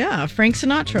 Yeah, Frank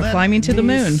Sinatra, Fly Me to the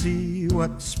Moon. See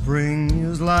what spring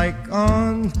is like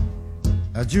on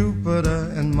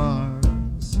Jupiter and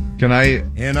Mars. Can I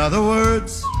In other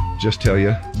words, just tell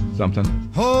you something?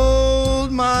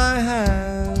 hold my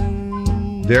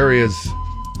hand. There is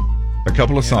a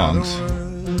couple of songs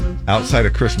outside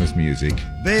of Christmas music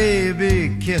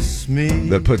Baby, kiss me.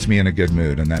 that puts me in a good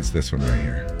mood, and that's this one right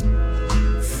here.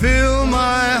 Fill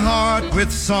my heart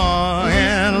with song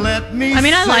and let me I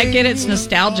mean, I like sing it. It's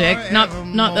nostalgic. Not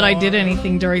that I did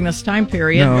anything during this time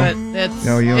period, No. but it's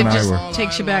No, you it and I just were.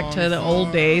 takes you back to the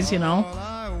old days, you know.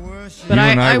 But You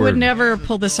and I I were- would never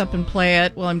pull this up and play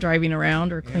it while I'm driving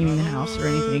around or cleaning the house or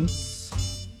anything.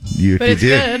 If But you it's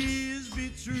did, good.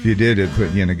 if you did, it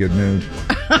put you in a good mood.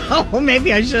 Oh,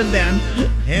 maybe I should then.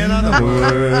 In other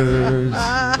words,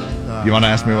 You want to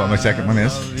ask me what my second one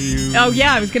is? Oh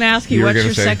yeah, I was going to ask you, You were what's gonna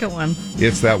your say- second one?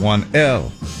 It's that one. L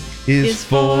is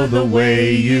for the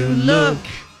way you look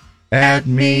at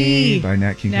me by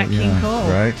Nat King Nat Cole. King Yeah, Cole.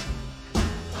 right?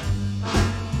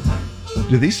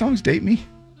 Do these songs date me?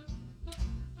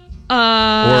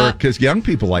 Or because young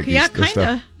people like Yeah, this stuff?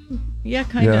 kind of. Yeah,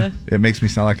 kind of. It makes me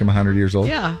sound like I'm 100 years old.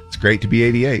 Yeah. It's great to be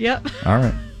 88. Yep. All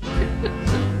right.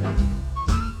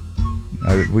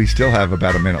 We still have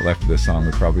about a minute left of this song.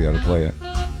 We probably ought to play it.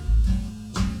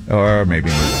 Or maybe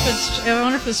move on. I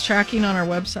wonder if it's tracking on our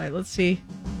website. Let's see.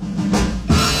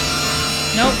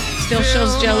 Nope. Still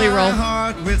shows Jelly Roll.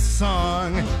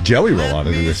 Jelly Roll ought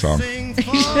to do this song.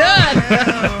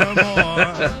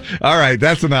 All right,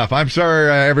 that's enough. I'm sorry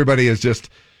everybody is just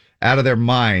out of their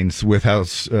minds with how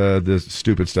the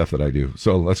stupid stuff that I do.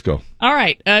 So let's go. All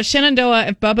right. Shenandoah,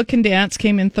 If Bubba Can Dance,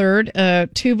 came in third.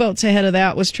 2 votes ahead of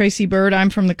that was Tracy Byrd, I'm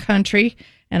From the Country,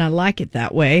 and I Like It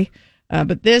That Way.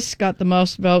 But this got the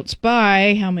most votes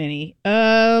by how many?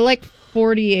 Like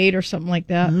 48 or something like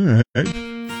that. All right.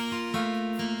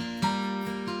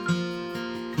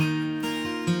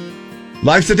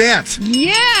 Life's a Dance.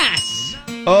 Yes!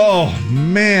 Oh,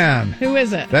 man. Who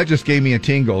is it? That just gave me a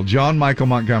tingle. John Michael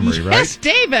Montgomery, right? Yes,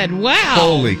 David. Wow.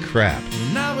 Holy crap.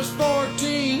 When I was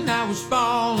 14, I was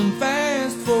falling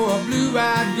fast for a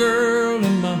blue-eyed girl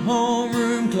in my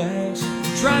homeroom class.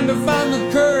 Trying to find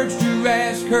the courage to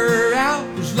ask her out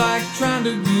was like trying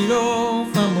to get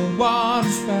off from a water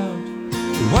spout.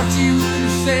 What you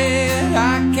said,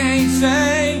 I can't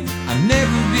say. I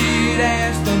never did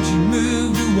ask, then she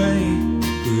moved away.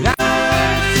 But I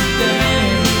sit there.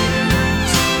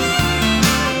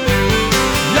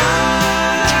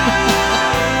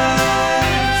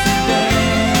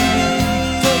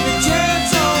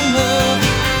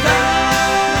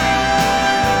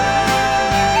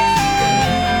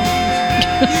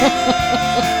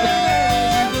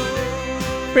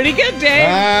 Pretty good, Dave.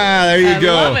 There you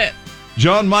go. I love it.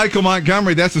 John Michael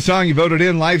Montgomery, that's the song you voted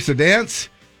in, Life's a Dance.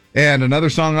 And another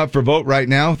song up for vote right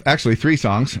now. Actually, 3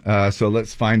 songs. So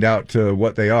let's find out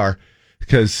what they are.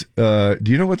 Because, do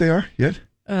you know what they are yet?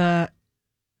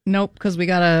 Nope, because we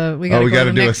gotta we got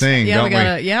to do a thing, yeah, don't we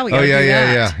gotta do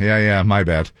that. Yeah, my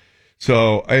bad.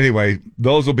 So anyway,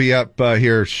 those will be up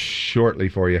here shortly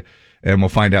for you. And we'll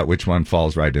find out which one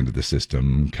falls right into the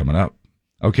system coming up.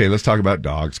 Okay, let's talk about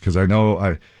dogs, because I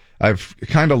know I've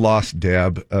kind of lost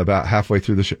Deb about halfway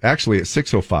through the show. Actually, at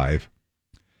 6:05,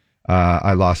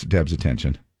 I lost Deb's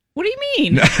attention. What do you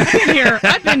mean? I've been here.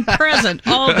 I've been present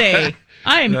all day.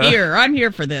 I am here. I'm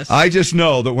here for this. I just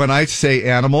know that when I say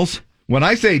animals, when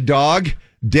I say dog,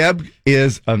 Deb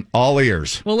is an all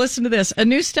ears. Well, listen to this. A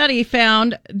new study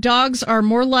found dogs are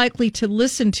more likely to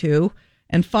listen to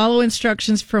and follow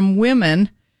instructions from women.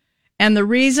 And the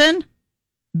reason?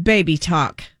 Baby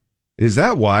talk. Is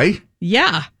that why?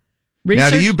 Yeah.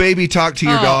 Now, do you baby talk to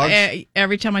your dogs?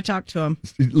 Every time I talk to them.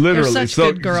 Literally. They're such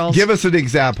good girls. Give us an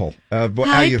example of how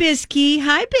Hi, you... Bisky.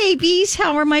 Hi, babies.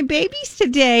 How are my babies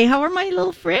today? How are my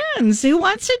little friends? Who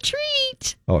wants a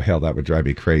treat? Oh, hell, that would drive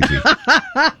me crazy.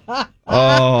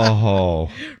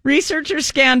 Oh. Researchers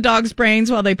scanned dogs'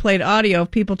 brains while they played audio of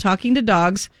people talking to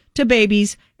dogs, to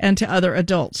babies, and to other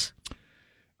adults.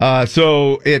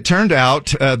 So it turned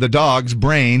out the dogs'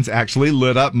 brains actually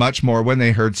lit up much more when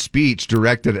they heard speech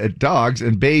directed at dogs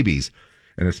and babies,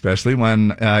 and especially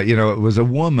when, it was a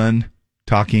woman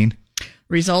talking.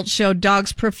 Results showed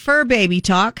dogs prefer baby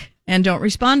talk and don't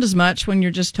respond as much when you're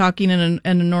just talking in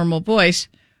a normal voice.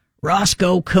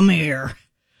 Roscoe, come here.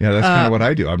 Yeah, that's kind of what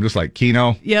I do. I'm just like,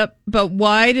 Keno. Yep. But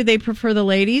why do they prefer the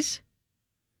ladies?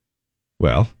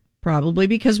 Well, probably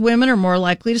because women are more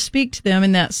likely to speak to them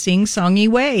in that sing-songy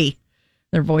way.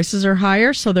 Their voices are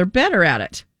higher, so they're better at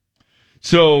it.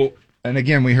 So, and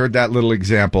again, we heard that little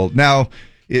example. Now,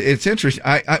 it's interesting.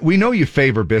 We know you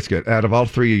favor Biscuit out of all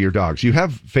 3 of your dogs. You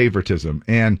have favoritism,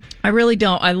 and I really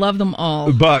don't. I love them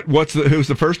all. But who's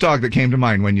the first dog that came to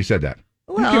mind when you said that?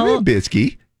 Well,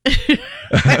 Bisky.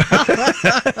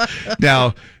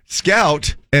 Now,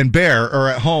 Scout and Bear are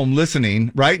at home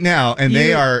listening right now, and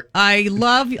they are... I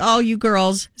love all you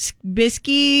girls.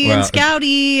 Bisky and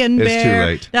Scouty and Bear. It's too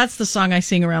late. That's the song I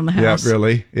sing around the house. Yeah,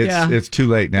 really? It's too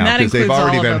late now, because they've includes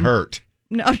already all of been them. hurt.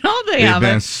 No, they They've haven't.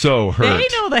 been so hurt. They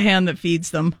know the hand that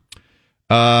feeds them.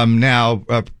 Now,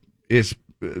 it's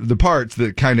the parts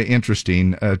that kind of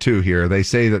interesting, too, here. They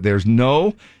say that there's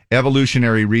no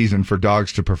evolutionary reason for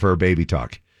dogs to prefer baby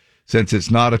talk, since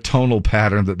it's not a tonal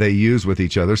pattern that they use with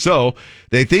each other. So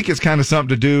they think it's kind of something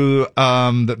to do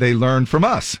that they learned from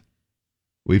us.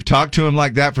 We've talked to them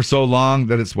like that for so long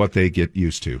that it's what they get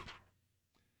used to.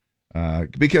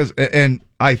 And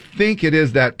I think it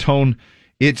is that tone.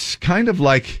 It's kind of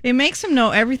like... It makes them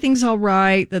know everything's all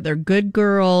right, that they're good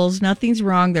girls, nothing's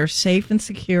wrong, they're safe and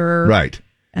secure. Right.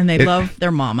 And they love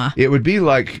their mama. It would be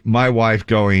like my wife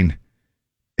going,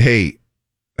 hey,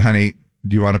 honey,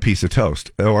 do you want a piece of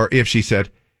toast? Or if she said,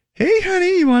 hey,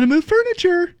 honey, you want to move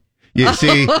furniture? You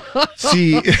see,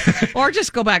 Or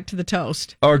just go back to the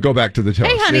toast. or go back to the toast.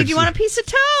 Hey, honey, It's- do you want a piece of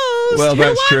toast? Well, Who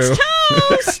that's wants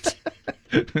toast?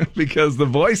 because the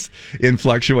voice in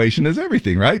fluctuation is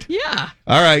everything, right? Yeah.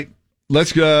 All right,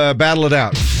 let's battle it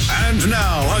out. And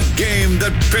now, a game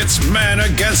that pits man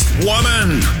against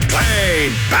woman. Play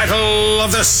Battle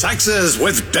of the Sexes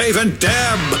with Dave and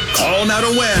Deb. Call now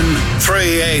to win.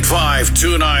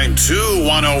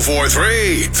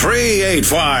 385-292-1043.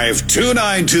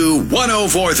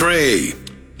 385-292-1043.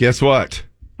 Guess what?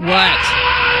 What?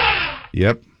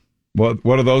 Yep. What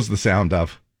are those the sound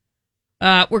of?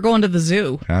 We're going to the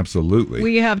zoo. Absolutely.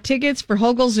 We have tickets for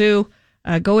Hogle Zoo.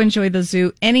 Go enjoy the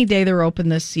zoo any day they're open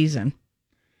this season.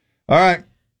 All right.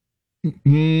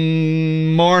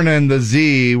 Morning, the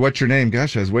Z. What's your name?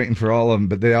 Gosh, I was waiting for all of them,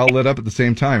 but they all lit up at the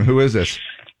same time. Who is this?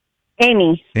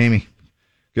 Amy. Amy.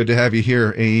 Good to have you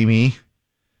here, Amy.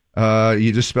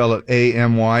 You just spell it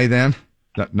A-M-Y then?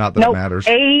 Not that it matters.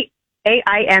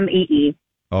 A-I-M-E-E.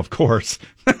 Of course.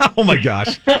 Oh, my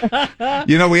gosh.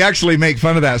 You know, we actually make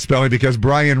fun of that spelling because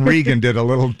Brian Regan did a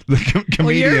little Well, you're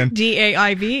comedian.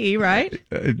 D-A-I-V-E, right?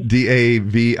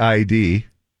 D-A-V-I-D.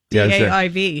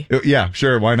 D-A-I-V. Yeah,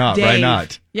 sure. Why not? Dave. Why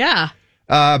not? Yeah.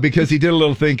 Because he did a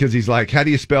little thing because he's like, how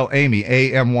do you spell Amy?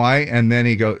 A-M-Y? And then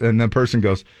and the person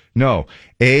goes, no,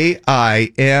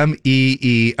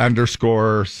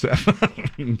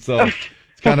 A-I-M-E-E_7. So it's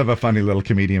kind of a funny little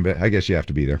comedian bit. I guess you have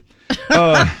to be there.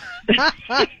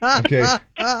 Okay.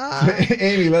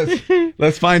 Amy,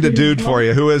 let's find a dude for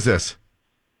you. Who is this?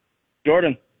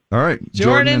 Jordan. All right.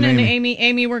 Jordan and Amy.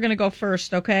 Amy, we're going to go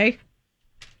first, okay?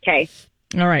 Okay.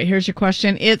 All right, here's your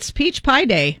question. It's Peach Pie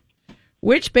Day.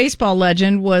 Which baseball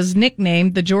legend was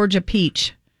nicknamed the Georgia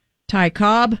Peach? Ty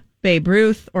Cobb, Babe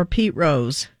Ruth, or Pete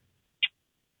Rose?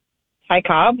 Ty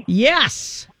Cobb?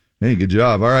 Yes. Hey, good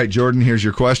job. All right, Jordan, here's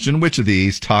your question. Which of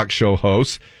these talk show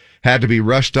hosts had to be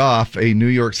rushed off a New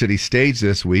York City stage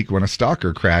this week when a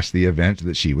stalker crashed the event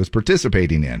that she was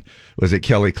participating in? Was it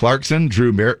Kelly Clarkson,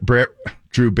 Drew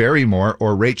Barrymore,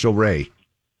 or Rachel Ray?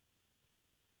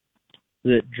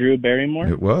 Is it Drew Barrymore?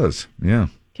 It was, yeah.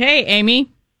 Okay,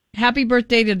 Amy. Happy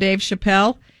birthday to Dave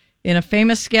Chappelle. In a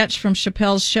famous sketch from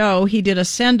Chappelle's show, he did a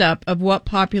send-up of what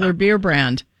popular beer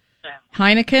brand?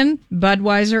 Heineken,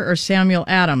 Budweiser, or Samuel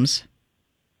Adams?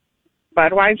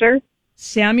 Budweiser.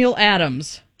 Samuel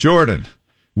Adams. Jordan,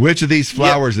 which of these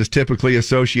flowers is typically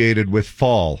associated with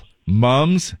fall?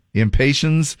 Mums,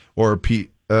 impatiens, or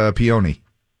peony?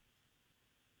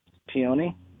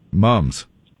 Peony. Mums.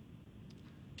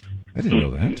 I didn't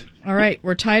know that. All right,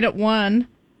 we're tied at 1.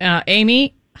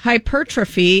 Amy,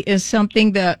 hypertrophy is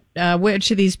something that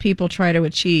which of these people try to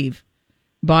achieve?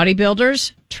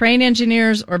 Bodybuilders, train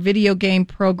engineers, or video game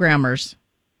programmers?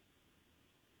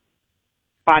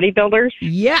 Bodybuilders?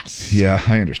 Yes. Yeah,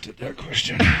 I understood that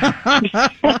question.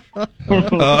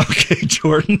 Okay,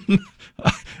 Jordan.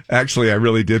 Actually, I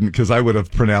really didn't because I would have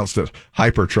pronounced it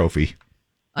hypertrophy.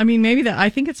 I mean, maybe I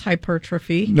think it's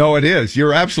hypertrophy. No, it is.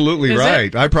 You're absolutely Is right.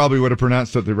 it? I probably would have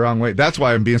pronounced it the wrong way. That's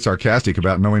why I'm being sarcastic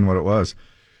about knowing what it was.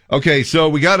 Okay, so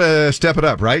we got to step it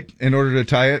up, right, in order to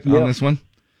tie it on this one?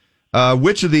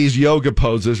 Which of these yoga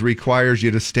poses requires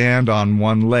you to stand on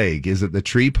one leg? Is it the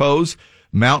tree pose,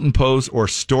 mountain pose, or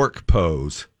stork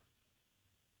pose?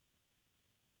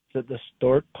 Is it the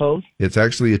stork pose? It's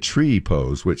actually a tree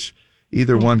pose, which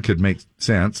either one could make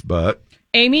sense, but...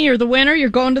 Amy, you're the winner. You're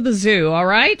going to the zoo, all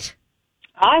right?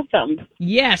 Awesome.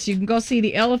 Yes, you can go see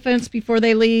the elephants before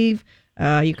they leave.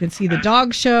 You can see the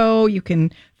dog show. You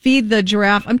can feed the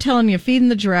giraffe. I'm telling you, feeding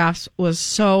the giraffes was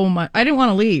so much. I didn't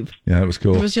want to leave. Yeah, it was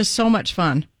cool. It was just so much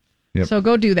fun. Yep. So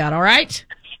go do that, all right?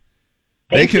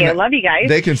 Thank you. Love you guys.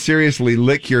 They can seriously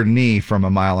lick your knee from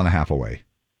 1.5 miles away.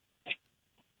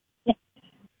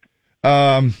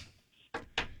 Are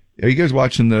you guys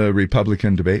watching the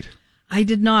Republican debate? I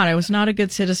did not. I was not a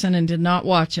good citizen and did not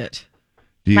watch it.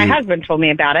 My husband told me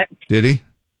about it. Did he?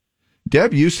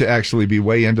 Deb used to actually be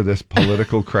way into this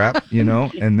political crap, you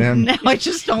know, and then... Now I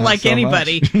just don't like so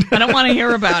anybody. I don't want to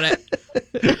hear about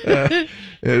it.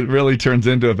 It really turns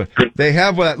into a... They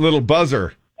have that little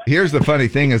buzzer. Here's the funny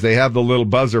thing is they have the little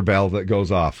buzzer bell that goes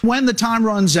off. When the time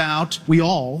runs out, we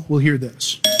all will hear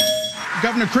this.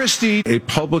 Governor Christie, a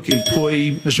public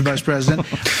employee, Mr. Vice President.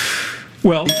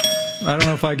 Well, I don't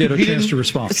know if I get a chance to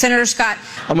respond. Senator Scott.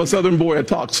 I'm a Southern boy. I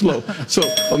talk slow. So,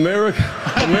 America.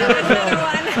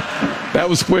 That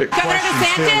was quick. Governor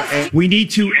DeSantis. We need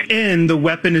to end the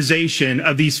weaponization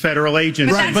of these federal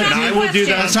agents. Right, but not I the will do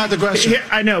that. That's not the question.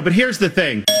 I know, but here's the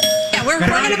thing. Yeah, we're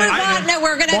going to move on. No,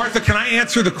 we're going to. Martha, can I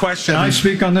answer the question? Can I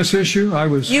speak on this issue? I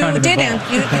was You kind of did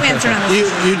involved. you answered on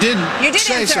this. You didn't You did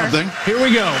say answer. something. Here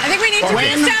we go. I think we need to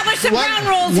establish some ground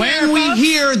rules When here, we folks.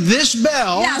 hear this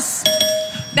bell, Yes.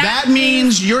 that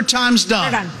means your time's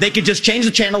done. They could just change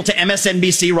the channel to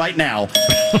MSNBC right now.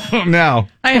 Now.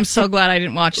 I am so glad I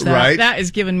didn't watch that. Right? That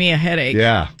is giving me a headache.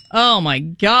 Yeah. Oh my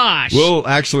gosh. We'll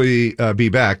actually be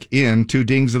back in 2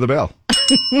 dings of the bell.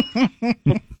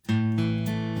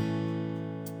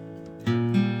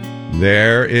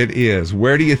 There it is.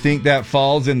 Where do you think that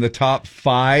falls in the top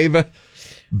 5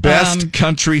 best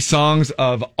country songs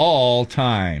of all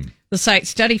time? The site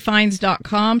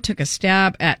studyfinds.com took a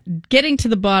stab at getting to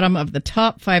the bottom of the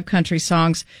top 5 country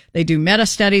songs. They do meta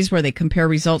studies where they compare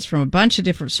results from a bunch of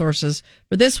different sources.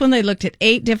 For this one, they looked at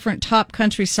 8 different top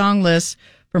country song lists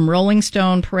from Rolling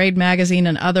Stone, Parade Magazine,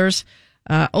 and others.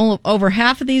 Over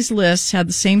half of these lists had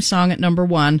the same song at number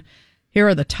 1. Here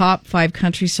are the top 5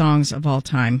 country songs of all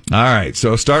time. All right,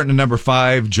 so starting at number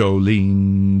 5,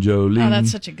 Jolene. Oh,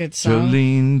 that's such a good song.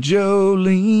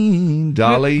 Jolene,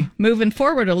 Dolly. Moving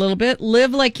forward a little bit,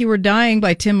 Live Like You Were Dying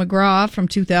by Tim McGraw from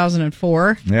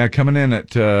 2004. Yeah, coming in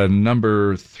at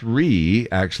number 3,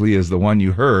 actually, is the one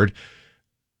you heard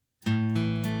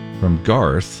from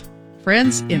Garth.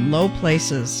 Friends in Low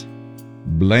Places.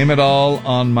 Blame it all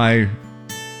on my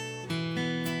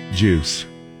juice.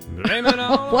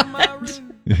 What?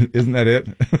 Isn't that it?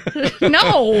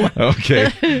 No.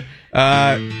 Okay.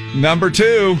 Number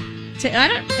 2.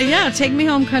 Take Me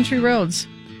Home, Country Roads.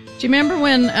 Do you remember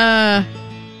when, I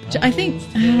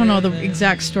don't know the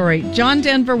exact story. John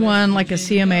Denver won like a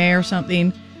CMA or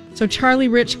something. So Charlie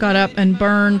Rich got up and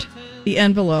burned the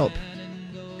envelope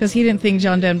because he didn't think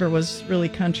John Denver was really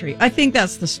country. I think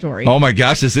that's the story. Oh my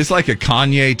gosh, is this like a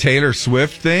Kanye Taylor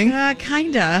Swift thing?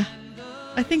 Kinda.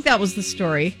 I think that was the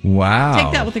story. Wow.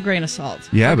 Take that with a grain of salt.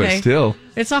 Yeah, okay? but still.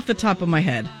 It's off the top of my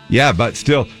head. Yeah, but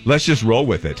still, let's just roll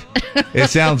with it. It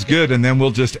sounds good, and then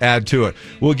we'll just add to it.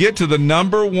 We'll get to the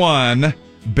number 1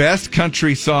 best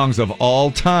country songs of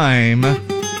all time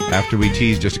after we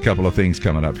tease just a couple of things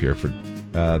coming up here for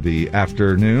the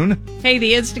afternoon. Hey,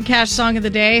 the Instant Cash Song of the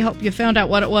Day. Hope you found out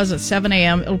what it was at 7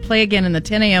 a.m. It'll play again in the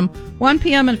 10 a.m., 1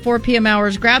 p.m., and 4 p.m.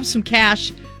 hours. Grab some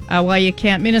cash while you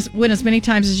can. Win as many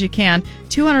times as you can.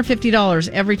 $250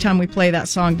 every time we play that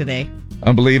song today.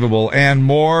 Unbelievable. And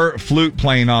more flute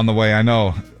playing on the way, I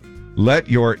know. Let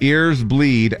Your Ears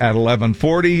Bleed at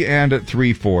 11:40 and at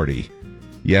 3:40.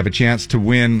 You have a chance to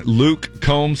win Luke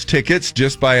Combs tickets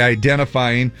just by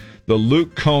identifying the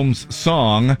Luke Combs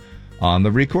song on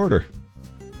the recorder.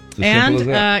 And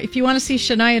if you want to see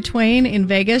Shania Twain in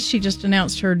Vegas, she just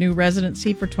announced her new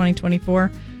residency for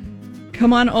 2024.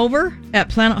 Come on over at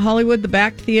Planet Hollywood, the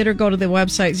Back Theater. Go to the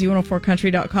website,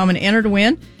 z104country.com, and enter to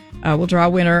win. We'll draw a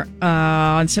winner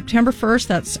on September 1st.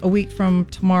 That's a week from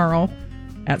tomorrow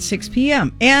at 6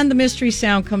 p.m. And the Mystery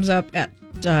Sound comes up at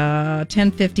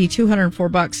 $10.50,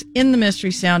 $204 in the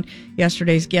Mystery Sound.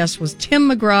 Yesterday's guest was Tim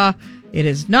McGraw. It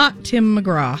is not Tim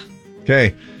McGraw.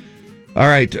 Okay. All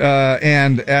right.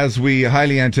 And as we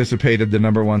highly anticipated, the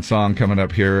number 1 song coming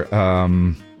up here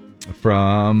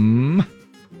from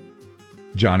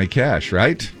Johnny Cash,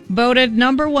 right? Voted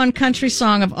number 1 country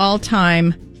song of all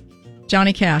time,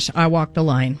 Johnny Cash, I Walk the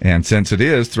Line. And since it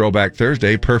is Throwback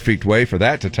Thursday, perfect way for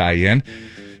that to tie in.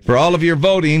 For all of your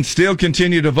voting, still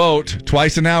continue to vote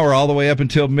twice an hour all the way up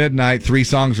until midnight. 3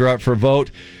 songs are up for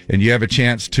vote, and you have a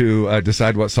chance to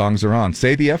decide what songs are on.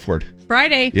 Say the F word.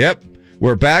 Friday. Yep.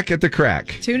 We're back at the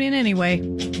crack. Tune in anyway.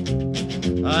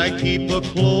 I keep a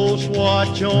close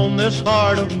watch on this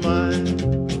heart of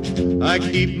mine. I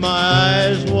keep my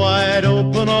eyes wide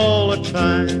open all the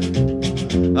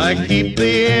time. I keep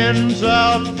the ends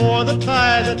out for the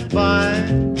tie that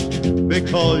binds.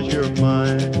 Because you're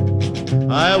mine,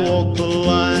 I walk the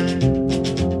line.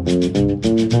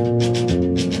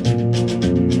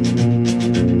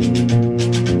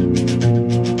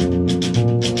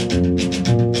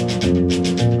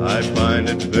 I find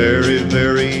it very,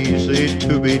 very easy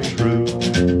to be true.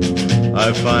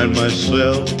 I find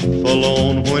myself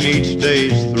alone when each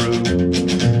day's through.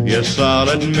 Yes, I'll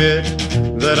admit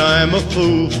that I'm a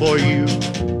fool for you.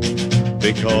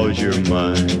 Because you're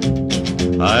mine,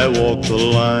 I walk the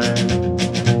line.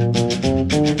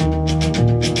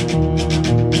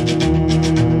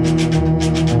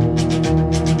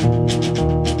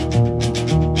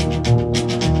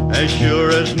 As sure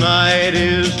as night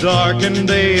is dark and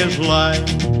day is light,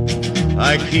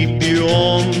 I keep you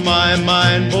on my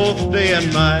mind both day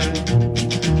and night.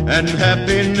 And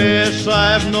happiness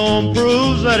I've known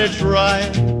proves that it's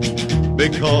right.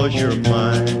 Because you're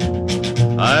mine,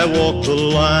 I walk the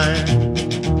line.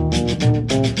 You've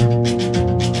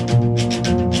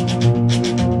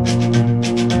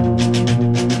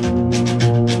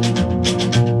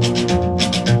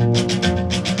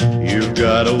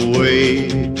got a way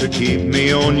to keep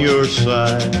me on your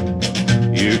side.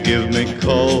 You give me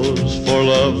cause for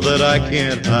love that I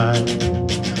can't hide.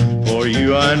 For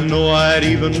you I know I'd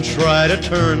even try to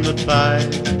turn the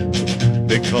tide.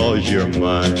 Because you're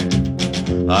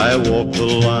mine, I walk the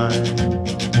line.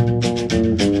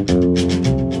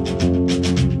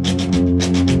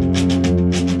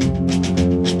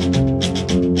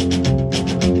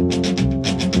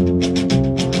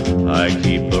 I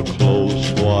keep a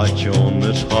close watch on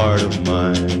this heart of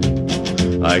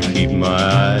mine. I keep my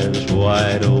eyes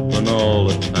wide open all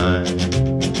the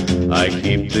time. I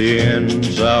keep the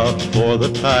ends out for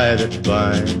the tie that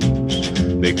binds.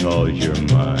 Because you're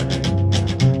mine,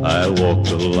 I walk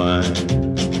the line.